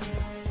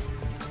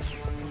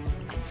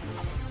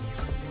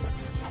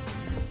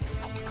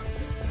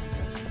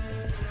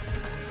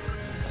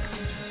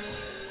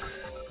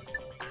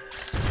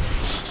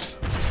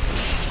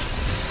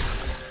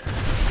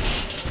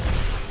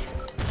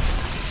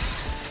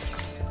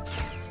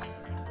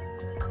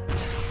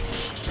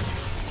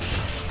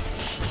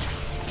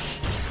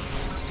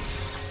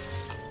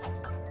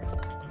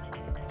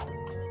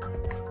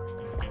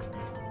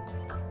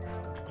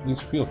 These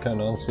feel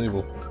kinda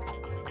unstable.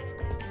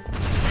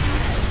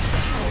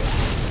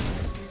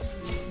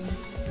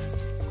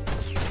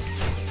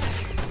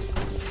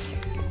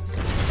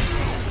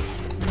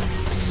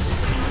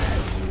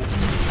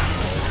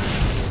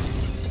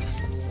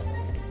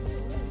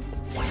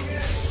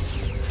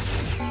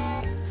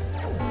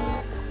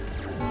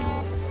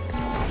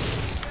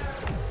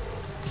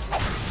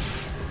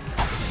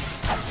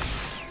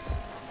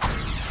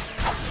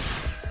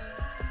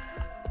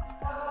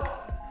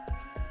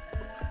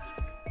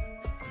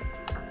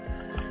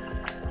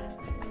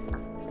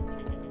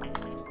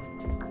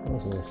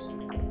 What's this?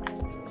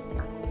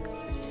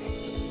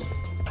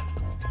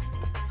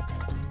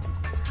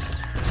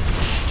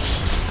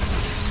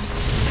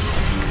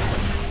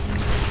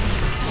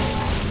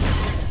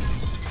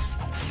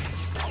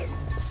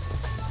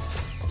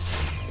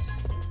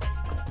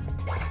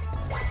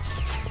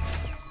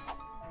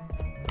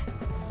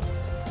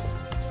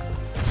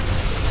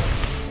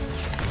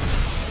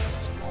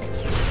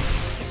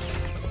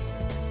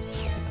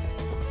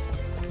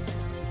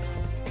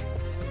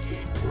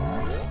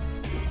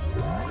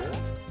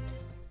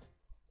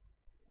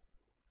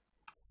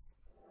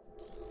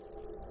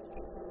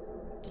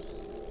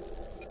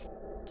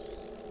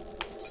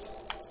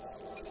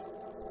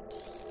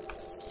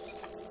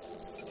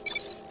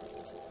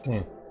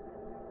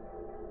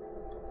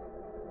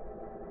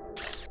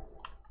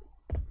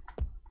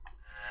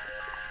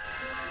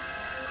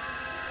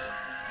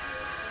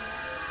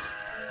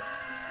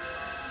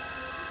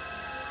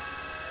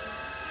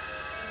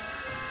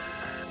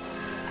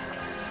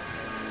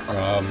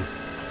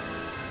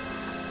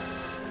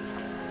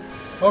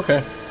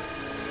 Okay.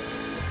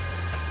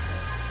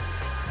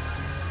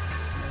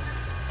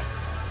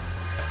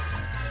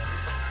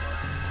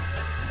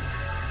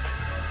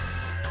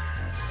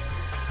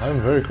 I'm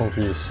very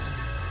confused.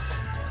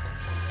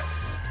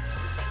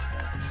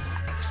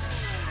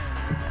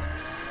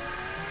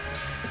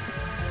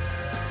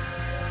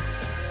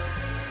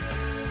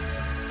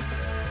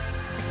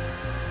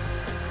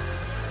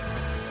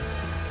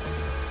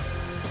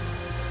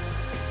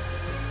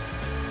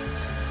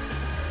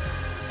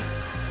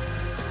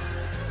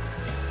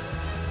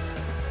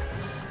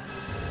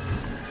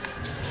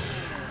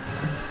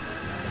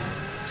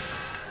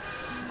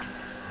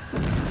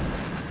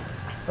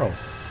 Oh.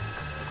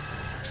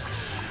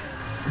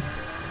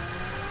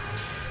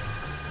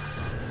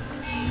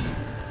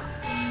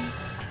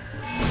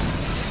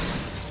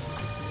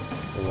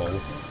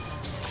 Lol.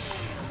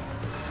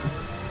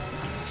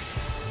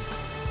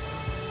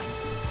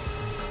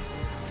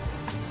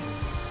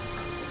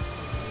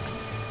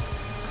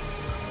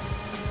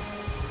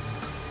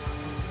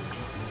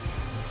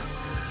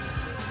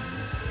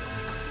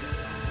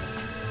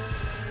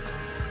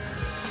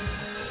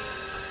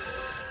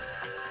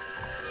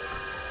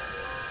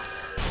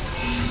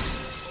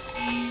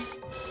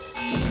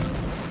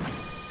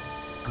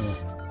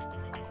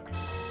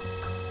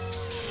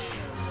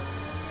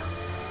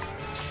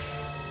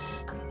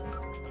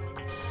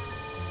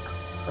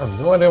 I have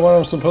no idea what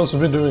I'm supposed to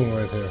be doing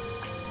right here.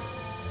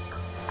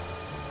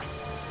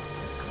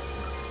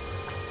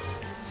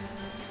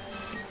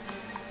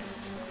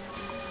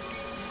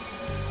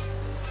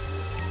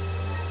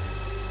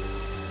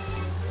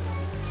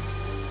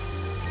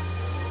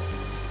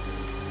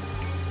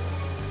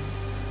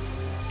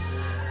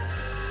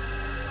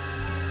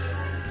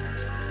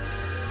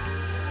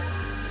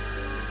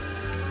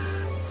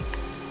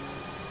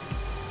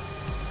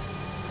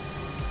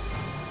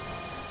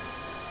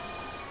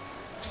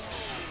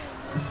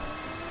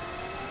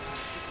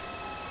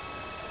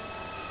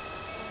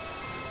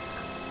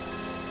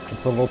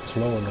 It's a lot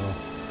slower now.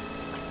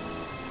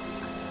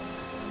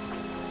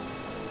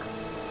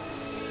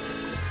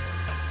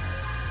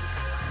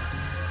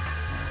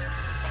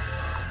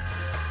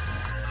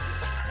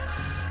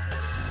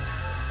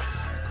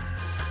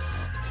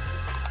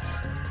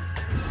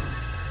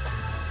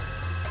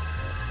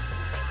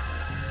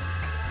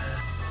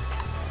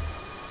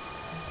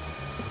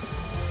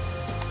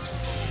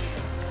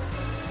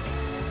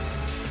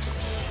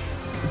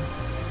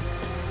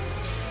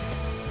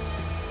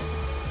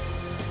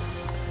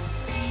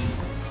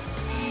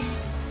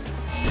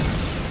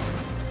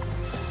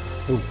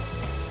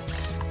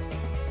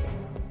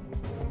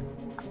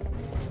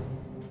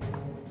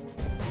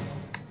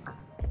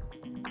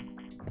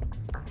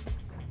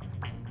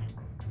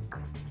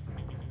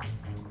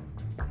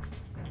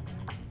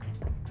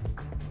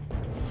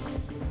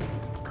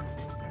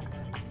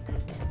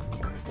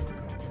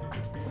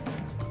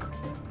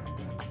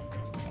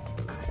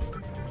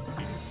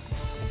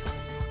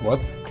 What?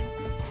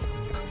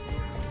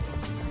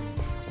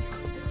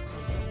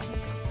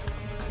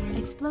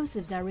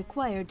 Explosives are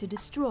required to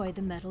destroy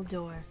the metal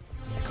door.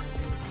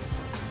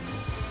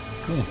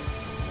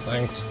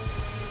 Thanks.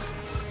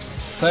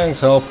 Thanks,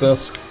 help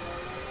desk.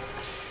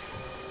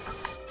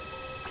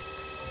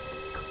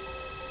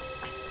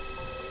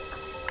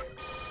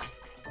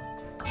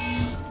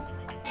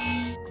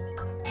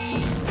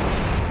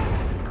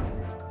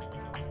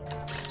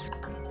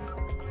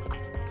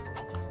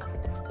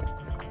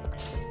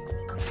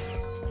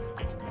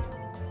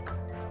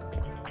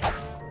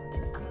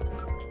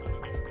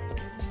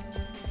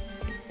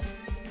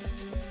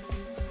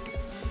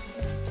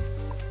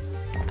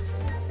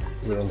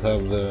 We don't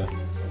have the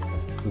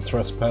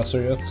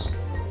trespasser yet.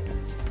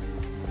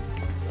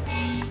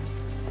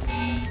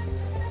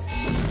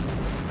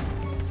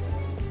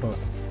 Huh.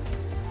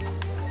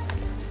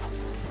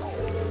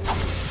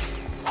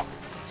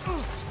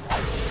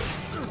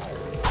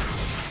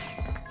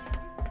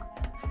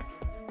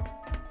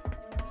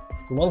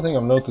 The one thing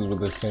I've noticed with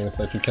this game is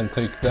that you can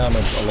take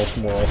damage a lot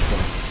more often.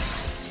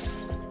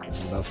 And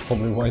that's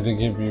probably why they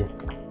give you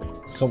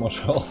so much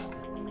health.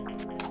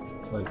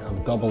 Like,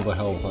 I've doubled the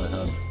health I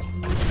had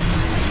in the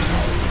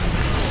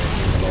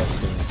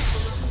last game.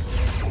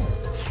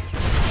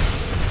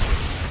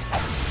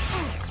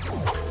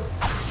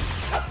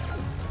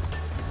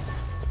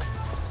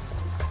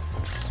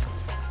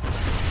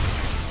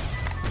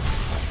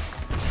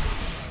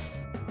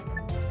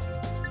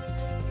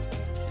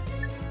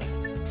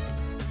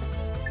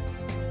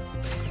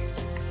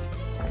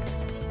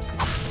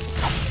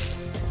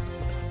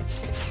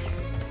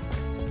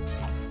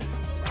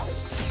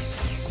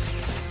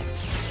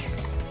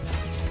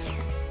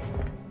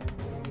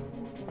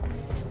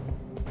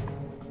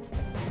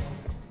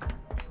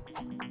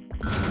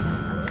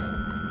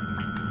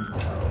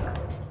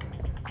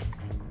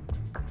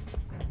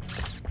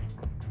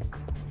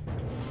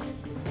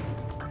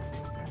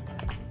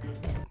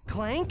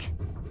 Clank?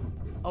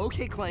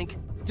 Okay, Clank,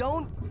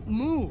 don't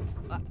move.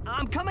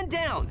 I'm coming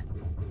down.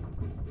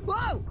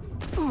 Whoa!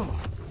 Ugh,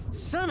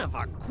 son of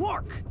a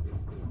quark!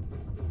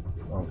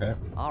 Okay.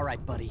 All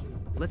right, buddy.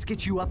 Let's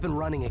get you up and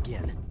running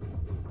again.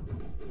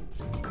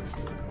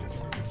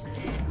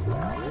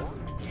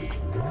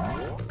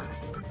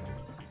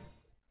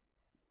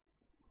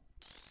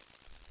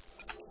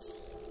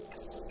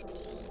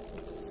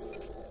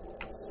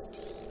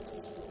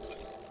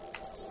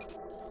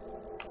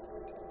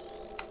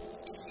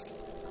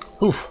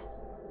 Oof.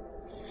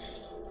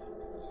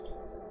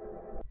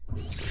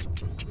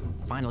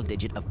 Final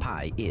digit of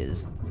pi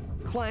is...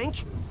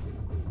 Clank?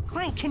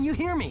 Clank, can you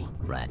hear me?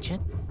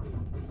 Ratchet?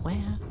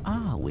 Where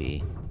are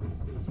we?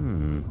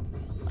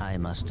 I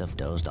must have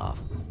dozed off.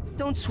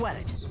 Don't sweat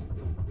it.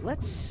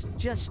 Let's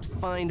just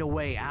find a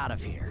way out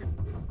of here.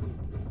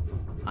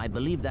 I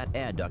believe that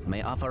air duct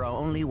may offer our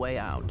only way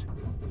out.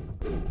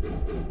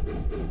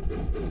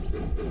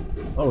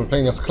 Oh, we're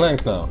playing as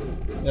Clank now.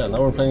 Yeah,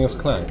 now we're playing as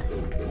Clank.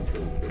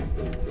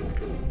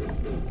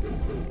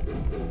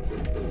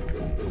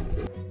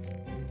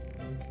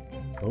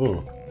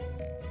 Oh.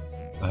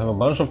 I have a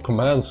bunch of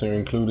commands here,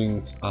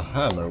 including a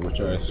hammer, which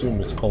I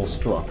assume is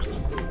construct.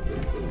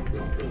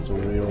 So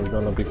we are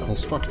gonna be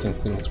constructing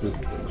things with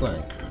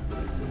Clank.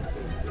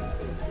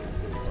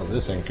 Oh,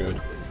 this ain't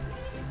good.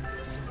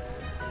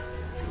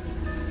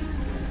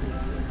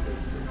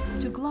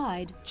 To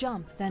glide,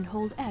 jump, then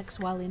hold X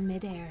while in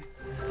midair.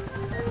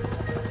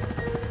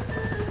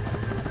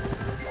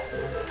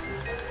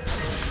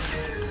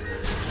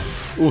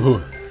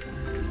 Ooh.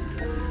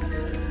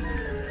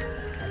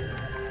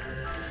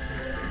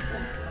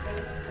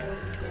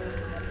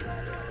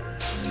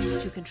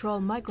 To control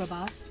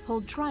microbots,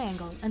 hold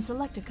triangle and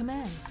select a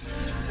command.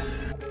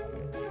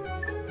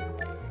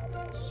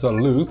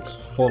 Salute,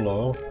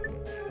 follow,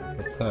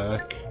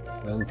 attack,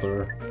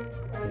 enter,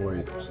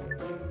 wait.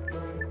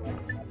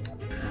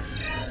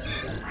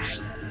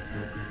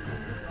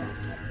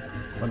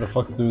 Why the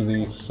fuck do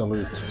these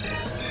salute?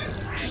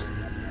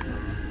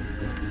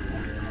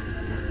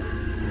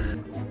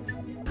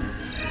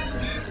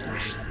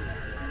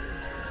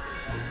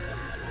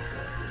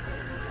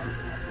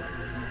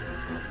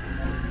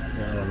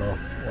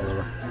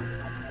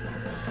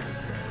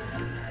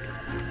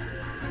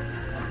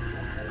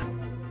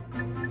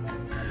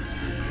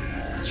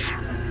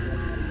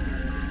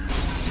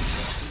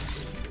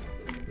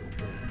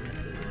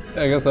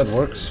 Yeah, I guess that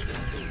works.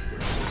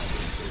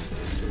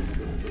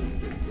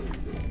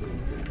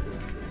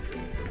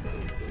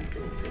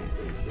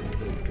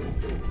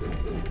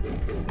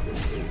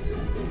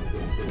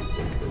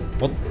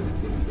 What?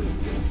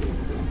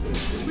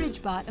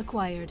 Bridgebot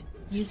acquired.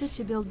 Use it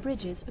to build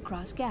bridges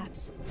across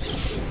gaps.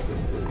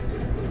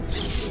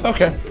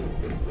 Okay.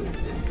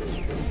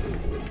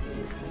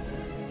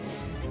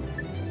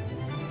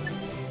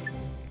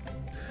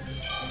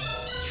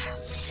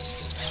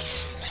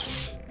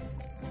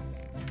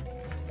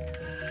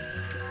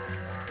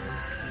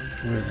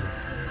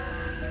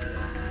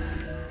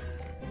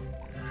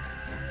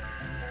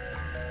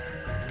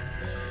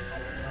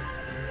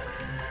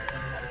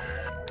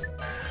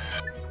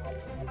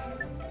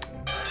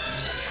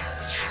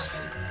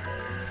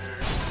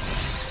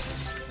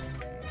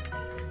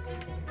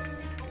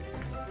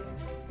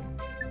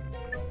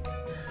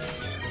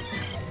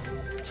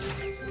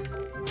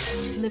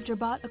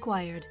 Lifterbot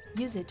acquired.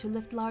 Use it to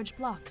lift large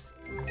blocks.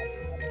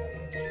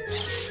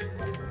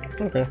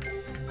 Okay.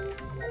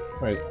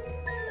 Right.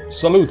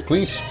 Salute,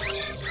 please.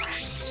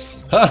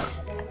 Ha!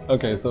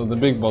 Okay, so the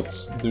big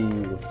bots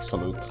do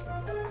salute.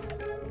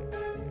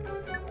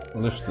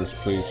 Lift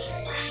this, please.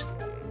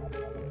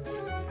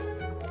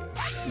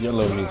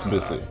 Yellow means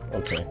busy.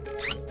 Okay.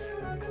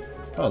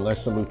 Oh,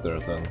 nice salute there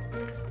then.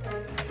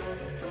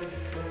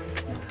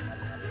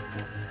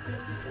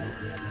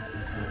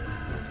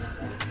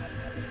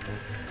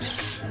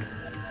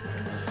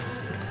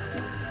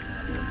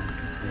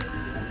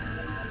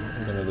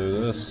 I'm gonna do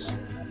this.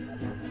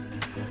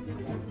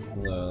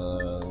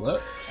 That.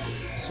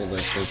 So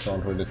they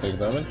can't really take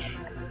damage.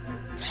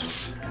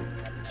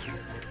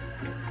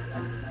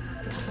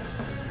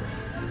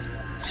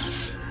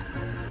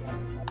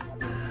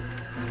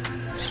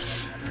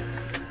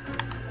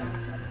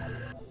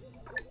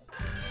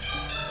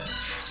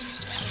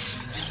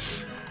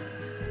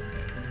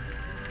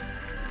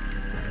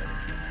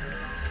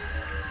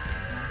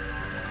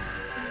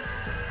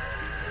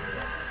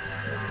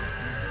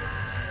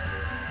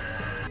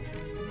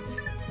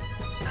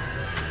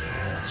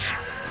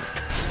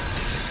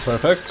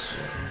 Perfect.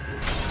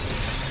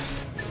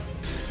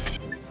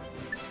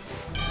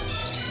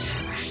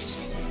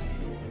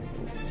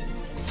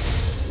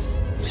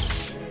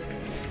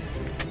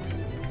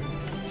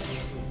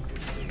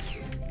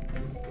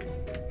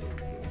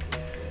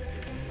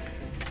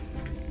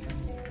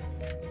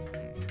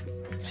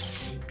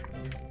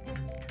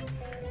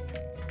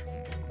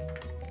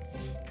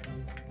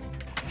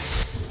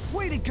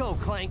 Way to go,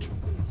 Clank!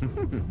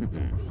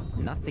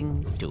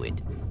 Nothing to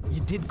it. You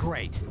did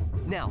great.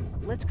 Now,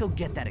 let's go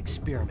get that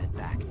experiment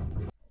back.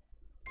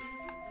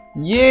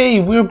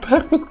 Yay! We're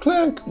back with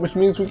Clank! Which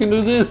means we can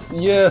do this!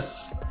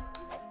 Yes!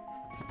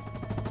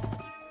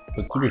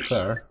 But to be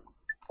fair,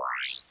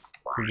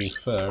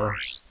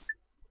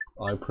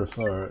 I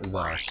prefer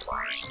that.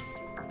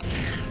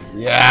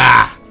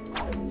 Yeah!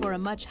 For a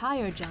much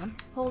higher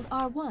jump, hold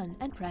R1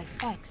 and press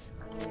X.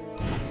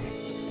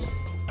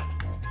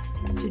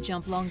 To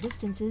jump long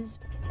distances,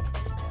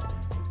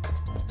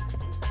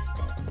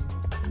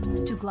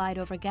 to glide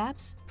over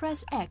gaps,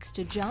 press X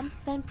to jump,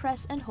 then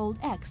press and hold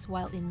X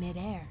while in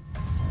mid-air.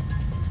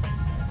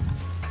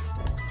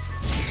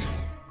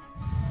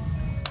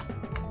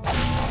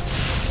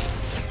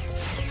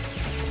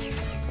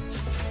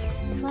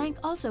 Clank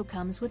also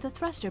comes with a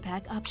thruster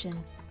pack option.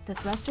 The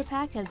thruster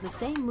pack has the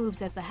same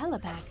moves as the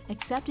helipack,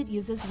 except it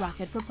uses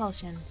rocket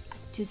propulsion.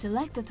 To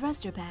select the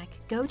thruster pack,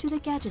 go to the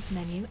Gadgets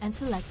menu and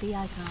select the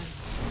icon.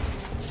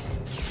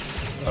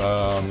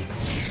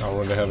 I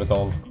already have it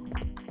on.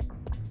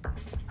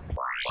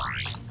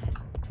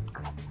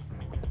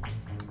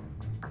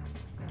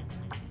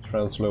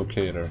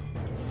 Translocator.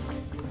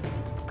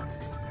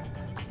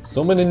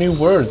 So many new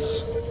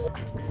words.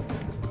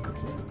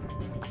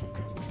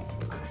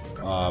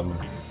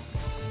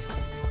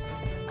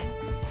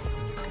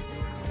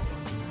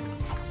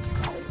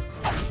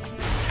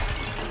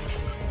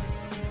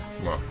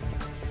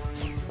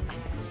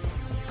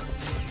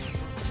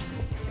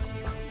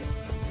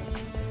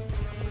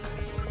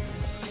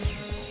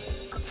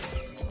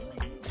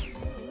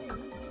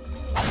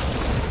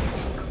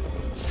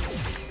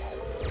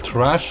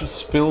 Trash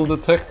spill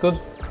detected?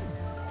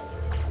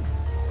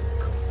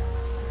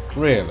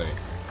 Really?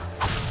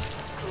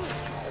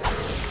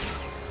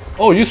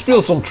 Oh, you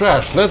spilled some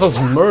trash. Let us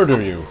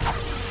murder you.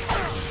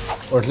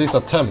 Or at least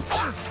attempt.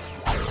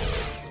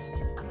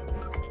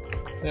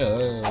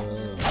 Yeah,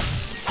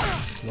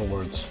 no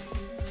words.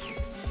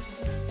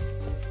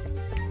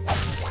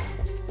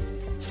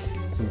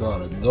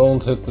 Got it.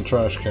 Don't hit the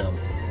trash can.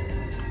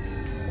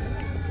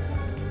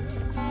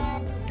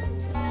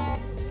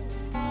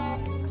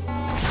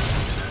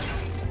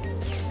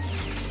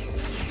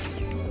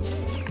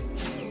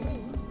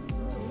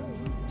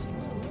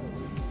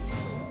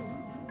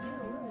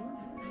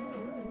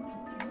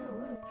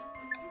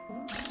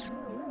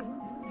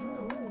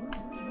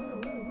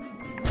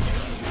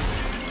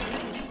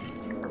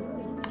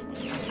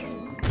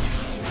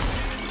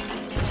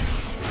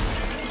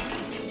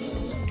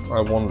 I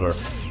wonder.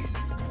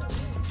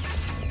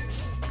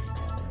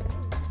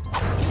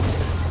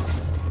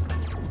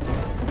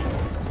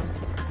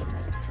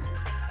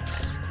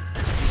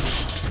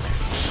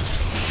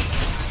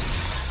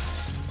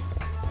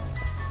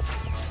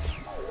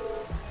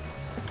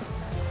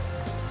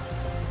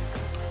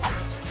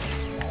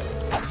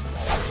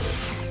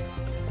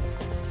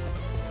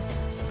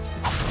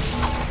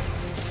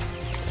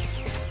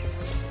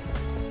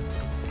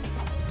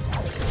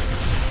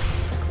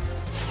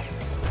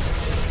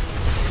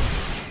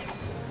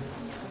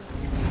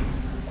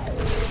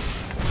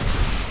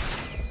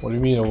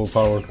 What do you mean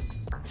overpowered?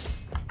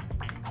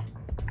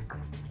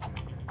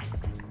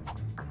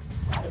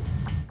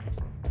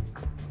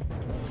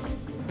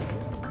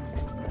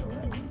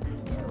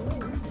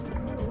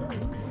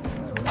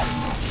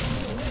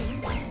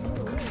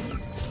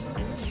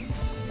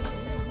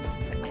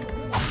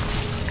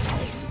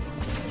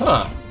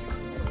 Huh.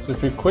 So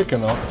if you're quick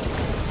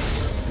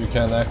enough, you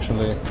can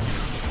actually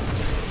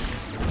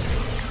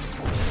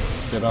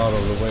get out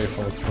of the way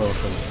from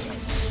explosions.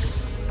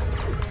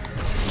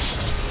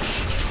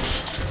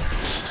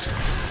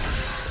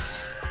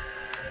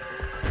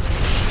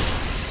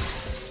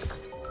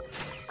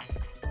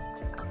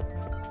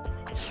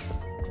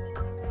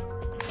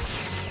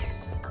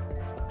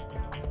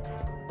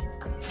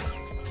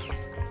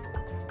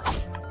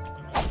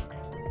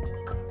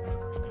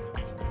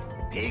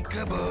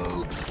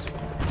 Peekaboo.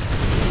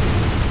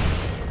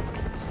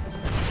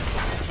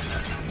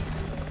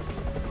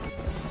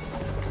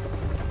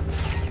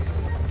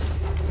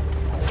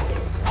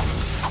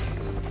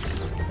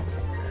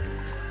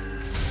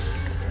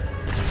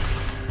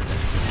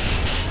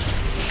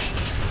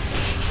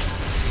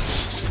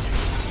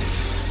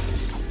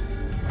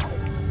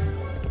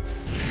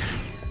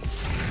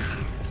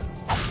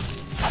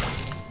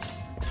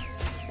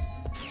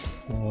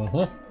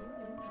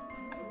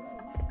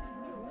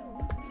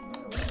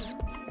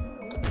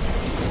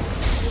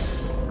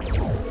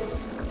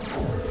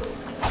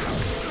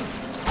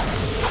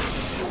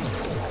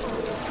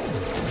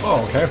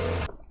 Oh, okay.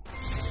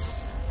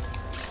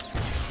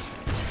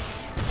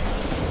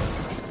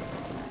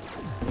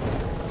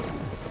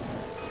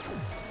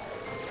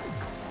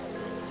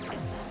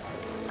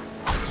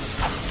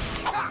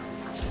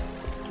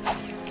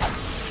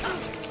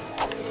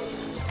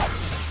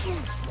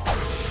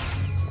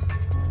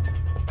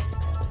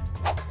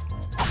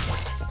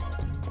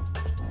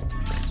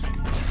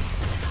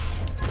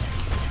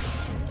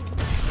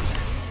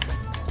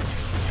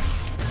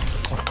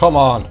 Oh, come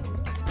on.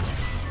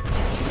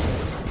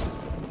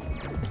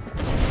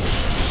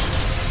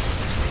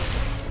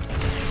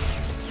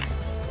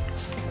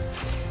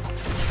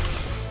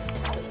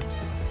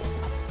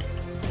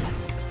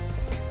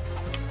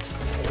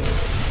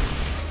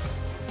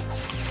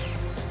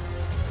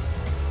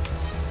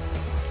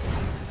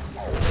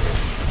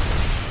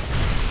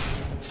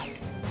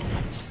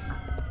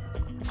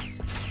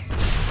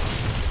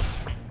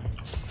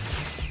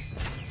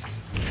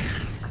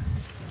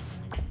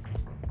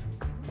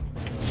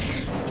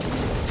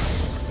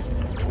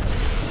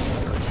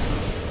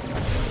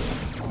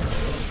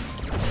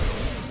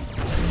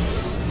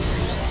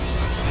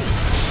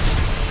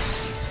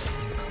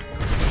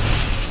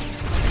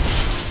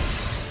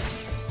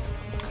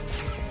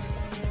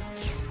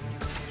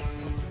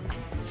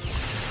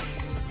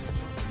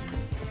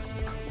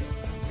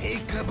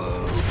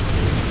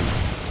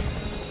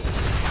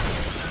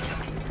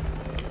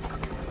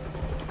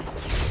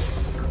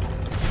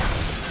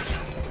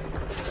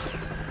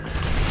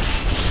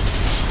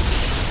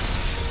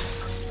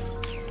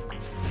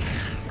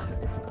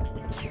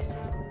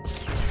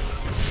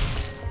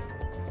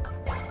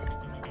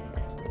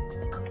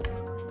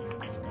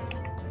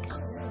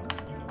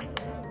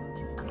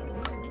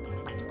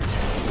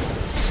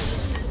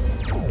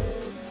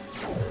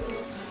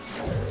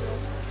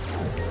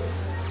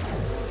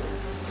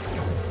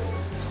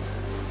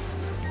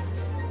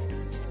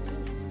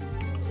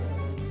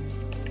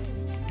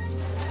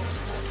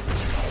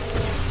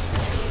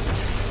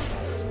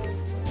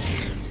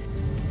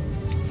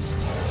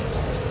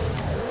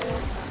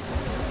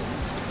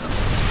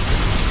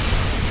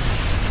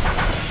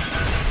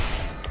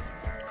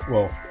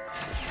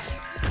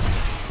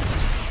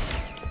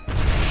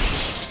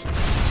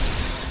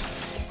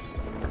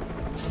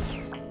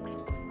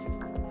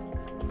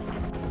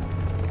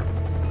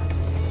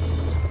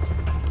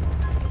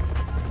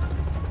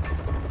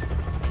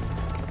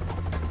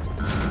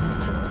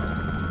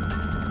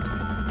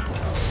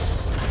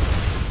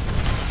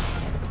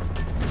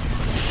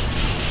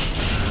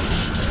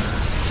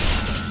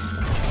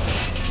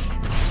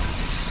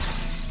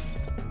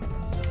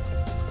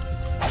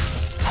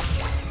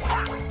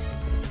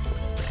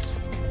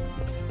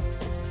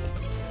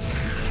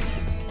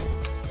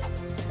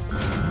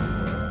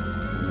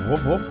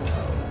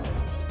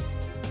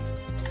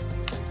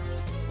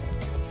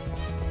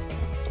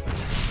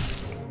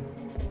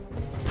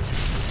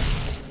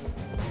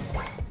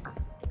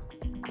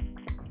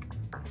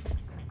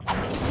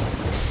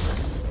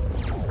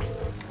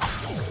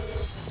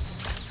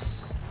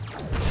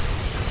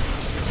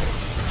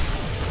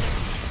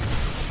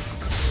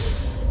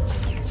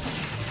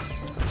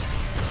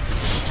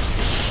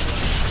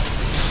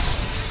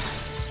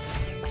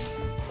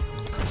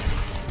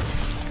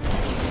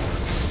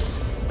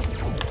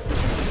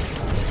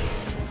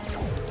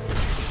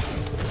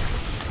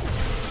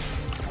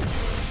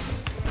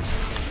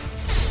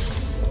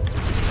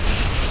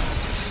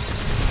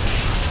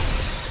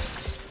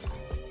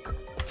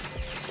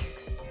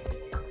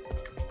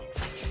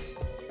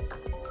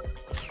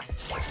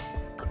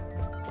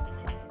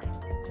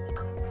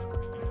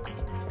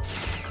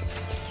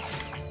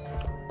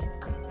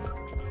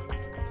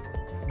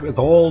 With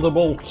all the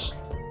bolts.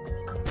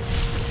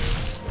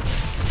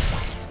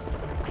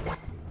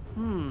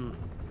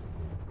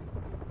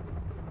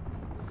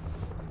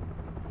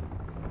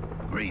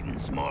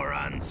 Greetings,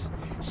 morons.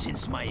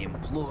 Since my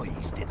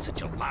employees did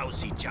such a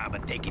lousy job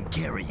of taking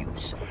care of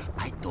yous,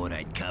 I thought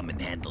I'd come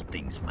and handle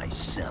things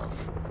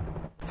myself.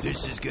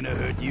 This is gonna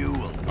hurt you a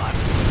lot more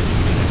than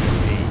it's gonna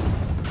hurt me.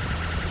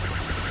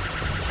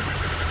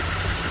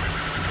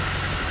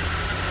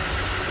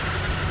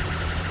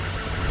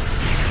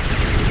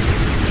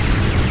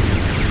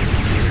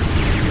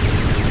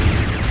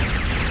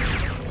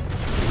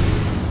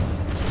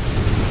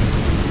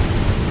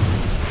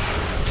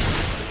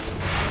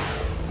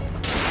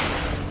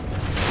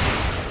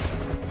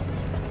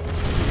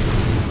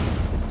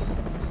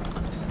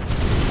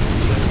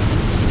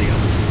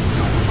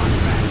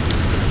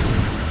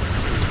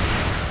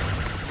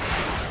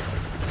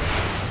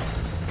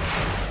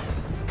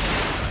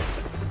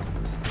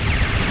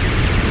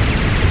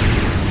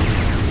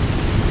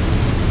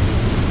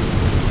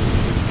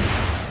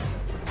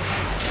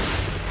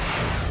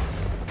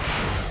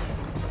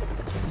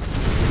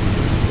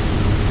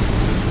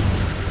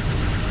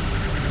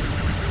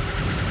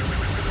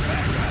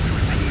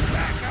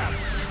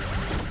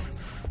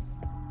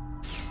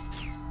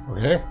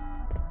 Okay.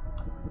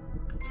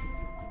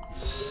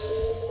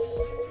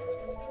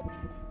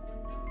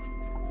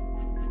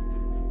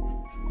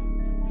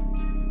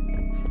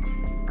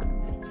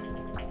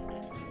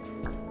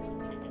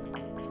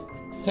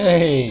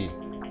 Hey!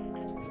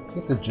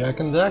 It's a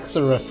Jak and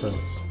Daxter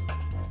reference.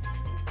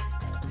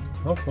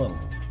 How fun.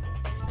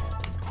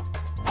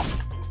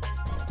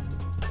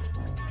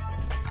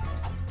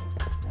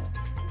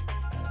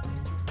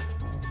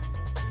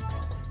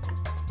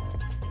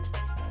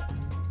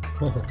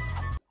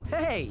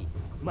 Hey!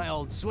 My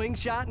old swing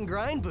shot and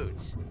grind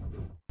boots.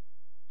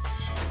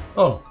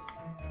 Oh.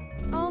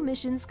 All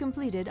missions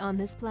completed on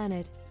this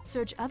planet.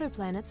 Search other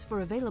planets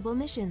for available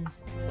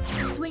missions.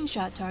 Swing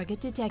shot target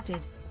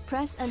detected.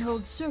 Press and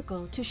hold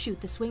circle to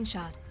shoot the swing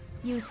shot.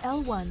 Use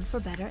L1 for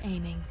better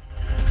aiming.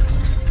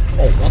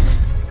 Oh, what?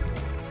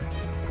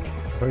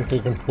 I think they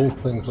can pull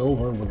things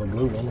over with the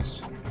blue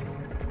ones.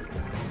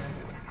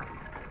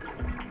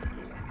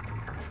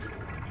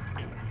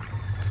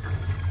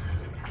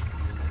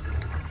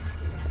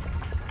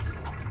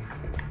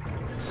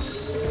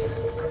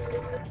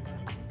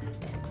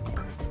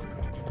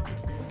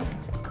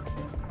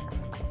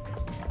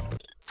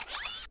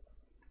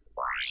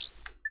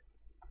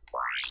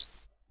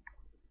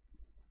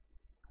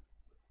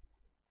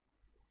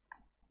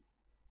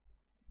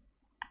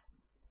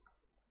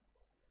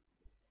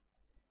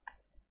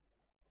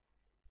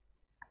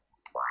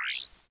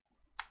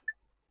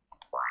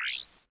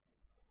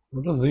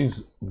 What does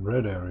these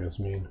red areas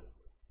mean?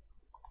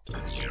 I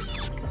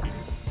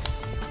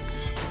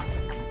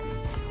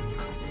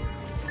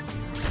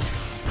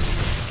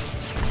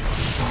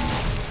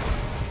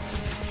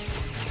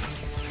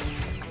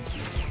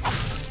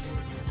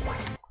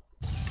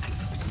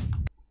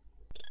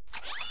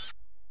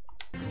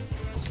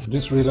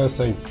just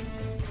realized I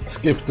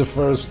skipped the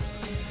first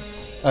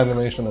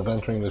animation of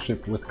entering the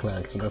ship with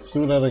Clank, so let's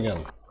do that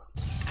again.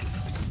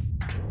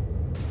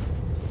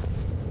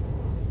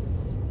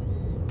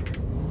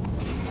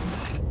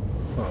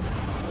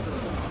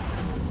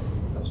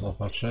 That's not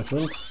much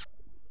difference.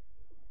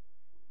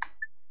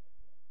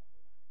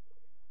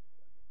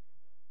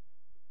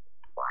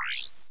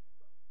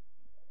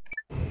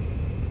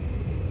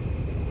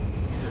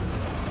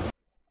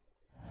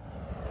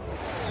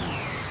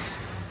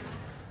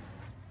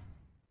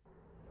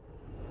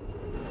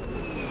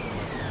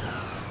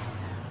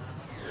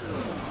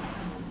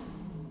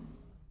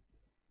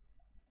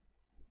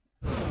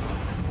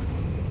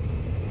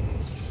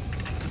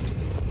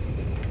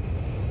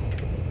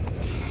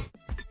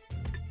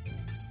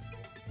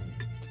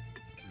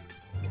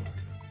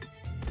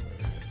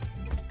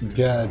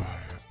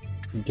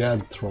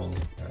 Gadtron.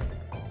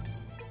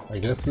 I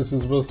guess this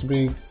is supposed to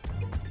be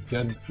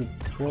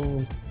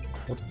Gadtron.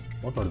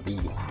 What are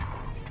these?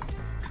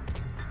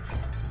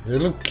 They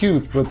look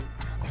cute, but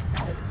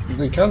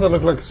they kinda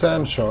look like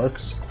sand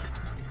sharks.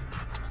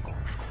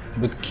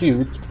 But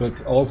cute,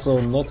 but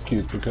also not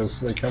cute because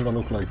they kinda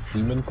look like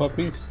demon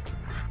puppies.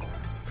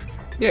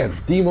 Yeah,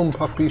 it's demon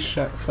puppy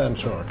sand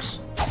sharks.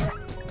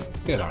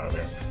 Get out of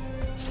here.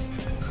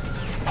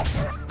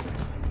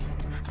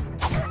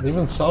 They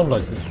even sound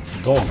like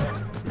a dog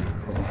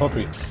or a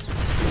puppy.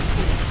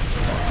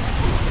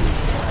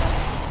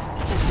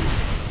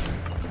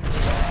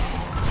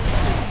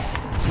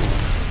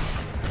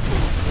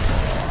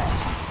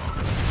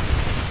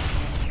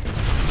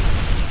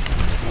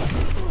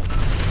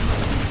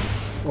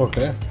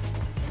 Okay.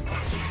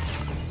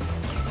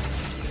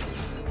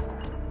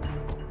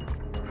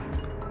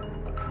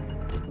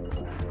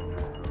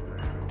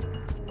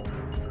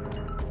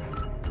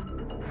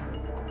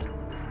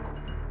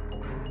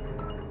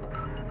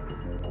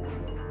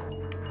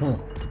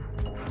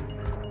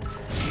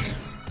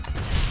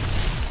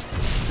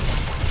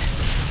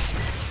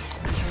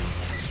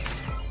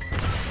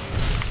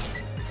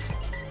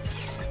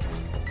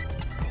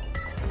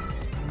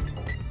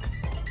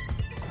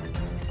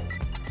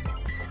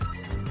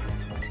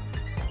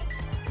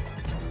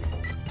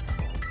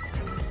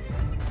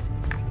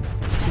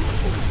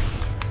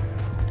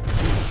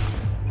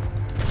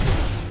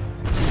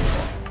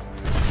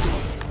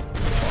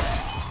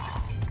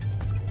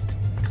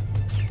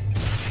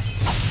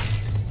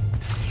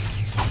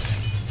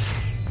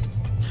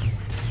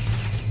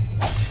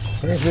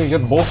 Apparently you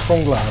get bolts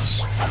from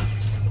glass.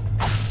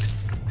 I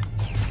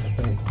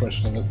think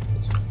question it.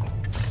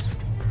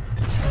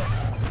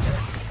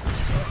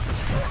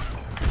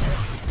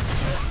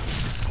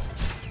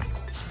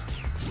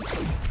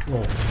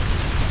 Whoa.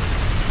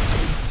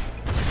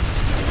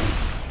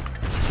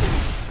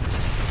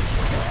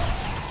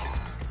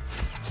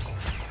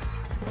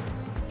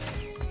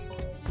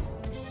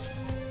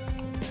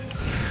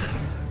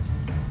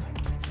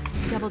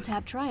 Double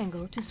tap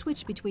triangle to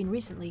switch between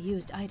recently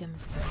used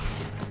items.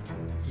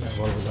 Yeah,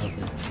 what would that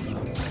be?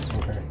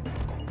 Okay.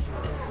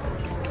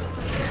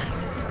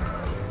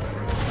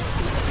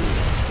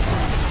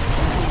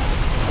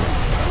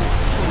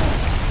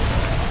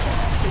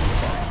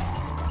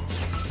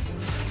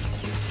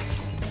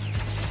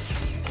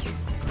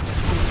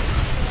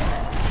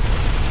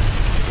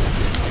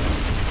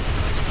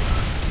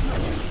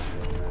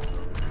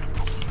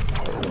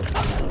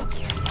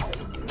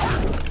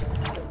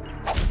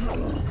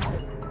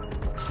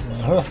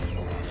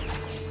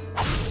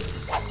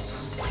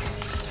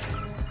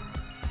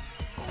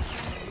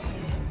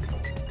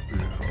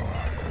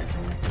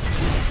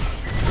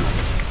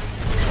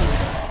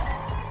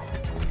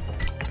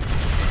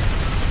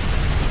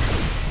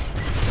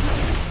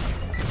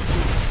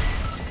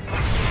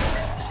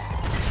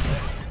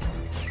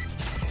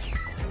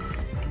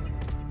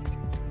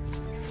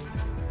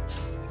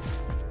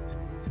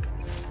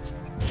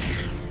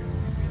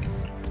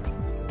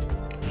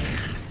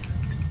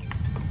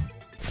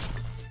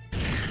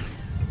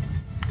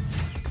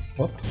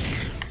 What?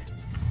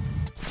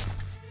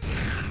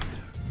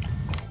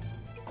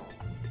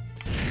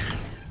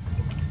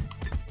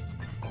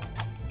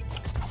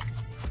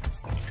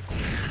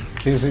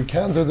 Okay, so you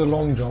can do the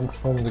long jump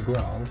from the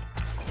ground,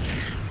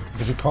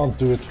 but you can't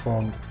do it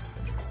from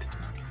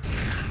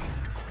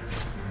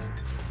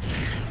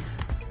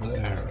the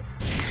air.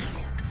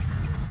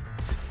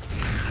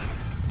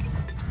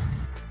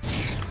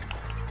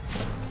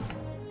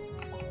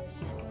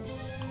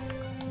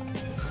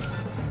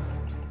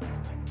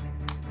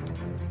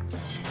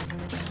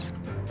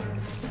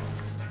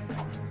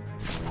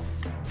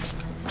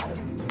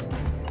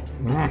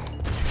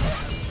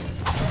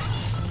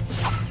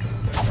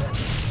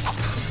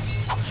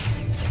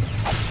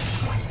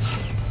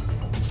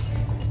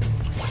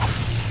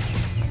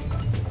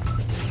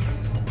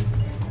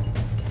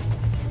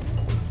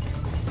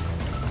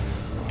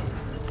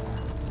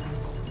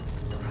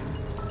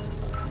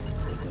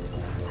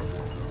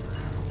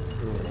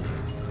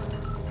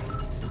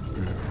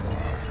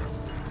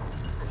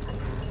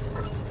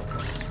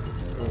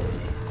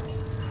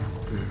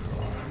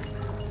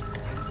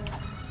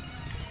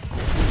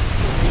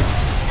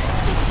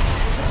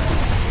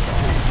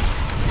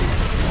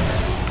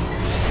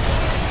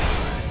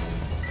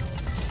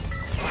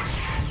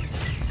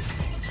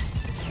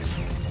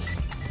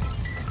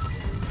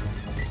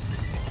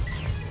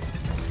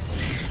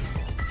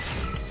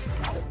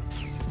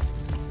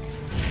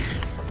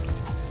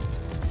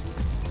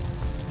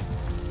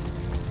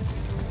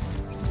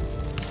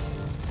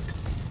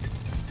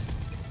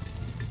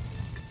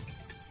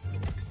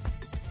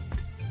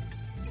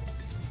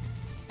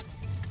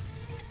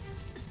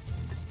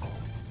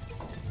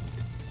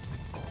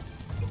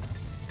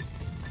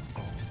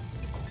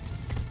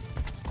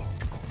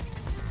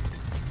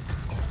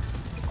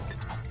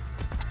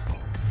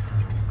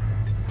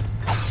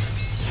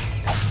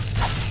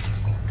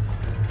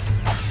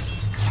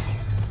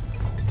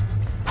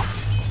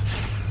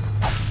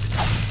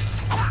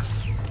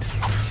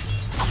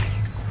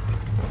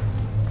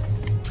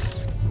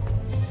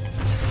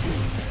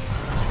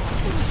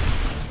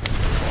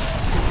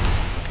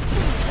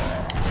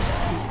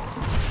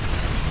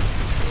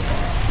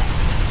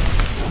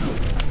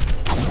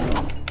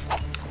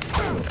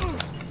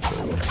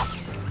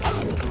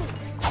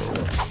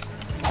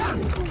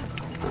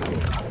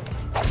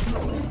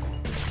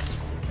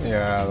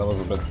 Yeah, that was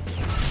a bit...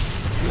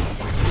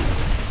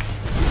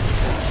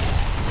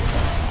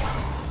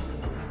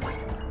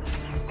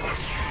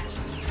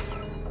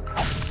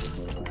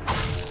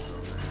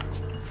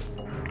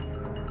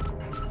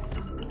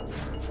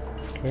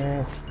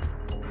 Okay.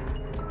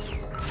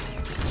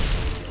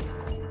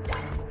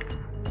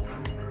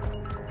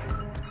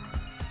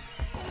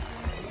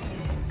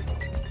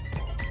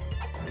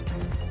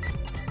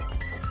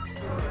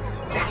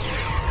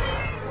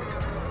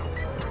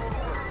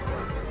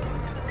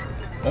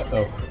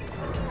 Uh-oh.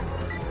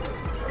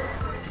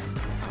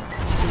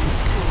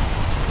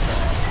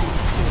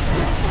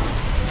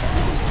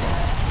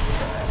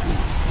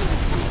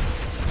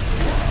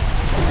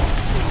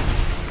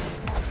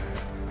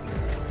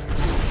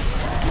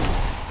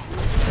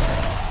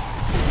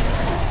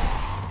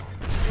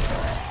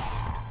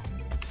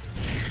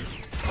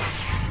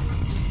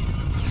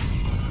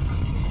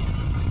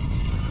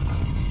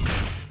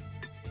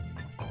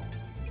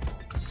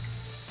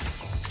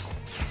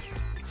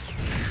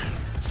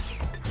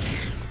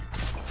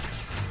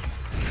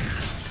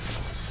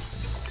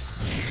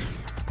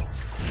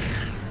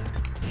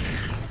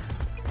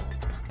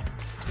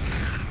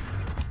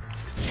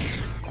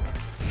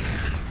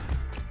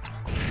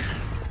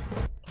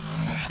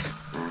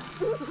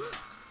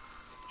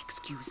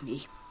 Excuse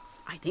me.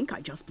 I think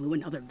I just blew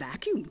another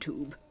vacuum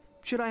tube.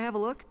 Should I have a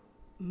look?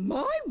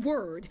 My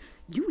word!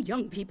 You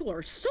young people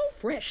are so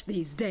fresh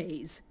these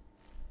days.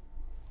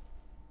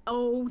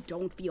 Oh,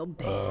 don't feel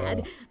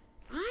bad.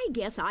 I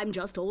guess I'm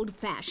just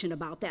old-fashioned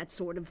about that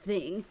sort of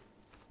thing.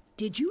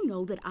 Did you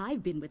know that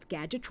I've been with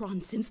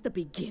Gadgetron since the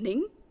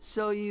beginning?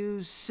 So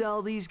you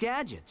sell these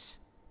gadgets?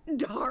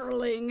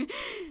 Darling,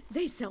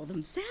 they sell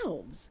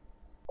themselves.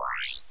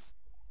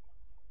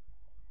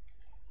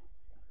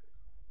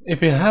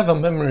 If you have a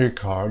memory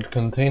card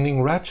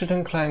containing Ratchet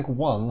and Clank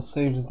 1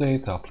 saved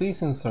data,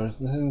 please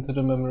insert it into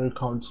the memory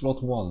card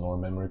slot 1 or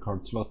memory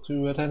card slot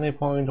 2 at any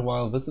point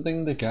while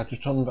visiting the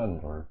Gadgetron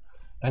vendor.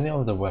 Any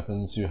of the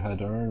weapons you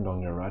had earned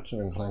on your Ratchet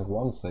and Clank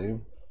 1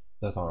 save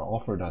that are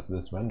offered at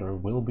this vendor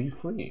will be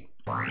free.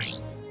 Oh,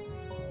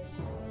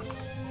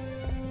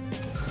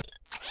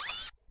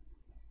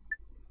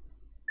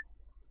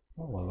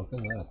 well, look at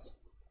that.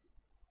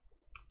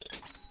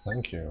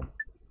 Thank you.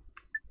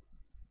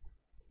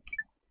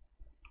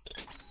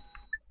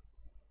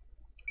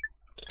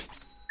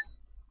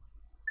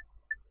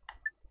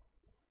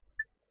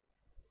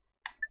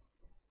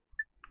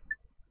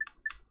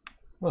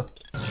 Huh.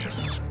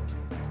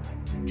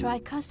 Try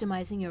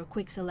customizing your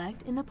quick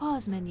select in the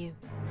pause menu.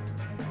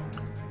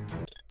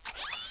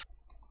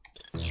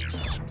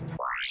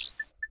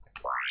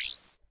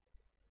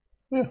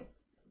 Yeah.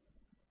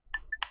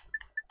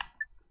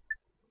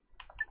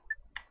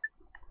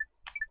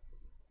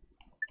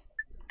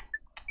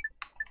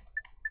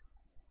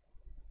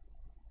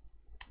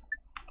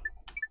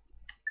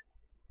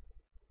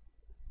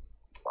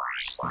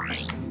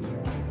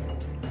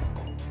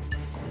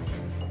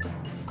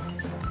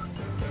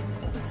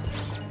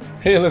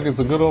 Hey look, it's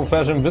a good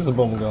old-fashioned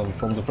Visibomb gun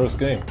from the first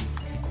game.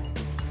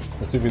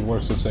 Let's see if it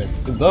works the same.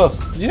 It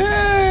does!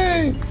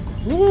 Yay!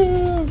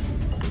 Woo!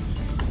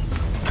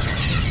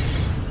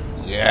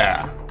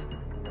 Yeah!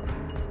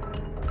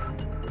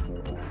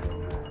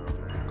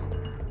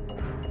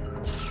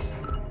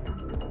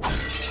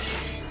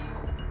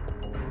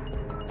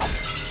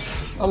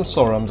 I'm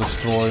sorry, I'm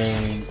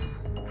destroying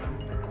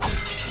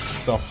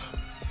stuff.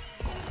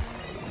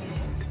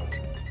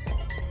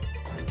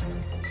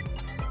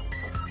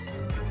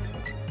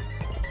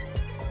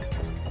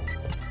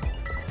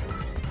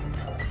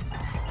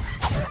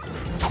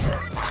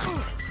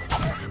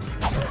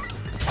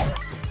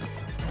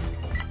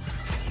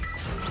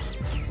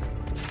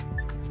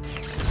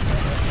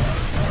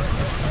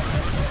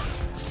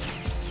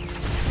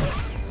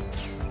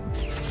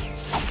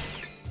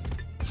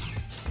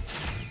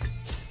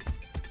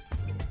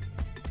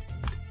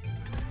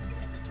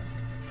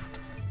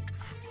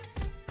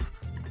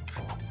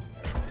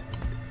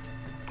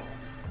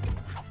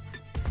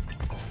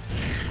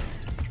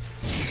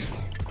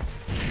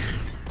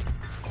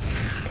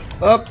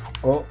 Up!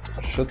 Oh,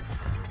 shit.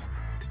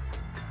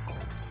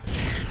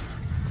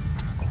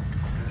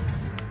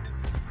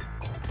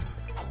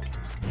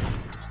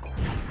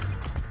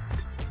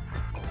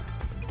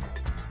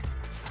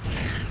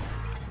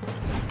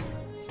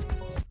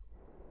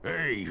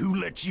 Hey, who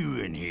let you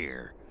in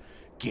here?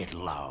 Get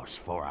lost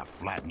before I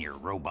flatten your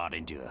robot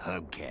into a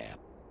hubcap.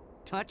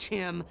 Touch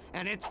him,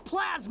 and it's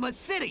Plasma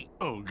City!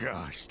 Oh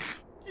gosh,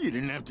 you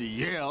didn't have to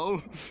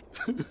yell.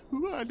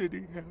 Why did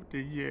he have to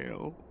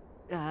yell?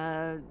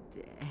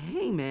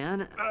 Hey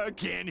man. I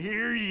can't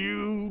hear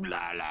you.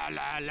 La la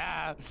la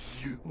la.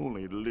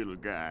 Only the little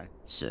guy.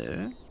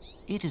 Sir,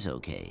 it is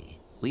okay.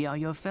 We are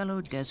your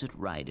fellow desert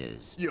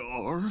riders. You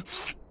are?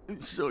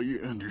 So you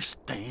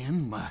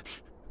understand my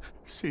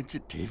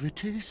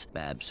sensitivities?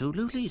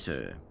 Absolutely,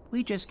 sir.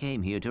 We just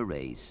came here to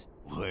race.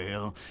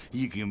 Well,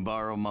 you can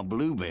borrow my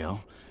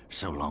Bluebell,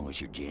 so long as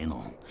you're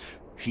gentle.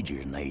 She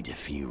just needs a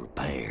few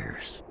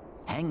repairs.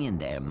 Hang in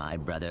there, my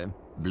brother.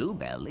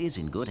 Bluebell is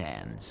in good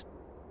hands.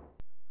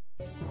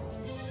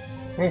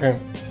 Okay.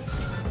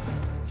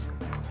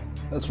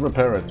 Let's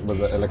repair it with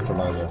the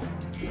electrolyzer.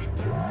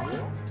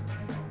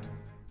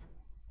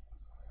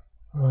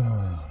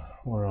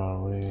 Where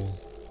are we?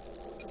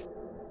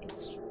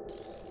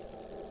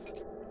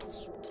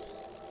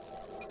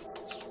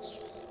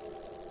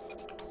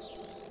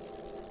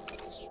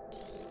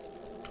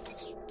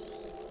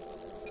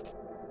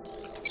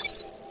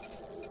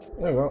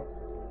 There we go.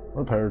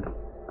 Repaired.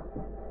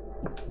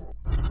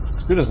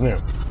 It's good as new.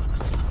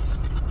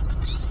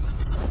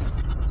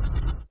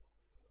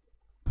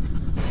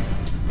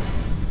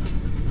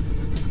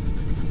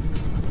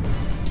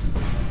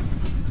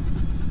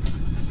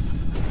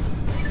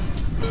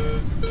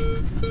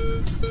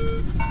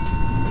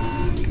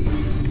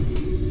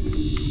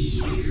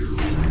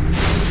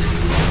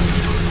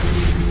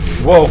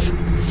 Whoa!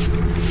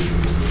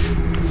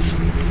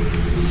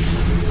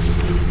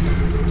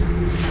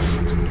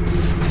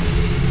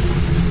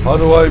 How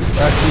do I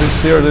actually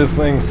steer this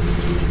thing?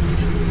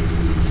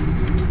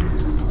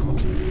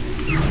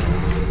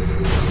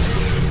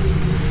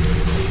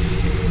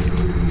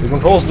 The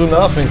controls do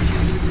nothing.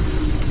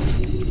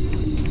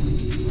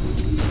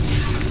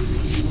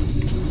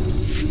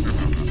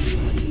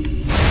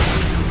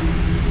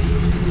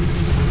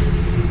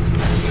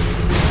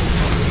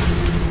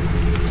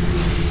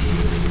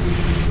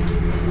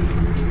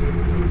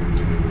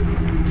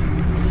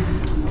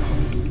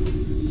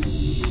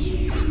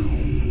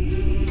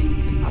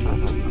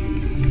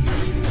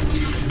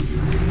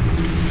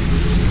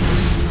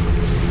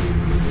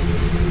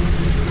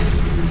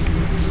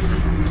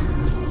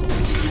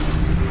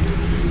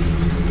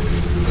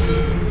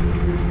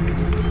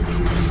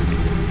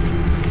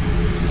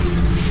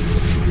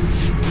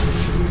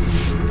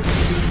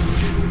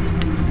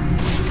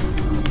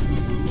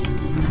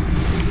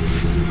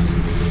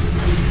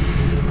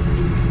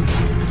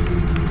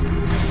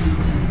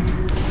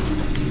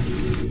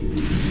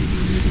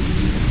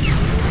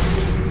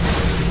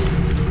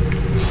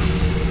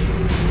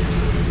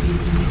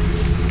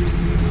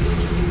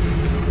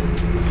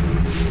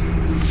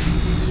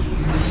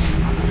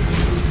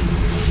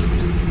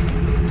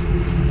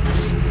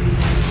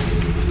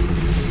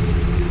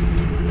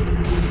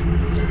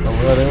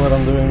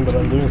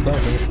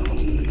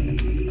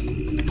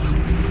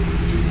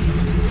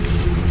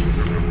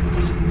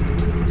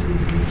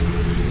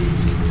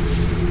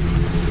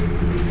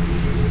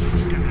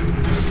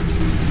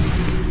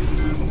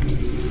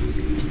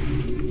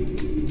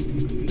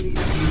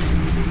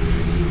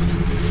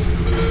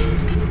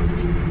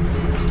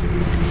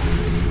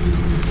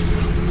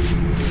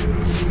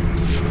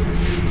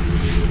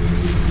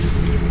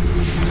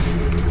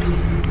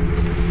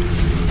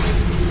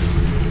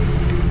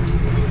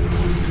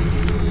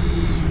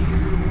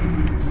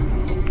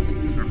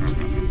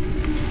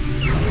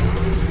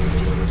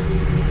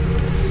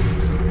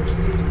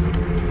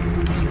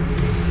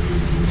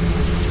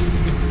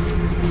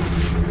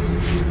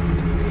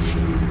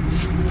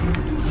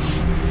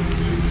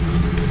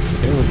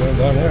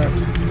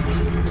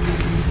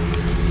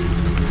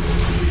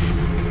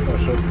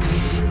 shit.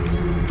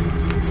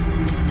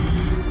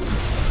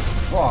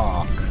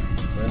 Fuck.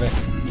 Really?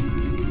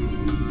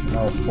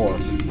 Now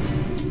fourth.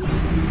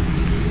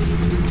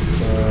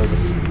 Third.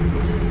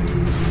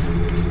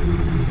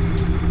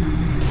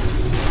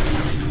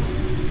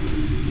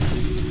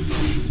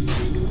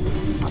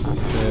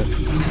 Fifth.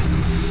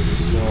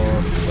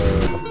 Fourth.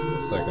 Third.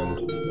 Second.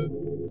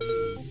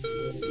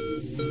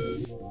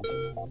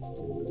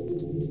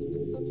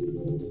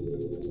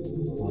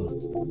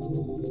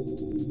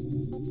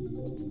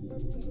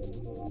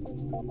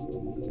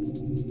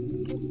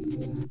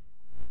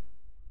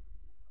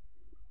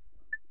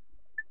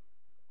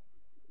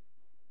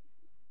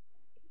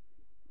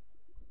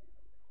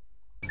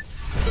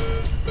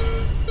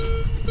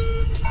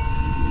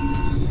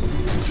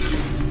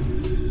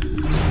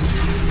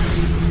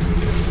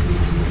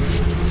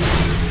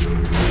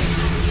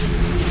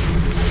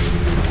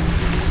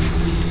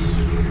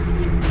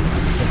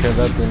 Okay,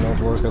 that did not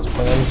work as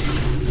planned.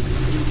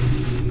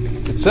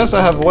 It says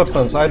I have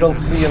weapons, I don't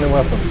see any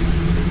weapons.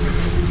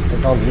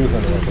 I can't use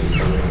any weapons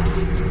anymore.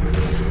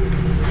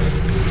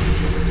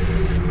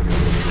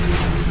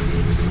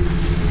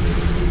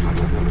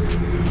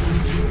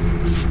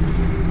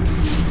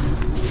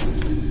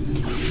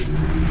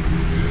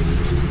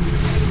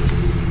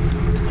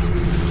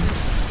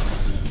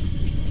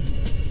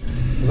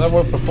 That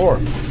worked before.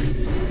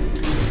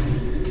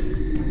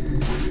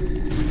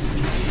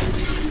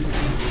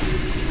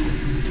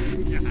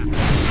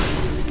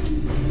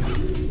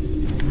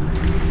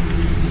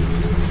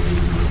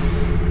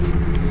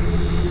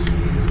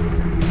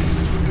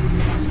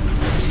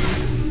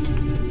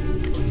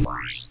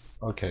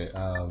 Okay,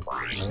 I'm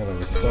gonna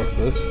restart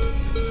this.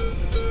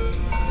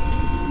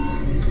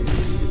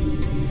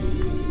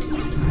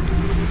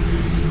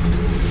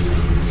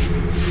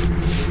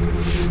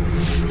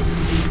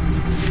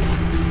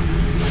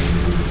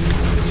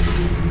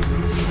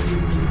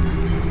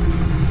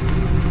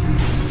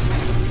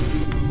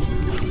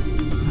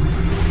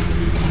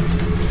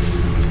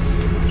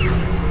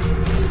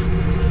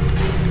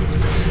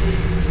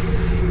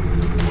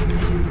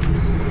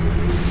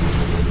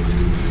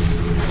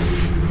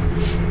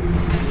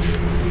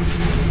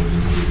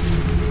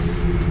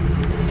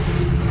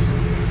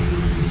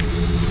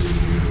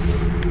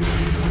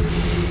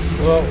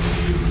 Well,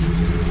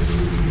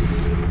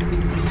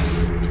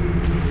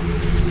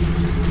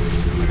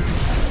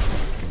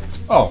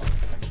 oh,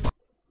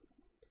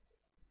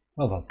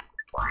 well done.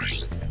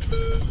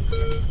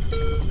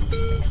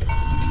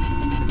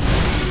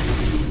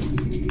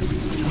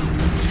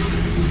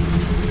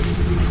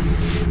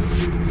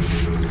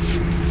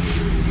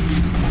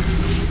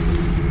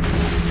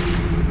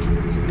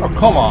 Oh,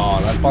 come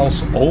on, I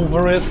bounced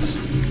over it.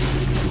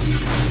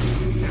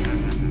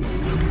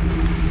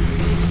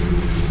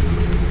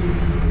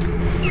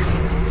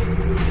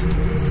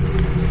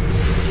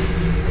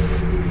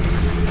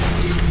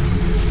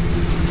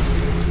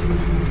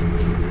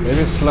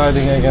 Maybe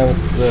sliding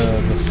against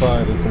the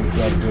side isn't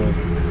that good.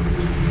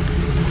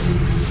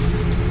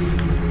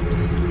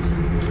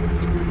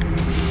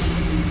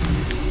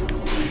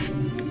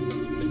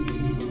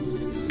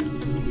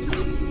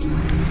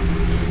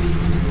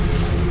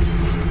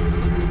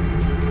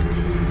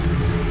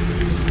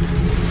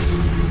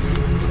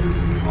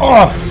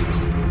 Oh!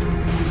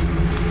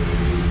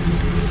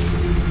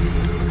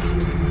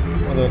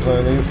 What if I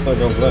need to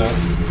go there?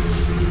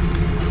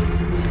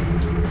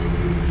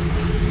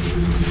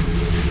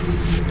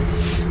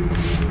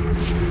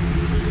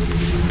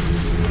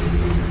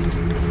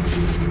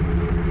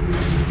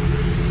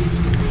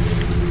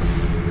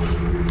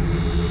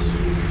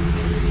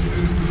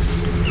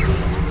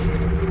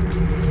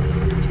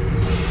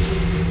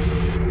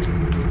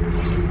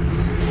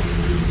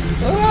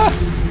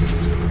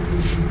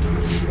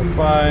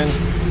 Fine.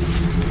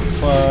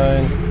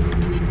 Fine.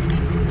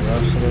 We're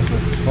absolutely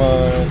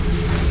fine.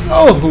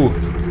 Oh!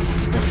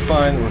 We're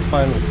fine, we're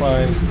fine, we're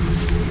fine.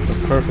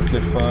 We're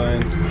perfectly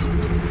fine.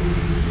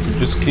 We're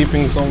just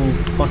keeping some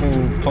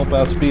fucking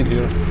top-ass speed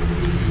here.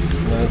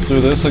 Let's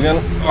do this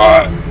again.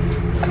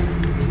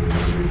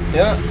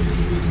 Yeah,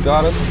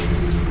 got it.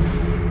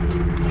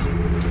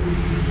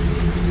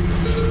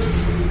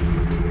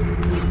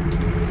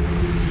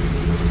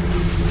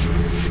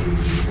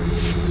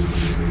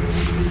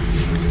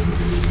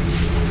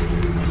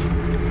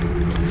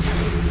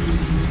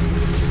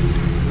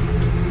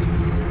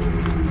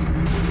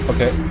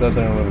 Okay, that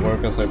didn't really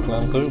work as I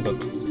planned to, but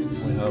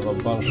we have a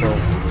bunch of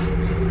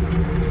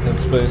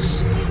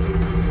headspace,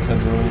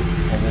 headroom,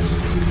 I guess.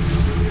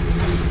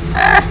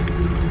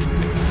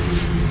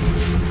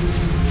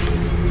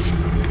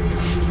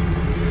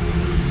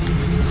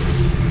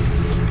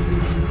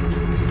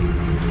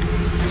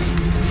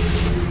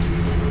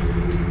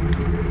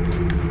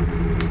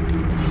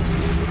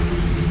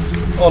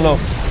 Oh no!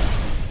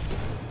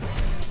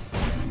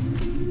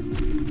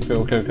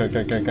 Okay.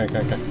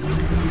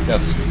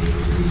 Yes.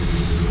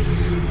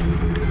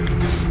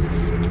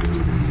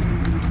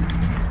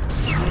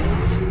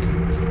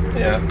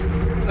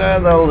 Yeah,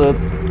 that'll do it.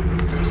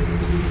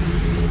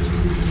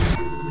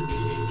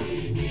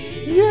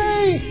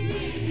 Yay!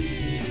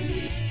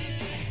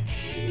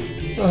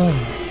 Here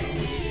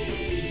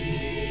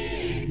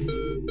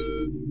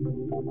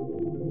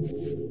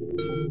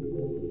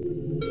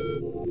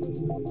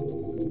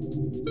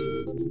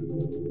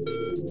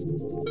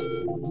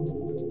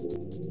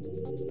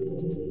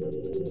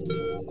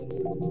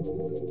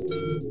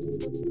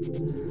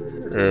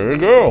we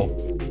go.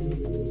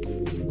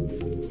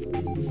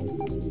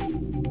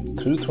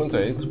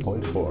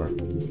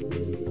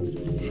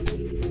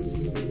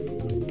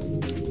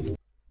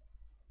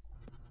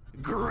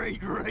 228.4.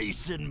 Great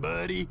racing,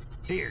 buddy.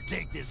 Here,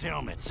 take this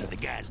helmet so the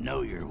guys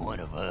know you're one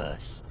of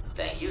us.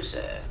 Thank you,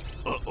 sir.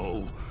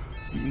 Uh-oh.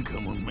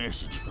 Incoming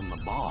message from the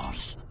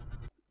boss.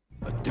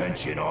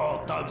 Attention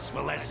all Thugs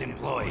for Less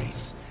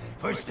employees.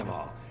 First of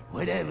all,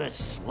 whatever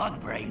slug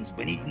brain's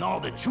been eating all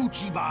the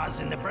choochie bars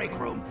in the break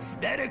room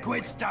better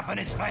quit stuffing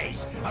his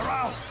face, or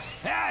else...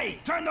 Hey,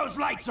 turn those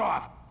lights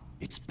off!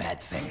 It's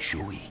bad feng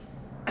shui.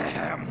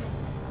 Ahem.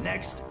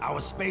 Next,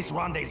 our space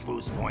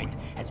rendezvous point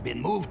has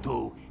been moved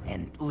to,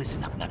 and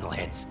listen up,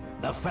 knuckleheads,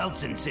 the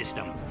Felsen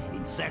system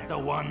in Sector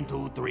 1,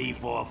 2, 3,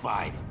 4,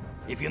 5.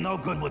 If you're no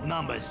good with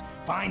numbers,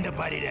 find a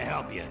buddy to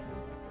help you.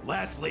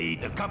 Lastly,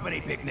 the company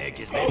picnic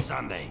is this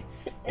Sunday.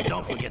 And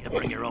don't forget to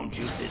bring your own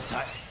juice this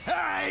time.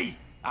 Hey!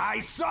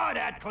 I saw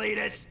that,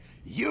 Cletus!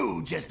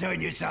 You just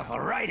earned yourself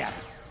a write-up.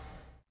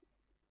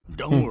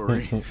 Don't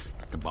worry.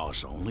 The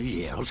boss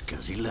only yells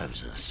because he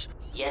loves us.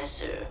 Yes,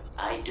 sir.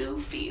 I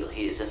do feel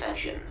his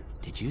affection.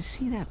 Did you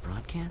see that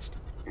broadcast?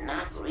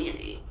 Not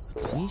really.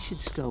 We should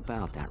scope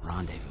out that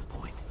rendezvous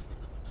point.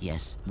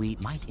 Yes, we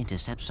might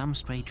intercept some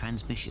stray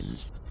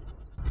transmissions.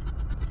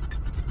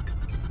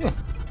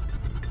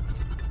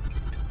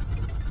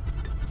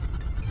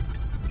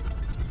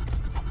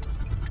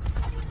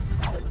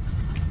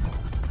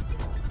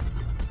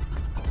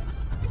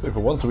 So if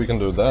we want to, we can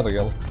do that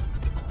again.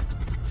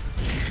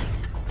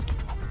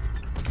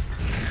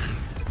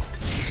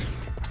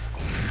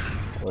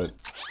 Wait.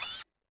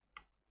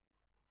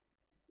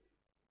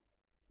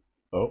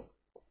 Oh.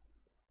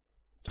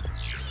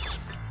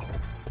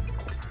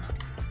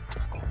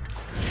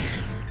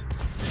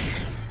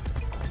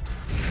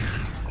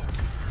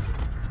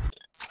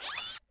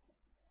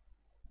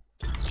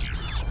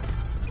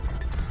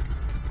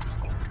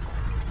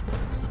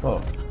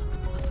 Oh.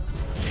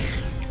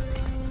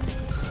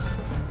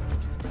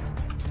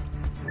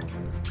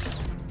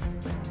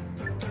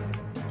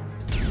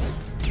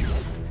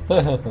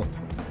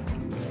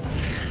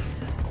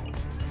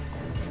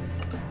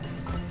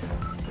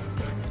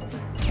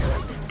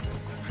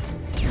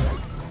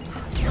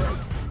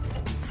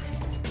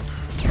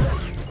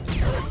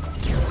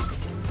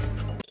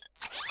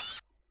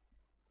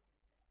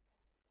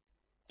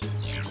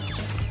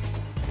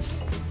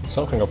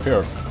 Something up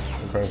here,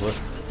 apparently.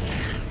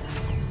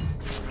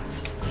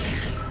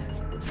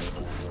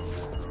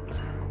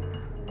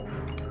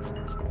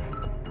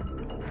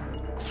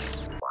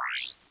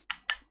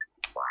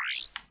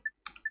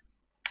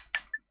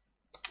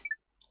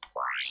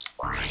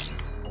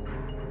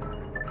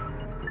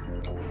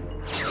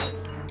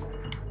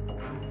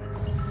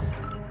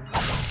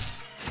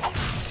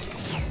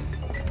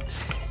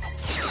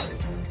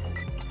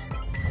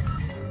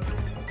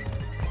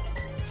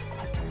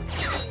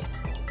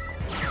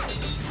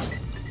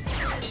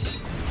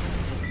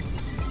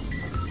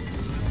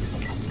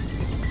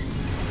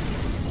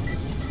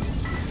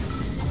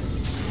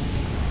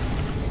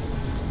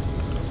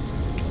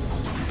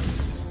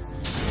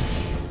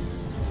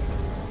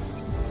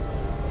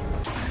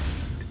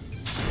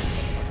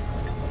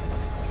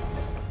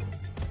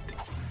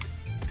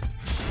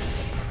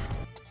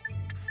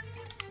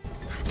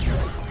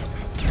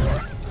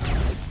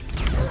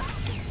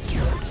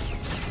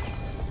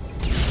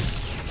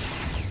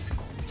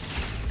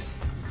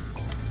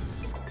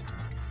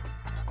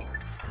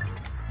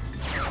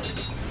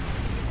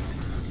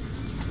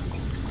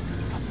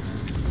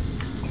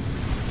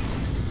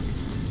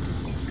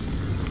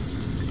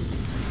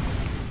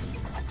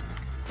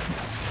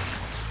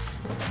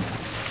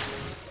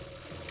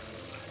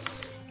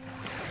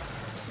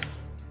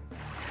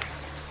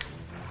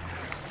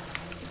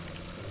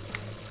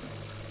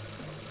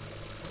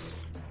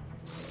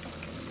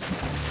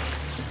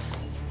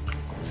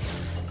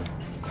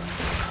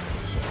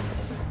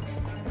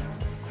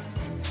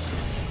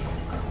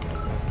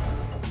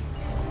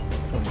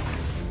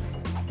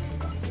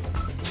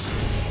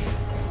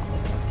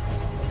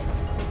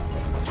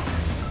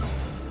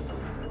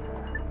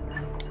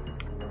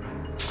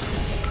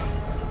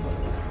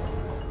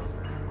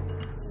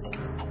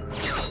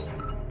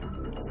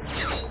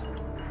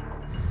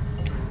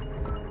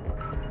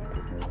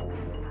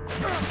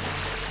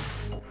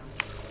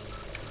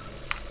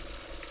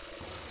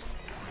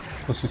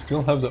 Does he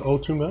still have the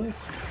O2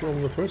 mask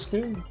from the first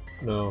game?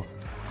 No.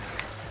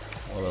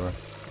 Whatever.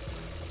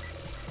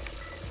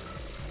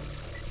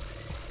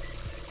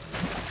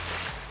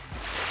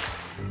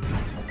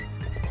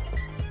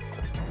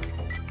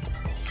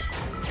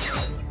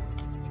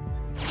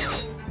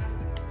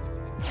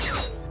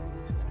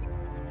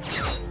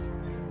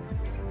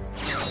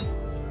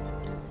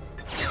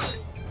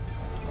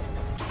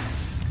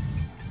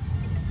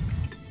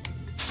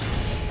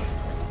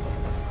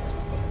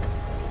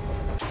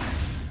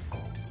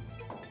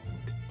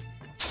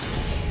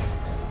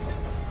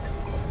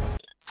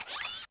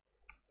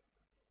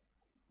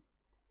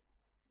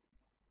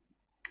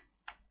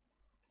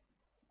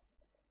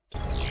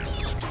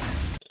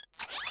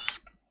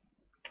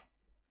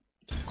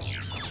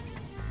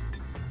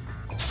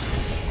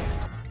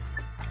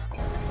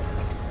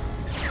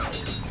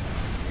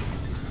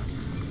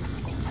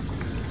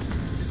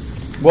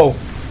 Whoa.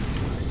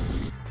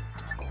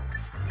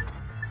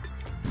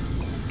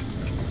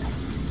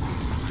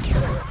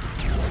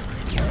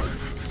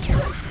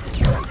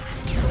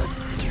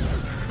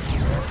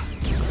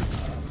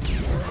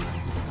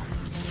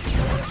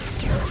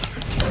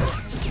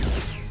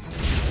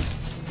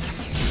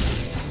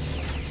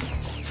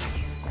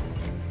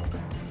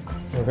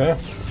 Okay.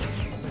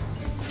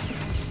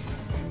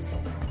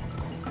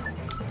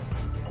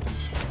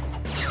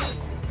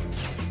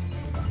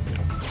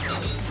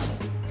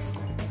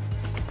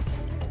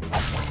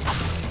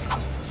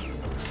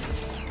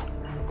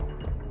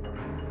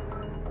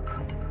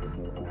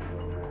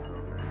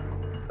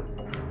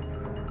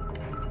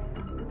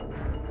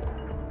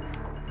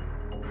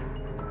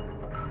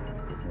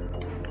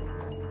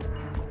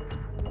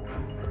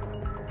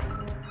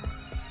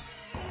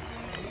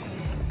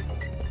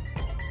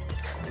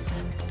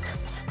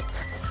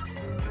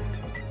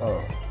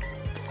 Oh.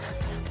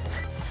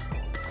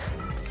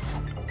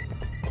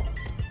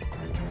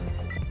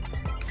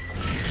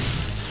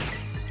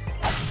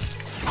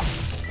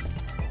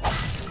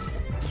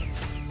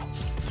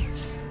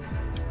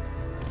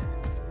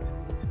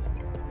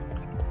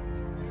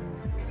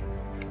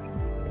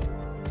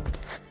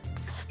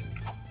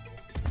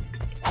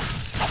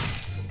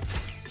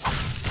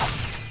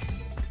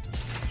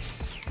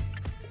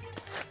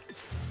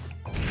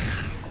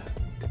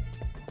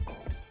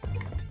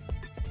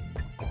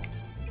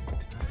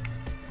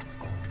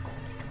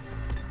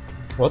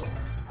 What?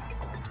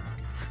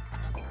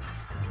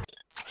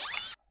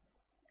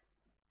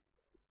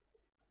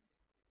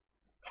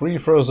 Free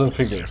frozen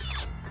figure.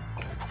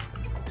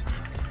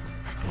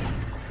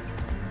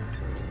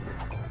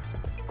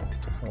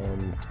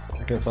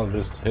 I guess I'll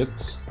just hit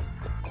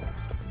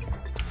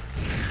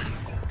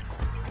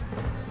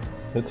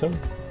him.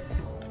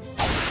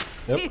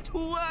 Yep. It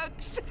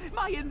works!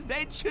 My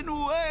invention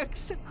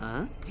works!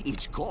 Huh?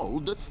 It's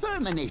called the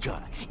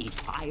Therminator. It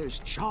fires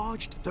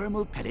charged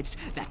thermal pellets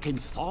that can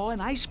thaw an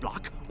ice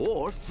block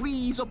or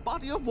freeze a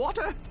body of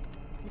water.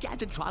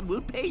 Gadgetron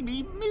will pay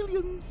me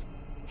millions.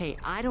 Hey,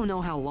 I don't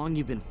know how long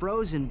you've been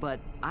frozen, but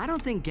I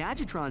don't think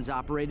Gadgetron's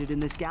operated in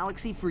this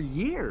galaxy for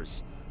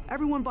years.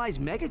 Everyone buys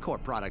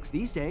Megacorp products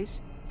these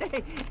days.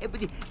 Hey,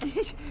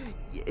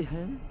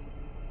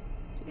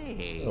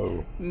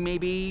 Oh.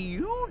 maybe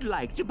you'd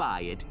like to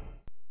buy it.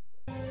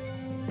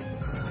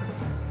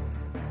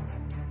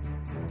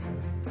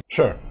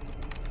 Sure.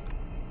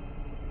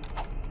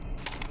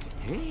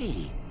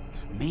 Hey,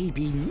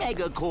 maybe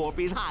Megacorp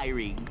is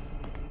hiring.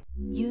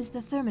 Use the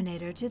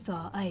Therminator to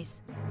thaw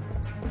ice.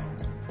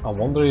 I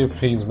wonder if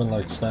he's been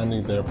like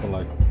standing there for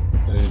like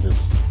ages.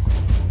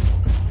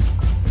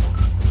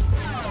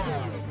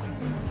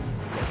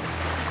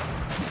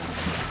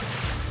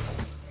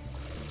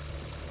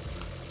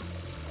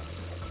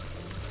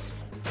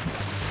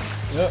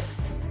 Yeah.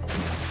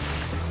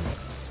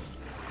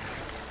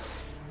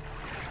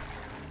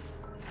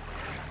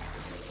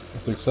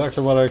 That's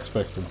exactly what I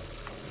expected.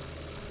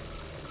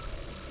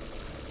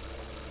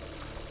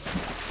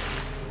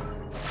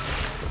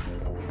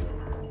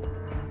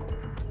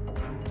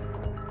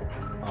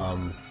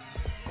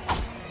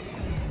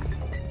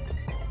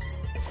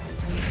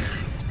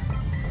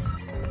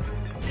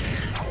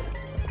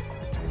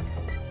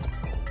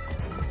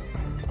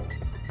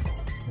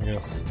 I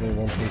guess they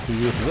want me to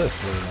use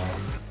this right now.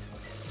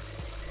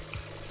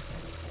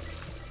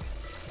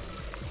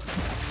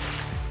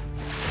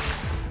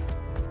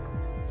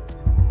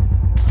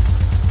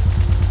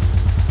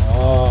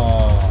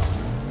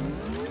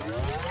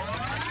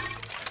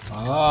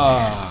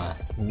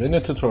 Mini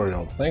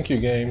tutorial. Thank you,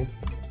 game.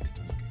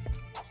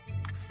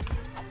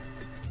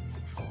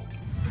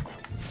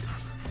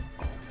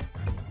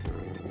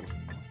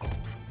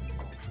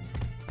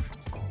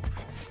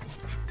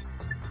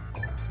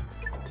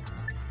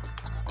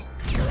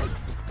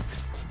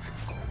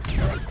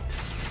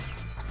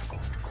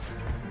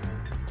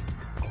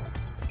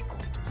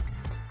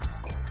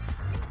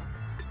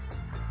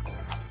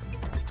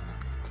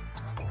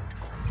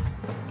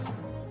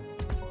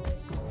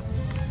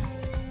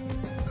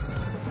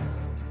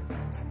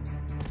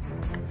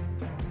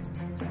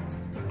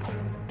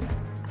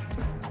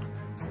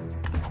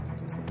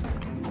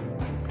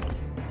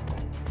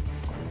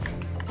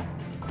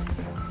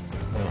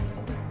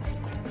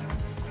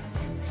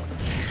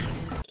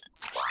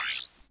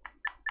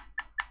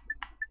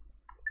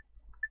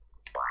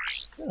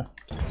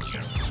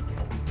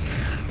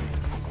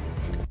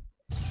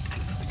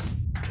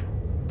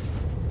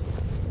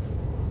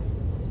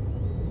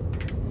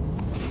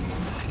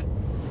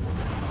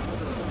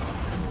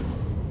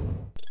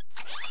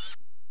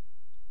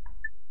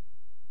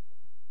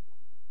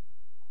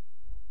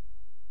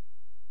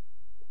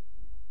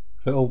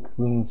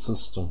 Felton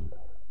system.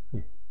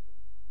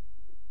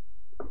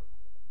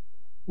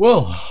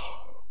 Well,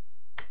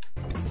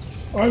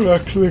 I'm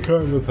actually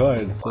kind of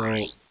tired, so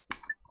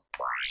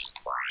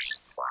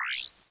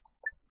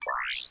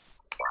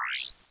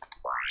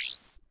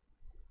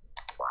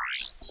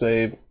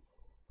save,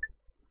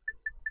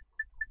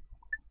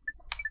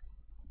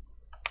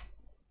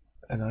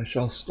 and I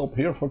shall stop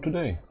here for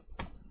today.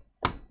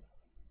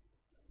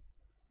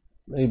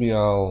 Maybe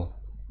I'll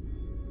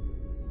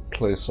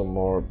play some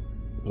more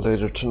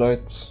later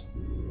tonight.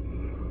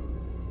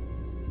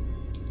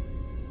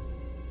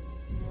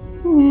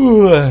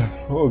 Ooh,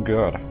 oh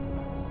god.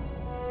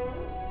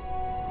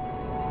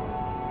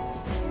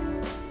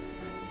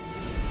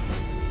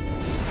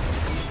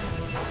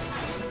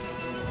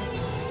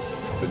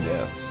 But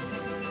yes,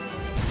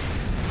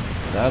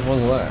 that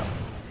was that.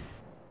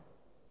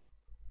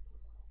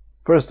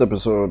 First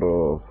episode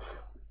of,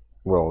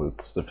 well,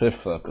 it's the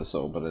 5th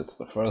episode, but it's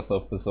the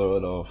 1st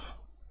episode of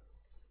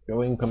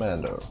going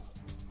Commando.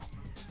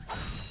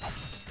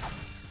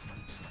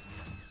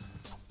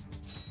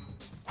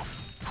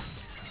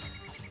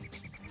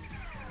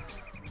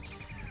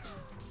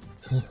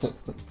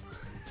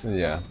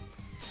 Yeah.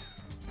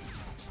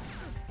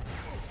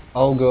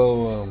 I'll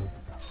go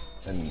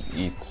and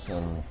eat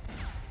and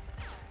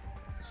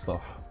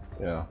stuff.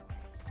 Yeah.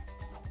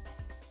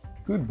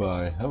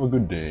 Goodbye. Have a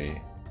good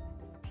day.